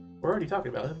already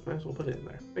talking about it. Might as well put it in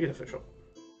there. Make it official.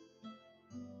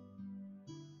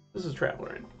 This is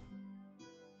Traveler Inn.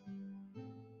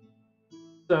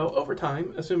 So over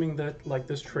time, assuming that like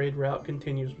this trade route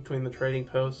continues between the trading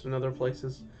posts and other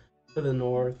places to the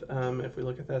north, if we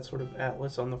look at that sort of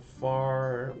atlas on the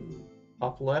far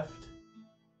top left,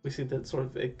 we see that sort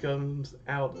of it comes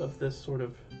out of this sort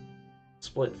of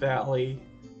split valley.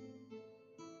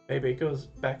 Maybe it goes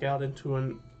back out into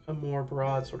a more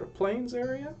broad sort of plains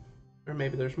area, or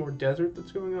maybe there's more desert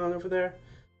that's going on over there.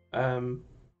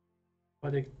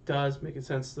 But it does make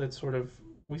sense that sort of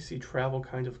we see travel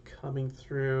kind of coming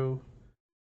through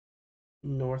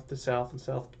north to south and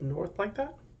south to north like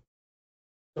that.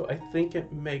 So I think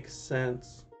it makes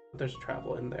sense that there's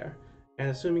travel in there. And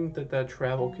assuming that that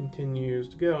travel continues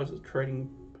to go as the trading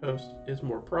post is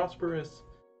more prosperous,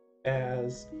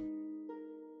 as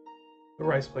the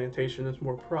rice plantation is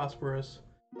more prosperous,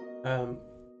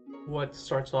 what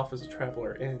starts off as a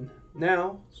traveler inn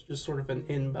now, it's just sort of an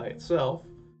inn by itself,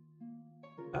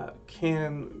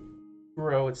 can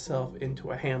grow itself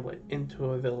into a hamlet,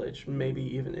 into a village, maybe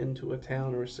even into a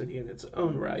town or a city in its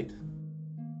own right,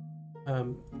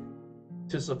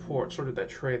 to support sort of that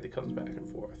trade that comes back and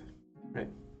forth, right?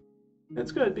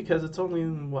 That's good because it's only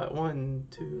what 1,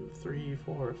 2, 3,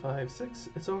 4, 5, 6.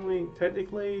 It's only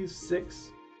technically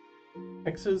 6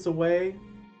 hexes away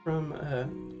from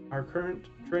our current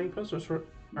trading post, or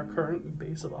our current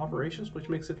base of operations, which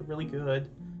makes it a really good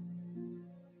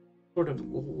sort of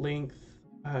length.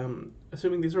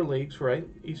 Assuming these are leagues, right?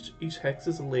 Each hex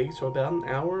is a league, so about an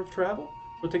hour of travel.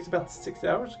 So it takes about 6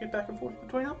 hours to get back and forth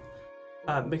between them.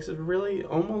 Makes it really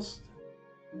almost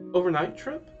overnight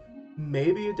trip,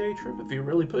 maybe a day trip if you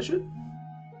really push it.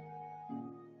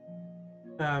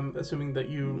 Assuming that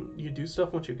you do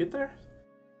stuff once you get there.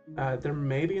 There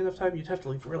may be enough time. You'd have to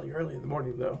leave really early in the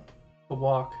morning though, to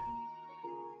walk.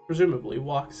 Presumably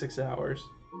walk 6 hours,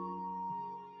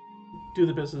 do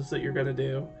the business that you're gonna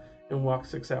do, and walk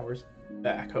 6 hours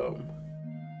back home.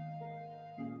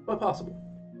 But possible.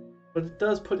 But it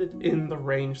does put it in the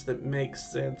range that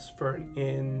makes sense for an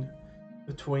inn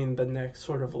between the next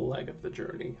sort of leg of the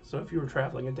journey. So if you were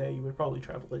traveling a day, you would probably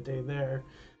travel a day there.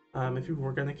 If you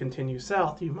were going to continue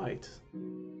south, you might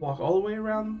walk all the way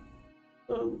around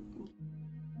the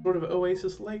sort of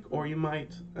Oasis Lake, or you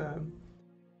might, there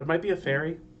might be a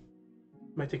ferry.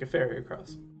 You might take a ferry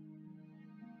across.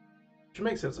 Which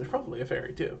makes sense, there's probably a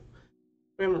ferry too.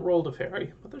 We haven't rolled a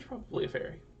ferry, but there's probably a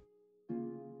ferry.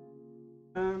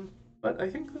 But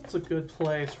I think that's a good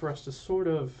place for us to sort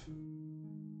of...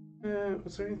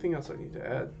 is there anything else I need to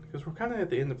add? Because we're kind of at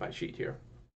the end of my sheet here.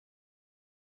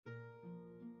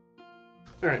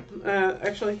 Alright,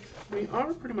 actually, we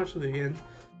are pretty much at the end.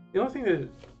 The only thing that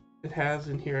it has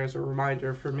in here as a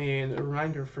reminder for me, and a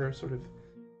reminder for sort of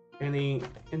any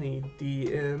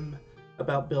DM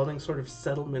about building sort of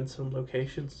settlements and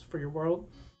locations for your world,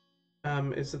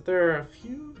 is that there are a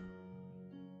few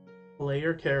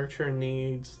player character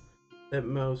needs that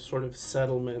most sort of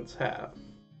settlements have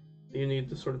that you need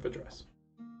to sort of address.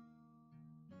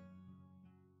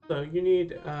 So you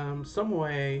need some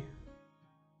way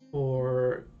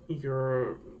for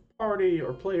your party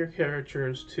or player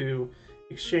characters to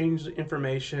exchange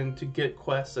information to get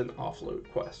quests and offload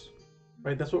quests.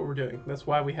 Right, that's what we're doing. That's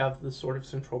why we have this sort of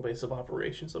central base of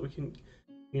operations that we can,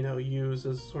 use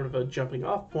as sort of a jumping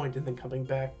off point and then coming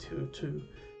back to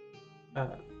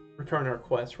return our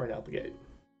quests right out the gate.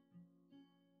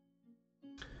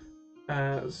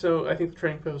 So I think the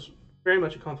training post very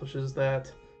much accomplishes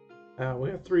that. We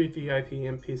have 3 VIP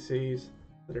NPCs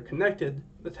that are connected,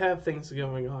 that have things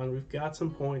going on. We've got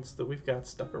some points that we've got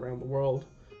stuck around the world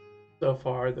so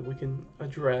far that we can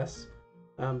address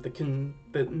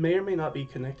that may or may not be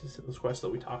connected to those quests that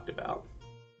we talked about.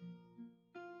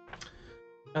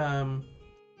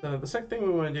 The second thing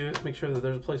we want to do is make sure that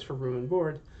there's a place for room and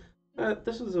board.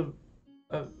 This is a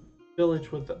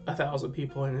village with 1,000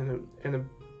 people and a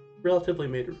relatively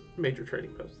major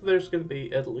trading post. There's going to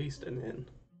be at least an inn.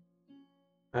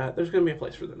 There's going to be a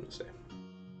place for them to stay.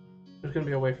 There's going to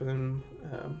be a way for them.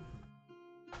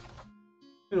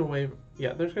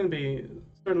 There's going to be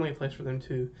certainly a place for them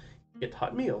to get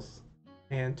hot meals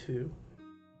and to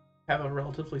have a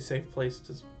relatively safe place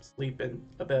to sleep in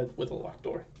a bed with a locked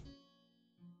door.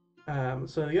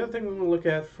 So the other thing we want to look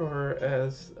at for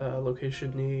as a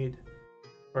location need,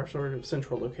 or sort of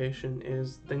central location,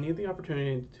 is they need the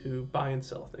opportunity to buy and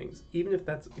sell things, even if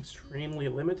that's extremely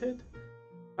limited.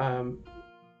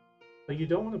 But you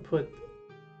don't want to put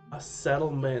a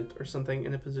settlement or something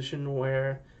in a position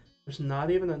where there's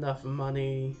not even enough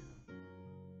money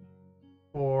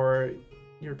for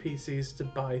your PCs to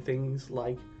buy things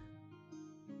like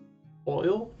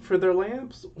oil for their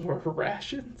lamps or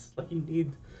rations. Like, you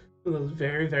need some of those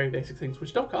very, very basic things,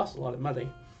 which don't cost a lot of money.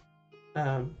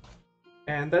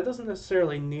 And that doesn't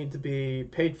necessarily need to be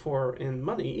paid for in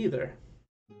money either.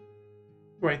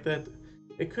 Right, that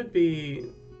it could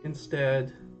be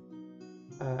instead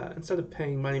of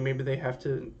paying money, maybe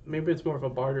it's more of a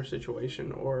barter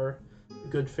situation or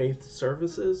good faith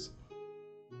services.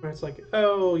 Where it's like,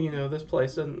 oh, this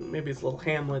place, and maybe it's a little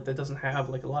hamlet that doesn't have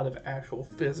like a lot of actual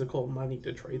physical money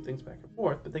to trade things back and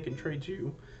forth, but they can trade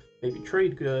you, maybe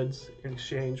trade goods in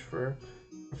exchange for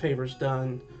favors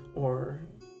done, or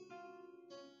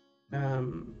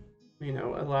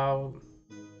allow,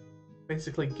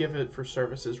 basically give it for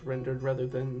services rendered rather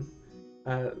than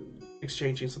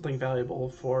exchanging something valuable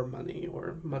for money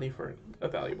or money for a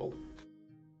valuable.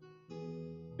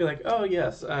 Be like, oh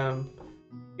yes,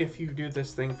 if you do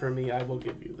this thing for me, I will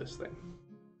give you this thing,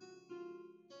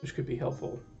 which could be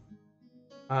helpful.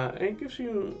 And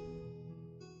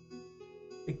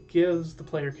it gives the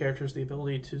player characters the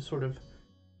ability to sort of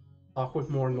talk with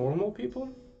more normal people,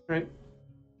 right?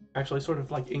 Actually sort of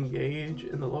like engage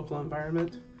in the local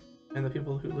environment and the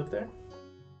people who live there,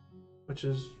 which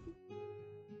is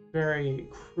very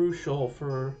crucial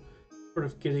for sort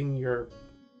of getting your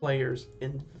players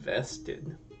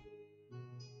invested.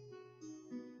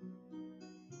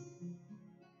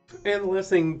 And the last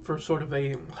thing for sort of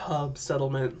a hub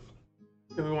settlement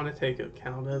that we want to take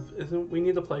account of is that we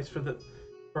need a place for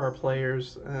our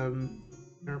players and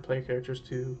our player characters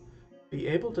to be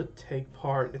able to take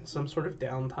part in some sort of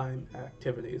downtime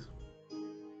activities.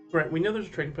 Right, we know there's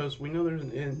a trading post, we know there's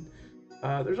an inn.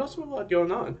 There's also a lot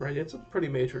going on, right? It's a pretty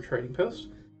major trading post.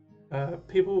 Your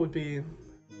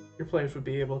players would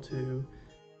be able to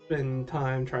spend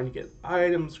time trying to get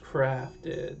items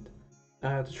crafted,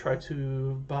 to try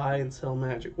to buy and sell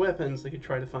magic weapons. They could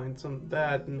try to find some of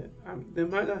that, and they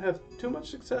might not have too much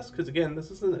success because, again,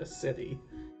 this isn't a city.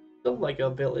 It's still like a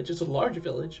village. It's a large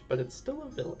village, but it's still a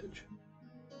village,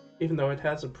 even though it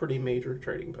has a pretty major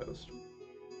trading post.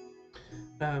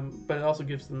 But it also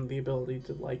gives them the ability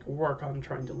to work on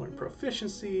trying to learn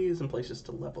proficiencies and places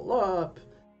to level up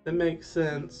that makes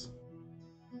sense.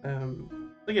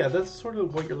 But yeah, that's sort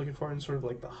of what you're looking for in sort of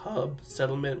like the hub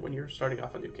settlement when you're starting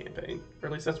off a new campaign. Or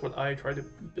at least that's what I try to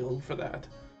build for that.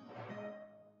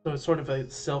 So it's sort of a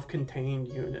self-contained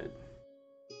unit.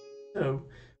 So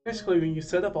basically when you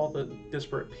set up all the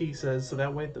disparate pieces, so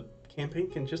that way the campaign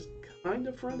can just kind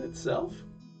of run itself.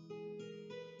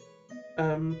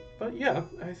 But yeah,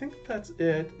 I think that's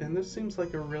it, and this seems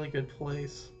like a really good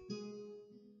place,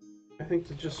 I think,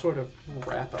 to just sort of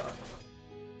wrap up.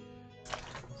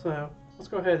 So let's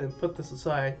go ahead and put this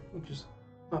aside and just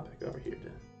hop back over here.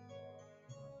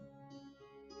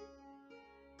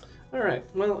 Alright,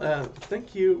 well,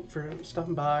 thank you for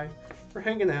stopping by, for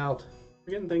hanging out,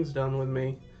 for getting things done with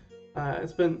me.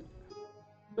 It's been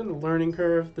been a learning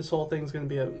curve. This whole thing's going to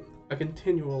be a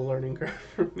continual learning curve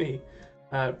for me.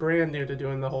 Brand new to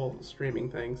doing the whole streaming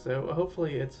thing, so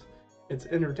hopefully it's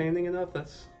entertaining enough.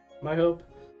 That's my hope.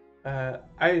 I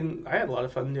had a lot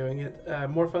of fun doing it,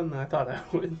 more fun than I thought I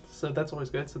would. So that's always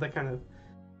good. So that kind of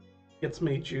gets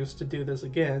me juiced to do this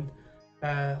again.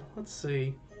 Let's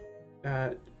see.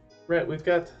 Right, we've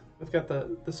got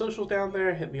the socials down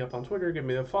there. Hit me up on Twitter. Give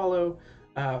me a follow.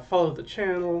 Follow the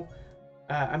channel.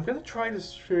 I'm gonna try to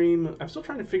stream. I'm still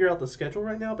trying to figure out the schedule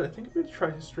right now, but I think I'm gonna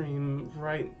try to stream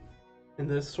right in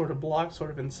this sort of block,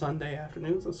 sort of in Sunday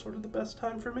afternoons. That's sort of the best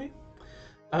time for me.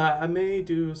 I may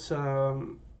do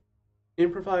some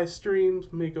improvised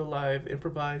streams, may go live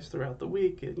improvise throughout the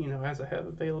week, as I have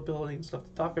availability and stuff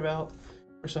to talk about,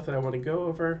 or stuff that I want to go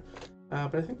over.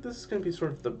 But I think this is going to be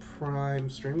sort of the prime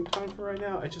streaming time for right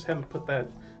now. I just haven't put that,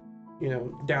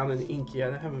 down in ink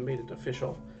yet. I haven't made it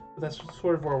official. But that's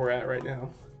sort of where we're at right now.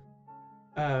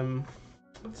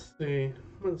 Let's see.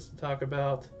 What else to talk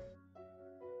about?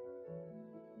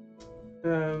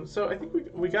 So I think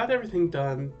we got everything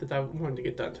done that I wanted to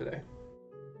get done today.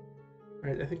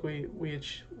 Right, I think we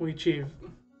achieved,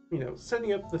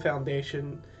 setting up the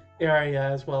foundation area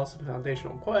as well as some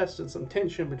foundational quests and some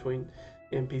tension between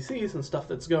NPCs and stuff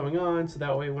that's going on. So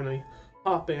that way, when we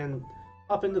hop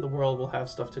into the world, we'll have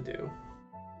stuff to do,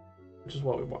 which is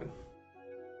what we want.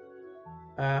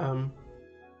 So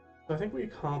I think we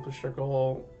accomplished our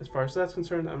goal as far as that's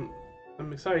concerned.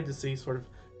 I'm excited to see sort of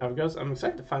how it goes. I'm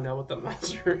excited to find out what the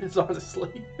monster is,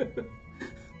 honestly.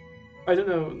 I don't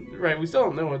know, right, we still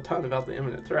don't know a ton about the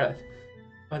imminent threat,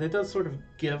 but it does sort of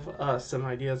give us some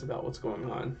ideas about what's going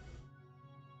on.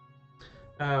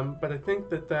 But I think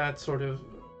that sort of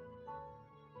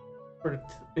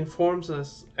informs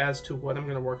us as to what I'm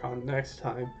going to work on next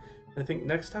time. I think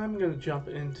next time I'm going to jump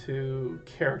into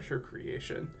character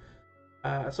creation.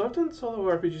 So I've done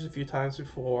solo RPGs a few times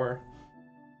before.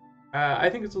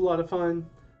 I think it's a lot of fun.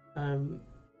 And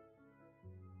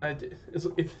I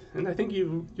think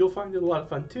you'll find it a lot of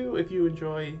fun too if you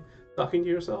enjoy talking to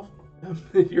yourself.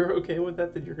 If you're okay with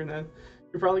that, then you're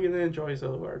probably gonna enjoy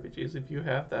solo RPGs if you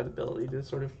have that ability to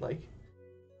sort of like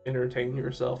entertain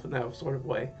yourself in that sort of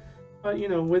way. But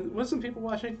with some people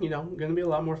watching, gonna be a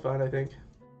lot more fun. I think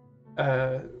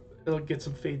it'll get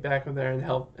some feedback on there and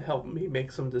help me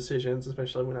make some decisions,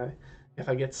 especially if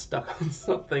I get stuck on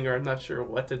something or I'm not sure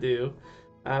what to do.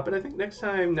 But I think next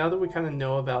time, now that we kind of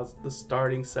know about the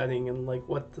starting setting and like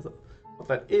what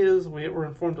that is, we're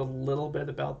informed a little bit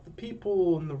about the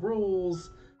people and the rules.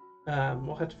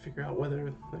 We'll have to figure out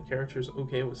whether the character's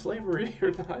okay with slavery or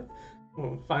not.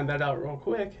 We'll find that out real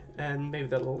quick, and maybe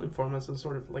that'll inform us in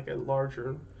sort of like a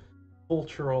larger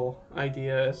cultural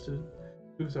idea as to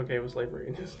who's okay with slavery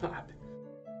and who's not.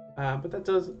 But that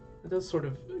does sort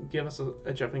of give us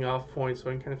a jumping off point so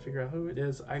I can kind of figure out who it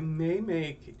is. I may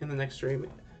make, in the next stream,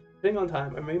 depending on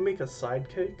time, I may make a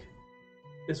sidekick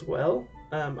as well.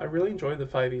 I really enjoy the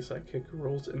 5e sidekick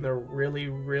rules, and they're really,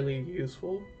 really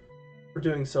useful for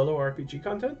doing solo RPG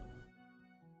content.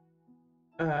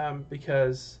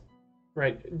 Because,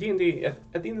 right, D&D,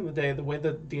 at the end of the day, the way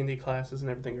the D&D classes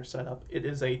and everything are set up, it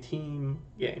is a team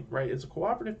game, right? It's a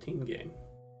cooperative team game.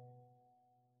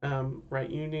 Right,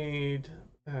 you need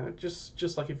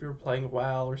just like if you were playing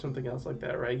WoW or something else like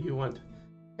that, right? You want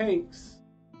tanks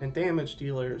and damage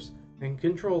dealers and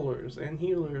controllers and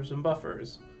healers and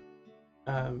buffers.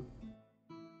 And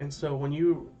so when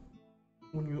you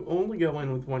only go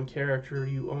in with one character,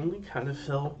 you only kind of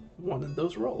fill one of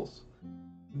those roles.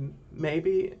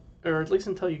 Maybe, or at least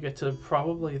until you get to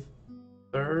probably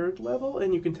 3rd level,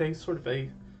 and you can take sort of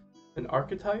an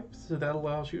archetype, so that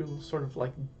allows you to sort of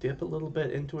like dip a little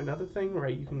bit into another thing,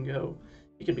 right? You can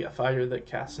be a fighter that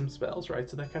casts some spells, right?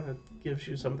 So that kind of gives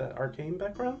you some of that arcane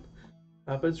background.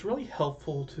 But it's really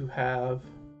helpful to have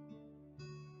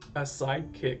a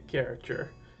sidekick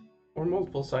character or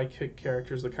multiple sidekick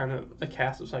characters, a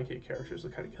cast of sidekick characters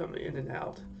that kind of come in and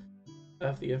out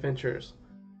of the adventures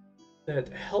that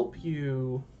help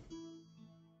you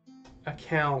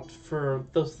account for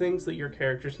those things that your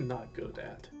character's not good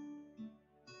at.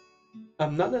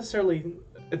 Not necessarily,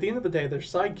 at the end of the day, they're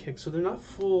sidekicks, so they're not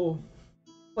full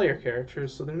player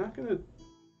characters, so they're not going to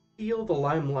feel the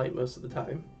limelight most of the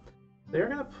time. They're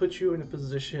going to put you in a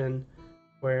position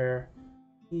where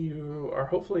you are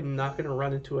hopefully not going to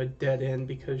run into a dead end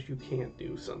because you can't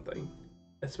do something,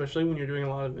 especially when you're doing a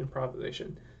lot of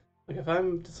improvisation. Like if I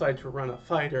decide to run a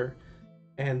fighter,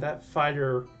 and that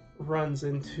fighter runs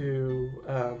into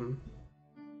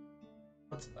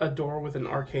a door with an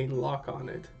arcane lock on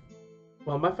it,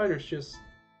 well, my fighter's just,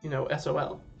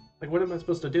 SOL. Like, what am I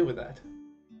supposed to do with that?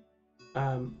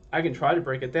 I can try to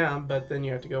break it down, but then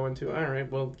you have to go into, all right,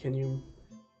 well, can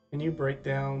you break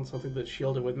down something that's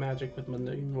shielded with magic with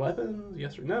mundane weapons?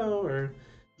 Yes or no, or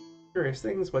various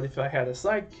things. But if I had a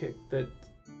sidekick that,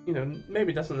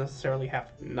 maybe doesn't necessarily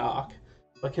have to knock,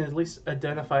 but can at least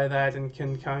identify that and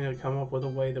can kind of come up with a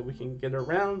way that we can get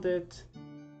around it,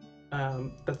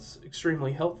 that's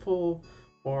extremely helpful.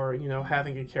 Or,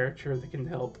 having a character that can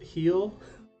help heal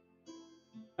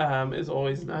is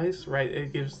always nice, right?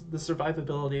 It gives the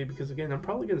survivability because, again, I'm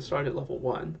probably going to start at level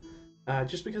 1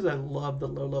 just because I love the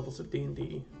low levels of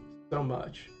D&D so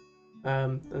much.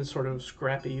 And sort of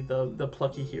scrappy, the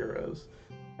plucky heroes.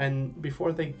 And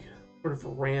before they sort of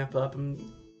ramp up and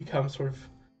become sort of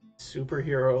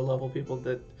superhero level people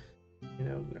that,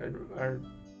 are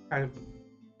kind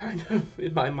of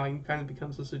in my mind kind of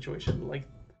becomes a situation like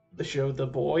the show The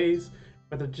Boys,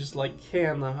 where they're just like they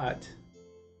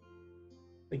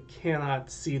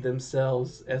cannot see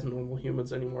themselves as normal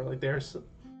humans anymore. Like their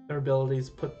abilities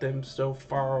put them so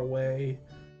far away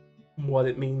from what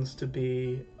it means to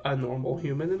be a normal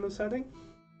human in the setting.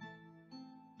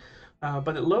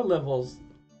 But at low levels,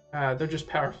 they're just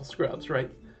powerful scrubs, right?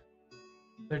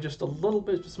 They're just a little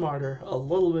bit smarter, a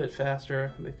little bit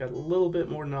faster. They've got a little bit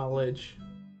more knowledge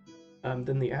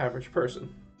than the average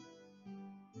person.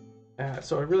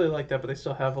 So I really like that, but they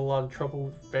still have a lot of trouble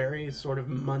with very sort of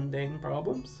mundane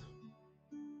problems.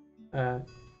 And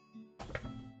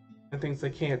things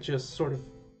they can't just sort of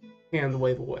hand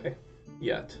wave away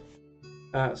yet.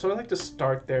 So I like to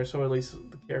start there so at least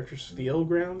the characters feel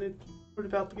grounded sort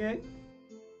of out the gate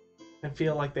and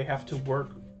feel like they have to work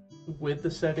with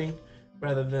the setting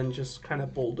rather than just kind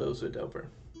of bulldoze it over.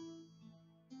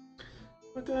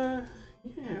 But yeah,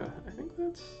 I think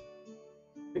that's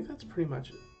pretty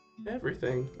much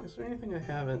everything. Is there anything I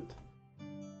haven't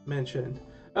mentioned?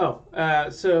 Oh,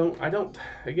 so I don't.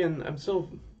 Again, I'm still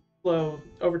slow.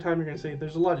 Over time, you're gonna see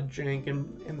there's a lot of jank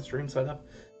in the stream setup.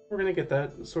 We're gonna get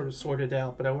that sort of sorted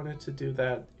out, but I wanted to do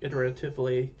that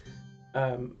iteratively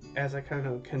as I kind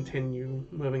of continue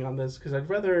moving on this because I'd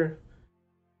rather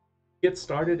get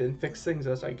started and fix things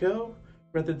as I go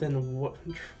rather than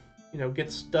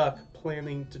get stuck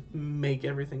planning to make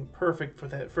everything perfect for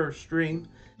that first stream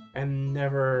and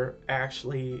never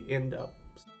actually end up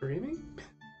streaming.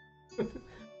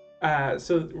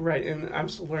 So right, and I'm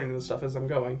still learning this stuff as I'm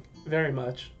going. Very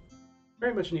much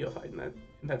neophyte in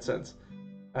that sense.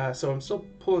 So I'm still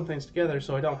pulling things together,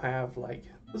 so I don't have like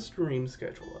the stream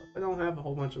schedule up. I don't have a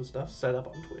whole bunch of stuff set up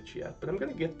on Twitch yet, but I'm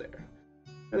gonna get there.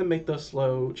 I'm gonna make those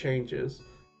slow changes.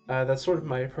 That's sort of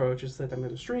my approach. Is that I'm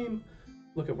gonna stream,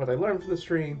 look at what I learned from the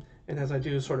stream, and as I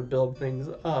do, sort of build things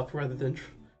up rather than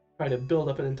try to build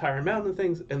up an entire mountain of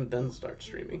things and then start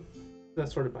streaming.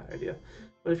 That's sort of my idea.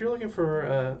 But if you're looking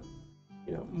for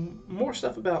more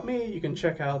stuff about me, you can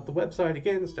check out the website.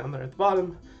 Again, it's down there at the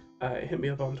bottom. Hit me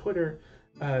up on Twitter.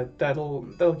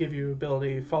 That'll give you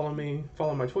ability. Follow me,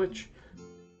 follow my Twitch,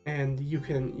 and you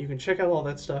can check out all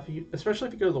that stuff. Especially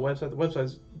if you go to the website. The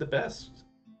website's the best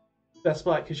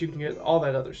spot because you can get all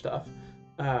that other stuff,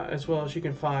 as well as you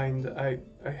can find. I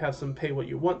have some pay what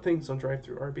you want things on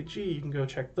DriveThruRPG. You can go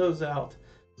check those out,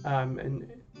 and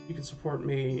you can support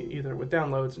me either with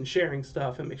downloads and sharing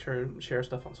stuff, and make sure to share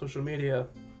stuff on social media,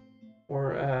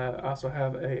 or I also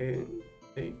have a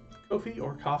Ko-fi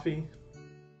or Coffee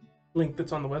link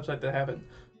that's on the website that I haven't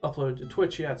uploaded to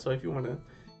Twitch yet. So if you want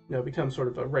to, become sort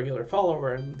of a regular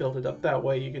follower and build it up that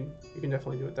way, you can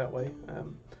definitely do it that way.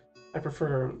 I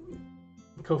prefer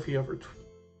Ko-fi over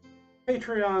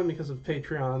Patreon because of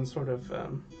Patreon's sort of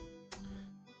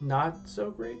not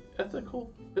so great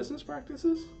ethical business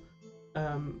practices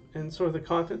and sort of the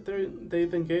content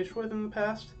they've engaged with in the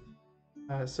past.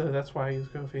 So that's why I use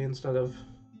Ko-fi instead of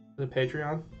the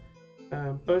Patreon.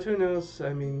 But who knows?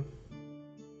 I mean,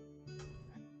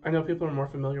 I know people are more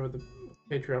familiar with the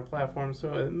Patreon platform,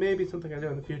 so it may be something I do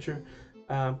in the future.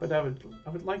 But I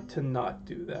would like to not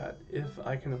do that if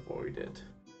I can avoid it.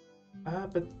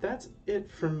 But that's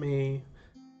it for me.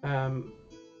 I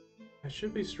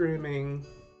should be streaming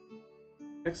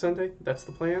next Sunday. That's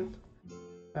the plan.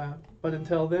 But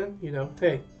until then,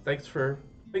 hey, thanks for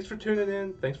tuning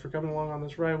in. Thanks for coming along on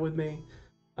this ride with me.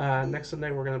 Next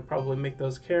Sunday, we're gonna probably make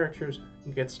those characters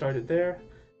and get started there.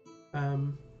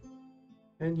 And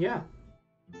yeah,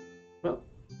 well,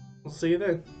 we'll see you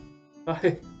then.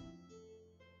 Bye.